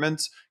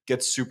departments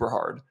gets super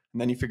hard.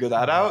 And then you figure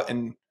that out,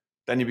 and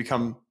then you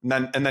become,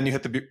 and then you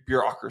hit the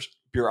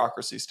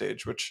bureaucracy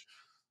stage, which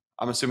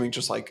I'm assuming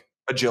just like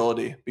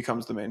agility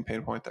becomes the main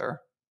pain point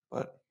there.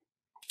 But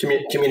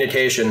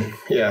communication.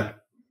 Yeah.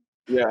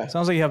 Yeah.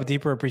 Sounds like you have a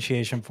deeper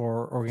appreciation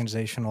for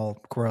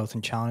organizational growth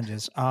and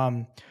challenges.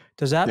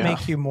 Does that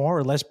make you more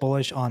or less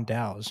bullish on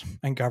DAOs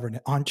and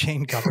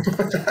on-chain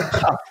governance?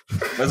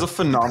 That's a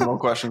phenomenal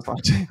question,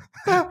 Fonte.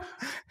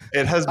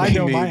 It has made I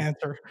know my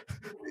answer.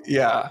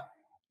 Yeah.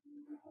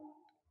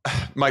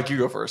 Mike, you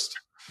go first.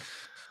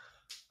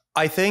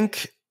 I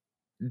think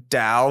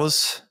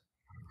DAOs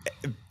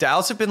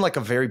have been like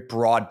a very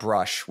broad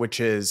brush, which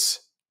is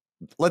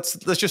let's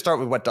just start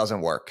with what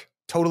doesn't work.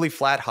 Totally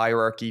flat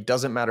hierarchy.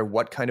 Doesn't matter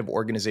what kind of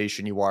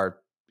organization you are,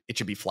 it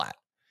should be flat.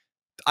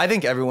 I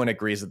think everyone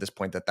agrees at this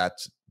point that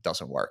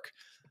doesn't work.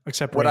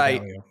 Except for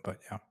Ray, but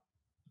yeah.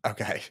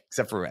 Okay,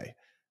 except for Ray.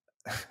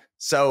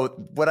 So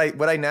what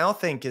I now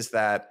think is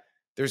that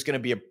there's going to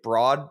be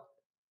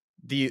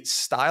the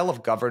style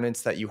of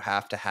governance that you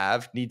have to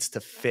have needs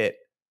to fit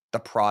the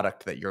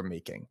product that you're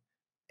making.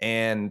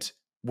 And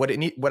what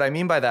I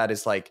mean by that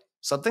is like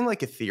something like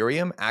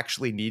Ethereum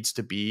actually needs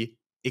to be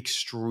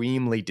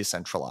extremely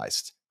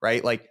decentralized,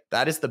 right? Like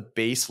that is the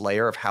base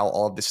layer of how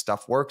all of this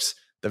stuff works.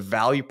 The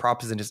value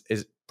proposition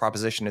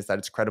is that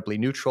it's credibly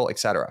neutral,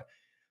 etc.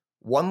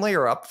 One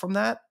layer up from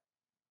that,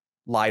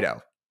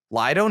 Lido.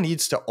 Lido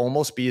needs to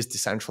almost be as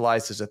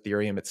decentralized as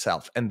Ethereum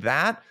itself. And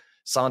that,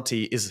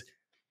 Santi, is,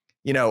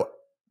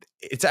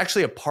 it's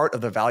actually a part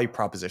of the value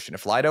proposition.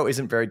 If Lido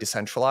isn't very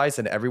decentralized,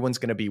 then everyone's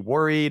going to be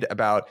worried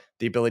about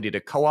the ability to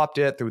co-opt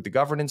it through the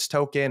governance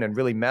token and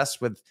really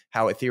mess with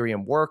how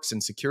Ethereum works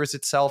and secures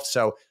itself.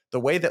 So the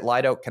way that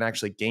Lido can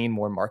actually gain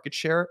more market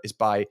share is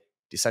by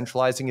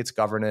decentralizing its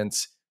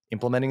governance,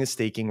 implementing a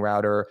staking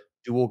router,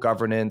 dual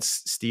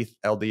governance, Steth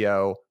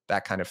LDO,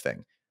 that kind of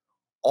thing.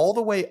 All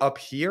the way up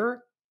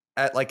here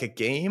at like a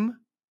game,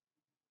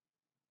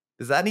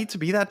 does that need to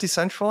be that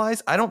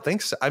decentralized? I don't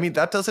think so. I mean,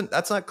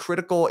 that's not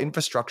critical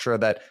infrastructure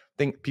that I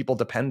think people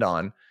depend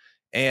on.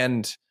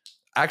 And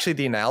actually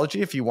the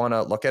analogy, if you want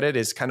to look at it,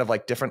 is kind of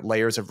like different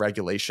layers of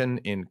regulation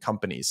in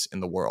companies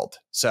in the world.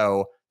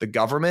 So the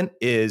government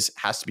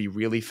has to be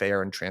really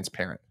fair and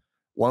transparent.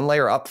 One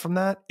layer up from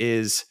that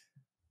is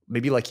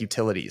maybe like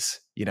utilities,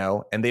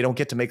 and they don't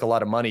get to make a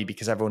lot of money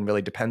because everyone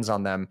really depends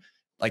on them,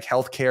 like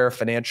healthcare,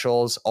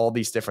 financials, all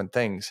these different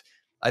things.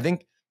 I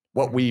think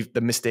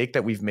the mistake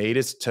that we've made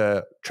is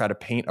to try to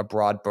paint a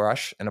broad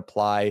brush and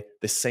apply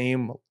the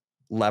same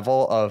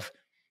level of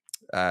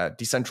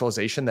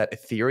decentralization that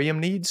Ethereum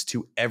needs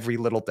to every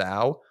little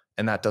DAO,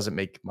 and that doesn't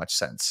make much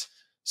sense.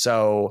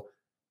 So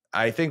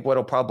I think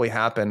what'll probably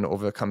happen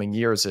over the coming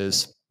years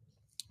is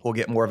we'll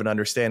get more of an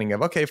understanding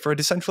of, okay, for a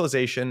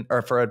decentralization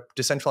or for a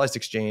decentralized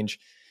exchange,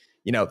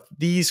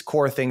 these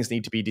core things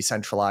need to be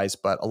decentralized,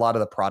 but a lot of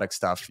the product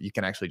stuff, you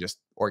can actually just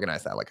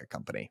organize that like a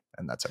company,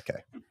 and that's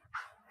okay.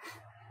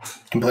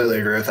 Completely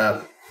agree with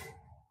that.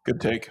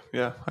 Good take.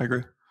 Yeah, I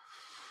agree.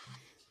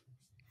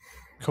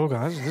 Cool,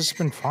 guys. This has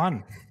been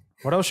fun.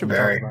 What else should we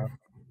talk about?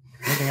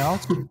 Anything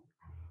else? Do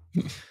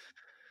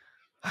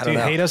you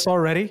hate us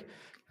already?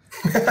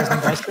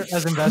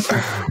 As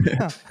investors?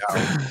 I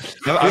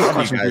have a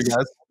question for you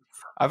guys.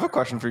 I have a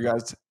question for you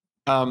guys.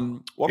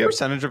 What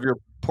percentage of your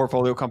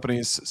portfolio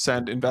companies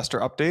send investor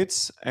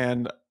updates,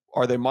 and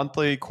are they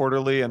monthly,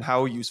 quarterly, and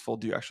how useful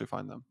do you actually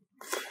find them?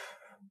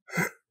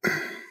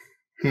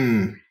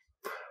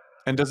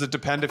 And does it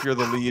depend if you're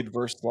the lead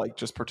versus like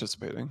just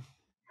participating?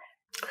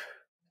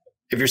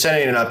 If you're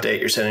sending an update,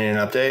 you're sending an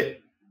update.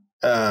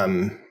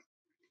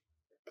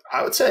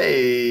 I would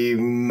say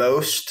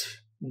most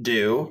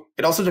do.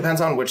 It also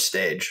depends on which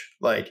stage.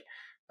 Like,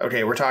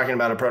 okay, we're talking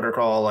about a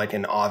protocol like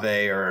an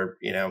Aave or,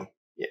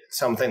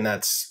 something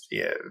that's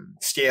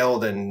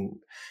scaled and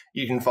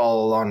you can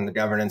follow along in the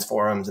governance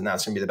forums, and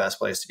that's going to be the best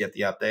place to get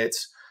the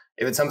updates.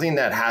 If it's something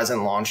that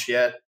hasn't launched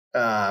yet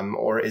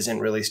or isn't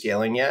really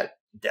scaling yet,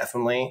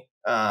 definitely.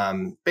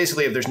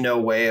 Basically, if there's no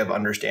way of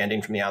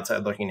understanding from the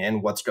outside looking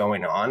in what's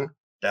going on,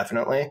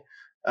 definitely.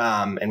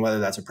 And whether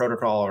that's a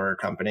protocol or a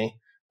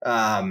company.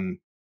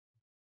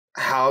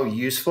 How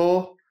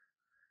useful?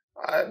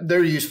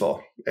 They're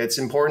useful. It's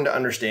important to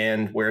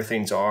understand where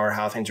things are,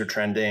 how things are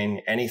trending,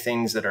 any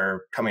things that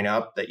are coming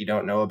up that you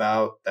don't know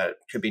about that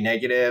could be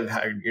negative,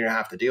 how you're going to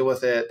have to deal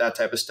with it, that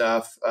type of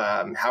stuff,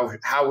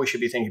 how we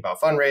should be thinking about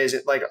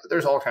fundraising. Like,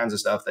 there's all kinds of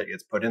stuff that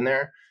gets put in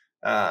there.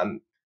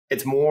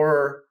 It's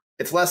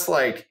less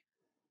like,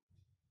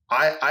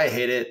 I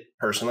hate it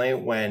personally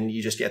when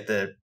you just get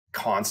the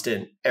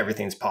constant,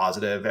 everything's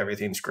positive,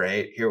 everything's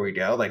great, here we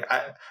go. Like,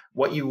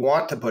 what you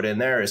want to put in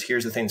there is,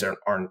 here's the things that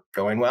aren't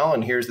going well,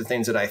 and here's the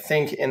things that I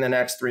think in the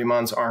next 3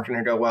 months aren't going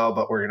to go well,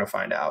 but we're going to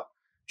find out,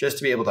 just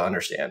to be able to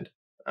understand.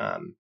 I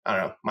don't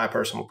know, my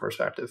personal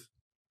perspective.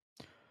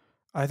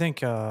 I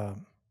think the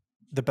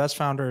best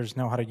founders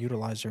know how to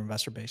utilize their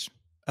investor base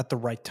at the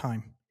right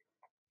time.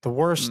 The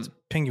worst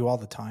ping you all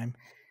the time,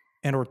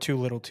 and or too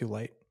little too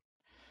late.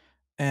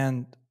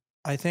 And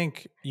I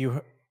think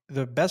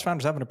the best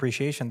founders have an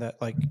appreciation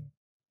that, like,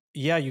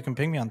 yeah, you can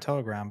ping me on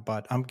Telegram,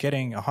 but I'm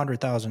getting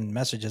 100,000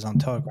 messages on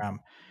Telegram.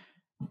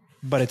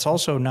 But it's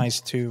also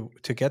nice to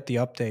get the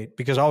update,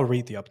 because I'll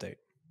read the update.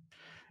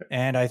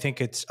 And I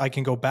think I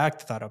can go back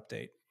to that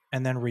update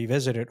and then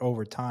revisit it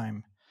over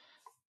time.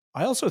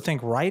 I also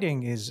think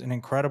writing is an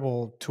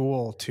incredible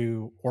tool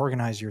to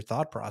organize your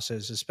thought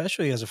process,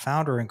 especially as a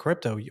founder in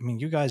crypto. I mean,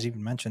 you guys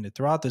even mentioned it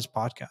throughout this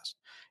podcast.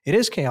 It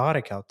is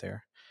chaotic out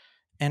there.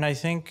 And I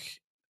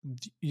think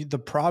the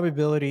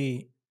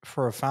probability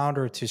for a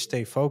founder to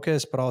stay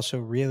focused, but also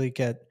really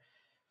get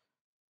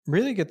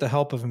the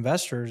help of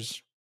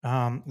investors,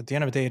 at the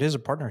end of the day, it is a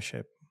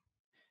partnership.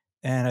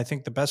 And I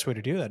think the best way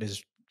to do that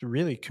is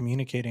really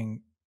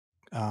communicating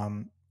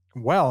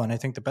well. And I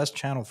think the best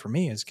channel for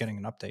me is getting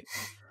an update.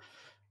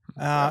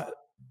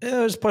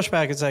 There's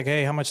pushback. It's like,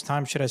 hey, how much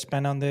time should I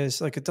spend on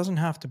this? Like, it doesn't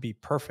have to be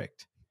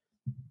perfect,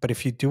 but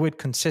if you do it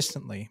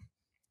consistently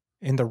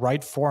in the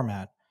right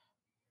format,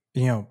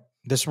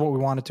 this is what we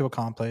wanted to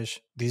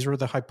accomplish. These were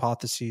the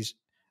hypotheses,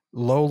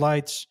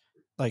 lowlights,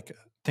 like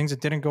things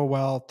that didn't go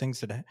well, things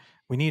that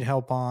we need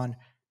help on,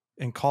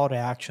 and call to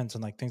actions,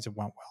 and like things that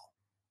went well,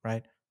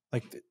 right?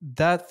 Like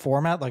that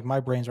format, like my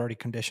brain's already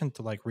conditioned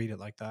to like read it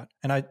like that.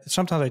 And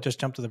sometimes I just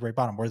jump to the very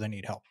bottom where they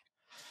need help.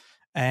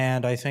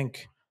 And I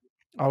think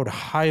I would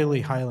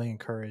highly, highly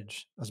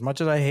encourage, as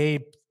much as I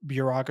hate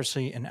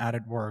bureaucracy and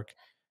added work,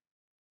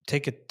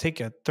 take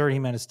a 30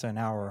 minutes to an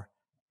hour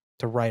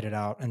to write it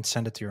out and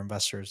send it to your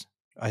investors.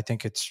 I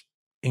think it's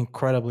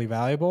incredibly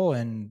valuable,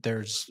 and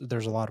there's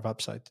a lot of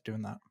upside to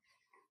doing that.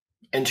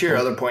 And to your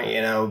other point,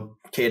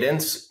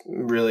 cadence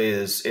really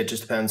is, it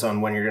just depends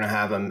on when you're going to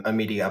have a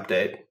media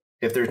update.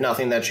 If there's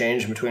nothing that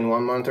changed between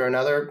 1 month or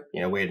another,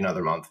 wait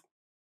another month.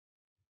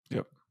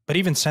 Yep. But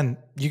even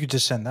you could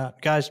just send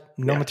that. Guys,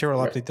 no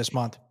material update this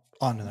month,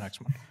 on to the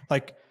next month.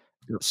 Like,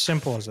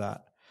 simple as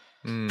that.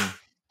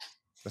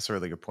 That's a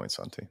really good point,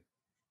 Santi.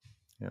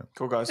 Yeah.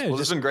 Cool, guys. Yeah, well,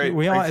 this has been great.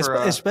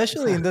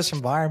 Especially in this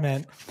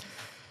environment.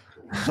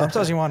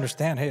 Sometimes you want to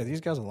understand, hey, are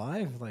these guys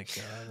alive? Like,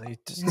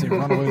 they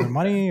run away with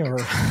money, or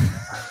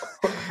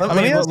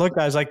look,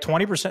 guys, like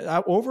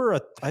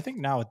 20% I think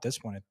now at this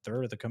point, a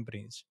third of the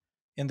companies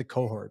in the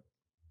cohort,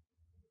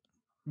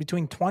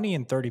 between 20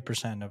 and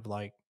 30% of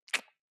like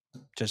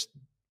just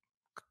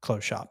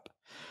close shop.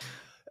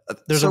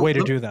 There's a way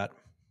to do that.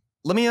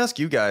 Let me ask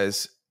you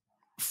guys,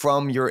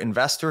 from your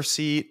investor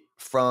seat,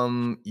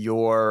 from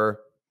your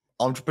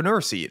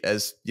entrepreneur seat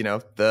as,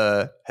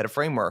 the head of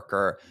framework,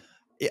 or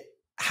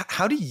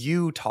how do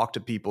you talk to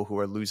people who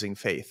are losing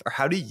faith? Or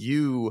how do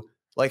you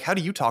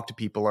talk to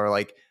people who are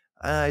like,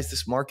 is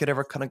this market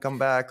ever going to come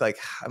back? Like,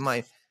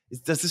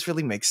 does this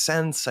really make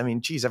sense? I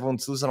mean, geez,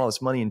 everyone's losing all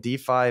this money in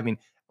DeFi. I mean,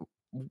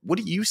 what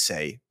do you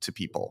say to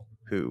people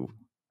who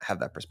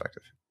have that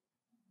perspective?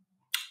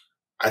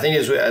 I think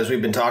as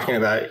we've been talking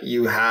about,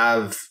 you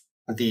have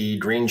the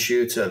green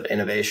shoots of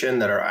innovation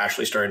that are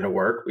actually starting to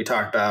work. We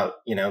talked about,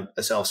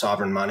 the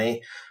self-sovereign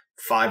money,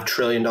 $5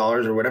 trillion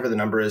or whatever the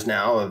number is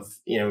now of,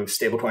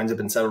 stablecoins have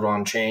been settled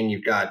on chain.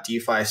 You've got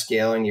DeFi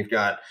scaling. You've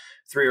got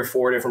 3 or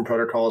 4 different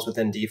protocols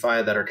within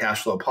DeFi that are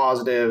cash flow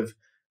positive.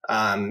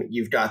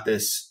 You've got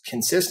this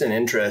consistent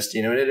interest,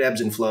 it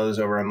ebbs and flows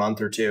over a month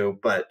or two,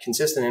 but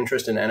consistent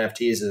interest in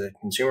NFTs as a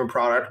consumer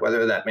product,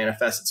 whether that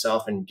manifests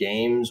itself in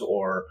games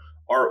or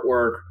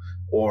artwork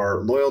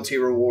or loyalty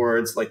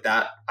rewards like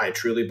that. I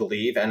truly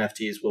believe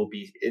NFTs will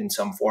be in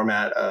some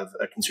format of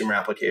a consumer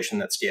application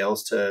that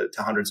scales to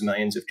hundreds of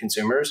millions of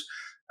consumers.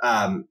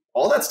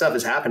 All that stuff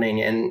is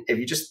happening. And if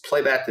you just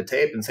play back the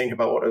tape and think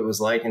about what it was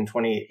like in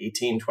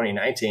 2018,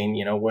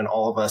 2019, when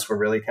all of us were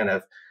really kind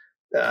of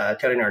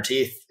cutting our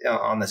teeth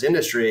on this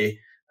industry,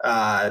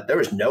 there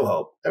was no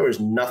hope. There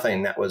was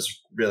nothing that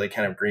was really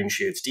kind of green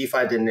shoots.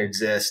 DeFi didn't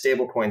exist.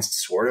 Stablecoins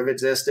sort of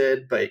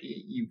existed, but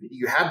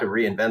you had to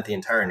reinvent the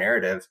entire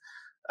narrative.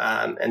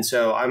 And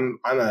so I'm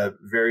a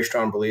very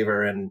strong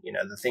believer in,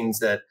 the things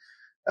that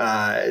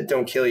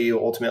don't kill you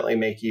ultimately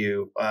make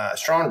you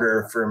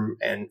stronger from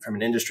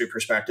an industry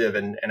perspective.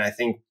 And I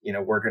think,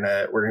 we're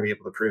gonna be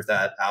able to prove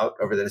that out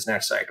over this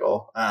next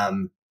cycle.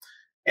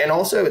 And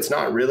also, it's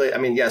not really. I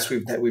mean, yes,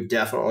 we've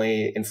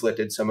definitely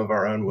inflicted some of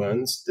our own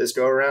wounds this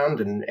go around,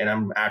 and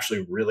I'm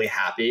actually really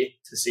happy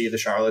to see the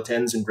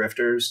charlatans and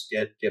grifters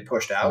get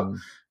pushed out.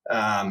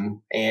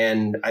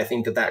 And I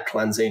think that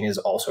cleansing is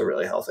also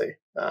really healthy.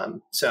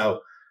 So,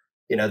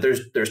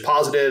 there's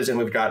positives, and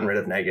we've gotten rid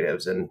of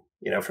negatives, and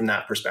from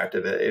that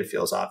perspective, it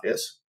feels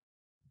obvious.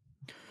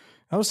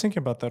 I was thinking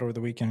about that over the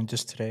weekend and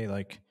just today.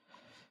 Like,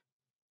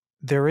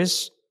 there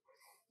is,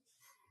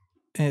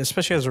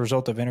 especially as a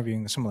result of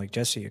interviewing someone like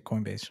Jesse at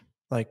Coinbase,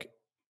 like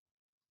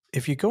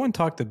if you go and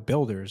talk to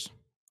builders,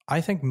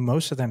 I think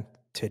most of them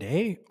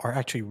today are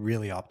actually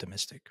really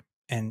optimistic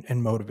and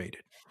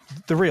motivated,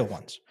 the real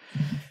ones.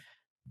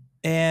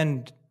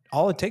 And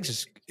all it takes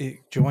is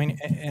join.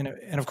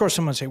 And of course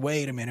someone say,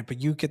 wait a minute,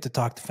 but you get to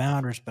talk to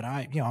founders, but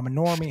I'm a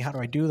normie. How do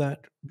I do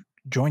that?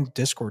 Join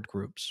Discord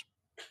groups.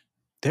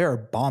 They're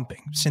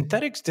bombing.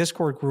 Synthetic's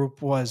Discord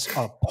group was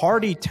a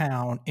party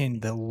town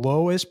in the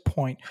lowest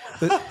point.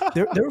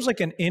 There was like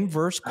an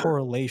inverse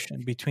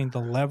correlation between the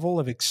level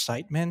of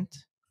excitement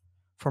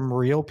from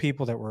real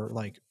people that were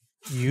like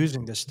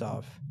using this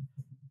stuff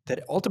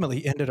that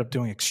ultimately ended up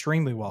doing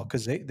extremely well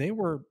because they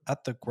were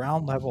at the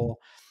ground level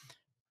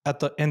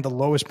in the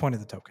lowest point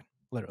of the token,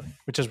 literally,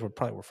 which is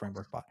probably where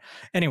Framework bought.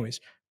 Anyways,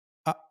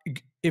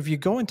 if you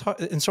go and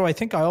talk, and so I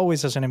think I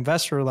always, as an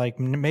investor, like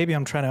maybe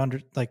I'm trying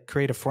to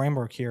create a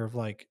framework here of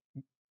like,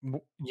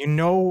 at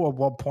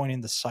what point in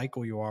the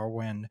cycle you are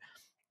when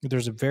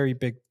there's a very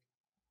big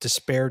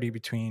disparity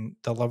between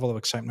the level of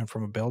excitement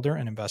from a builder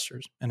and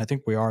investors. And I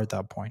think we are at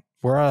that point.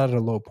 We're at a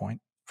low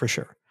point for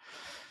sure.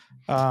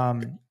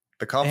 The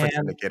conference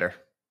indicator.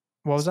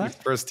 What was that?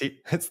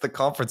 It's the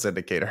conference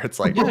indicator. It's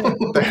like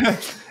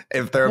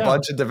if there are a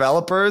bunch of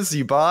developers,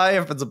 you buy.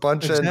 If it's a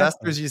bunch of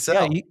investors, you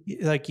sell.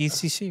 Yeah, like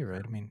ECC,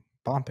 right? I mean,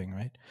 bumping,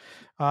 right?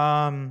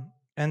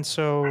 And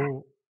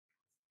so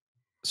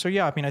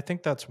yeah. I mean, I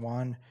think that's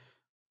one.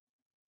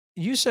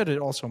 You said it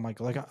also,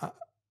 Michael. Like,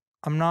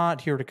 I'm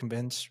not here to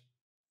convince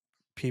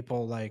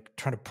people, like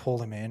trying to pull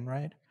them in,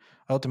 right?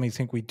 I ultimately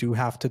think we do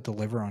have to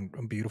deliver on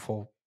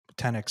beautiful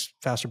 10x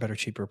faster, better,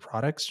 cheaper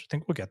products. I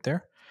think we'll get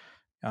there.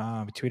 We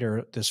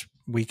tweeted this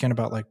weekend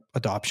about like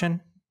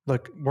adoption.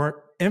 Look,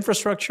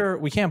 infrastructure.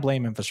 We can't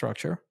blame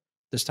infrastructure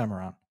this time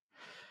around.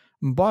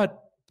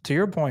 But to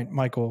your point,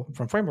 Michael,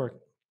 from Framework,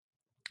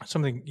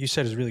 something you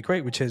said is really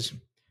great, which is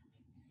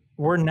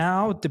we're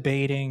now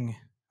debating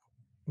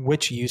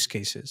which use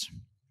cases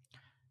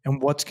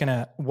and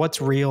what's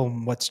real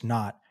and what's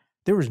not.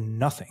 There was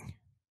nothing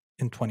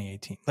in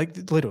 2018.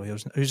 Like literally,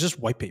 it was just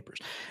white papers.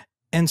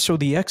 And so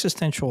the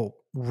existential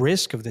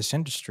risk of this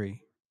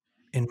industry,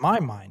 in my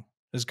mind,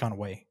 has gone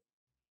away.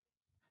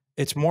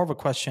 It's more of a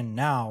question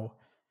now,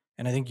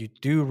 and I think you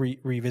do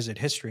revisit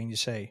history and you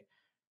say,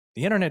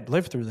 the internet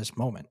lived through this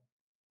moment.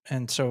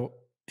 And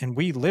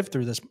we lived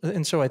through this.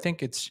 And so I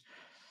think it's,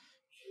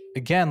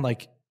 again,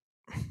 like,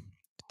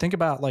 think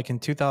about like in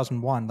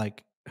 2001,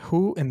 like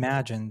who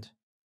imagined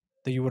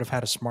that you would have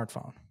had a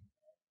smartphone?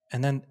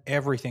 And then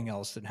everything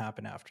else that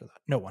happened after that.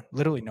 No one,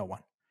 literally no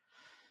one.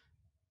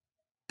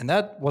 And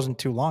that wasn't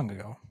too long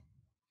ago.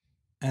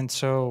 And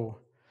so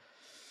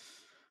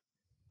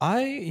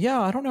I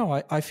don't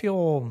know. I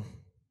feel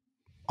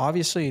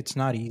obviously it's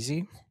not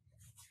easy.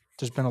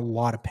 There's been a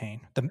lot of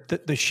pain.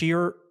 The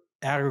sheer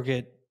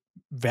aggregate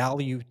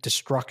value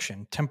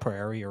destruction,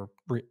 temporary or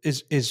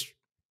is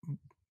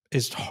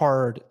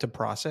hard to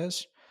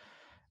process.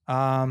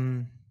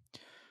 But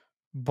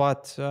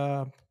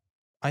I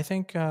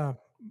think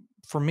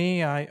for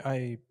me,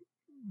 I'm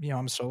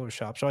a solo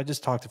shop, so I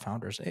just talk to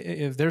founders.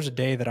 If there's a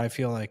day that I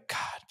feel like, God,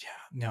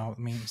 I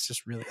mean, it's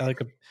just really I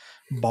like a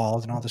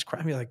bald and all this crap.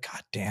 I'd be like,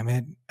 God damn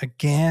it,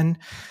 again.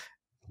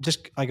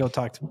 I go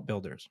talk to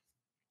builders.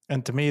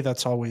 And to me,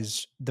 that's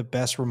always the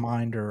best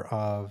reminder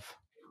of,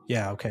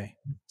 yeah, okay.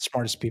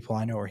 Smartest people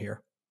I know are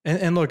here.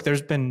 And look,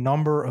 there's been a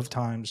number of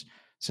times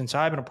since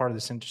I've been a part of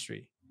this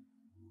industry,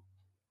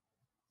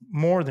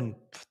 more than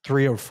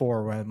 3 or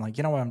 4, where I'm like,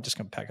 you know what, I'm just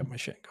gonna pack up my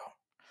shit and go.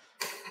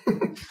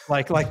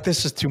 like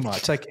this is too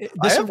much. Like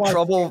this I have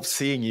trouble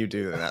seeing you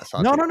do that.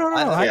 Santi. No.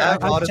 I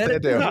honestly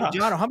do.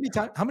 John, how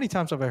many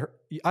times have I heard?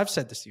 I've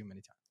said this to you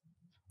many times.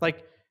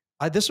 Like,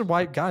 this is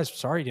why, guys.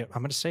 Sorry, I'm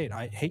going to say it.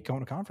 I hate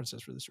going to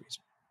conferences for this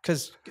reason,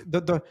 because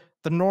the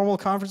normal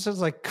conferences,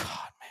 like, God,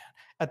 man,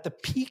 at the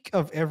peak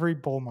of every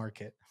bull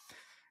market,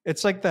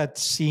 it's like that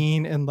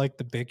scene in like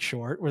The Big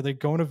Short where they're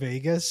going to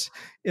Vegas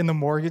in the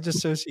mortgage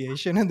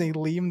association and they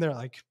leave and they're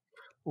like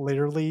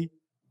literally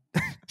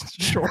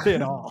short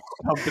it all.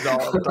 Dump it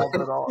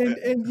all.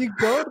 And you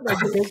go to like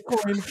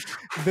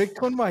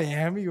Bitcoin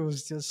Miami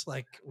was just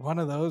like one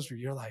of those where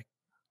you're like,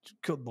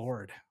 good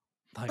Lord.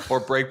 Like,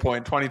 or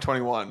Breakpoint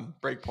 2021.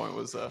 Breakpoint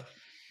was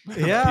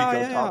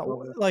yeah.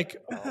 Like,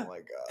 oh my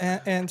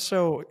God. And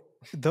so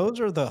those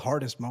are the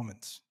hardest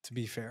moments, to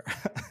be fair.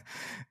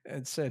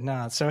 It's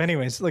not. So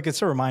anyways, look,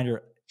 it's a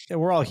reminder.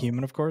 We're all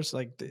human, of course.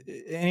 Like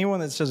anyone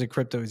that says that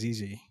crypto is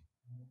easy,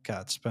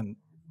 God, spend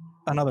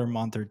another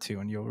month or 2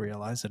 and you'll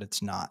realize that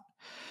it's not.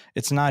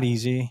 It's not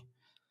easy.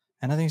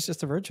 And I think it's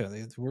just a virtue.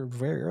 We're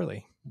very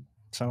early.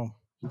 So,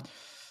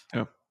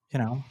 yeah. You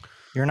know,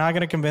 you're not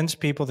going to convince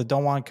people that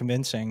don't want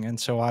convincing. And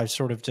so I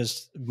sort of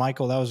just,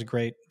 Michael, that was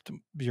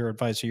your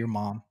advice to your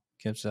mom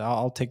gives.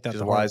 I'll take that.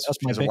 She's a wise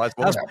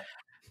woman.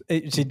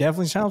 She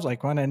definitely sounds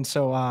like one. And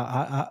so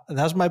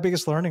that's my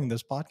biggest learning in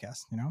this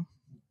podcast, you know?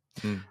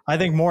 I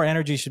think more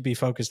energy should be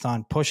focused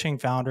on pushing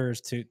founders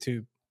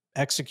to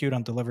execute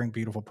on delivering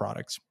beautiful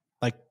products.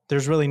 Like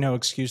there's really no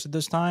excuse at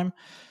this time.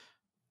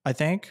 I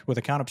think with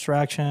account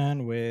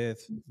abstraction,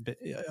 with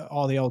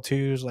all the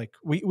L2s, like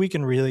we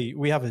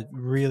have a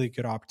really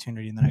good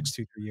opportunity in the next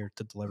 2-3 years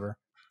to deliver.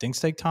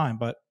 Things take time,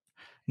 but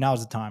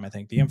now's the time. I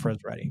think the infra is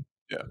ready.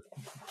 Yeah.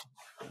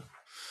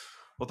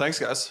 Well, thanks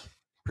guys.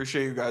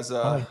 Appreciate you guys,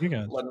 letting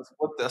us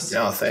flip this.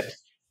 Yeah,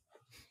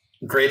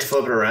 great to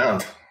flip it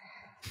around.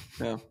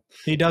 Yeah.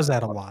 He does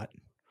that a lot.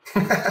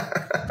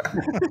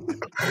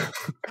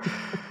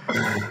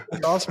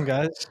 Awesome,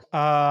 guys.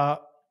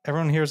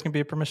 Everyone here is going to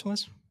be a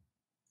permissionless?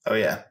 Oh,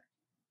 yeah.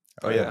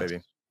 Oh, yeah, baby.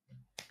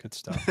 Good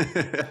stuff.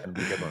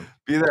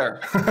 Be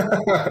there.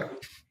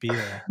 Be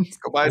there. Let's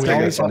go buy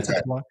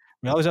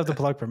we always have to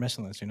plug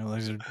permissionless. You know,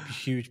 there's a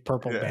huge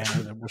purple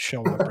banner that will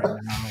show up right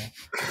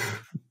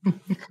now.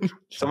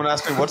 Someone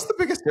asked me, what's the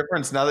biggest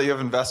difference now that you have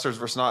investors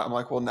versus not? I'm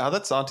like, well, now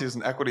that Santi is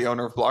an equity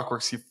owner of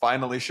Blockworks, he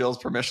finally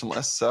shills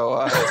permissionless.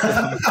 So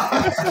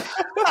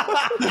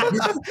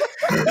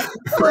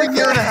for a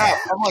year and a half,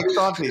 I'm like,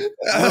 Santi,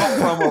 little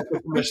promo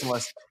for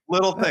permissionless,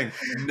 little thing,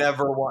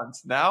 never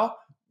once. Now,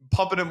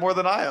 pumping it more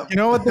than I am. You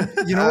know what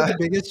the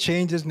biggest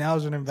change is now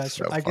as an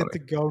investor? So I get to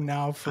go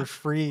now for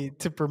free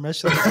to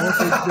permission.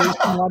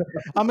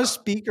 I'm a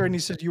speaker, and he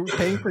said you were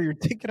paying for your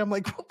ticket. I'm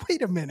like, well,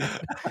 wait a minute,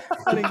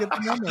 I didn't get the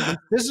number.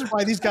 This is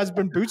why these guys have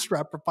been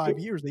bootstrapped for 5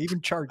 years. They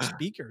even charge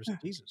speakers.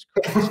 Jesus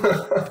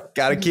Christ.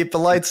 Got to keep the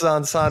lights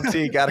on,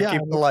 Santi. Got to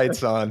keep the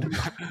lights on.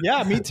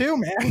 Yeah, me too,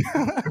 man.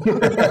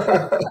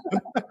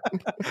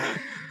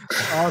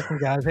 Awesome,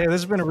 guys. Hey,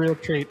 this has been a real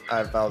treat. All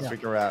right, fellas, we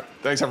can wrap.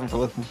 Thanks, everyone, for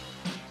listening.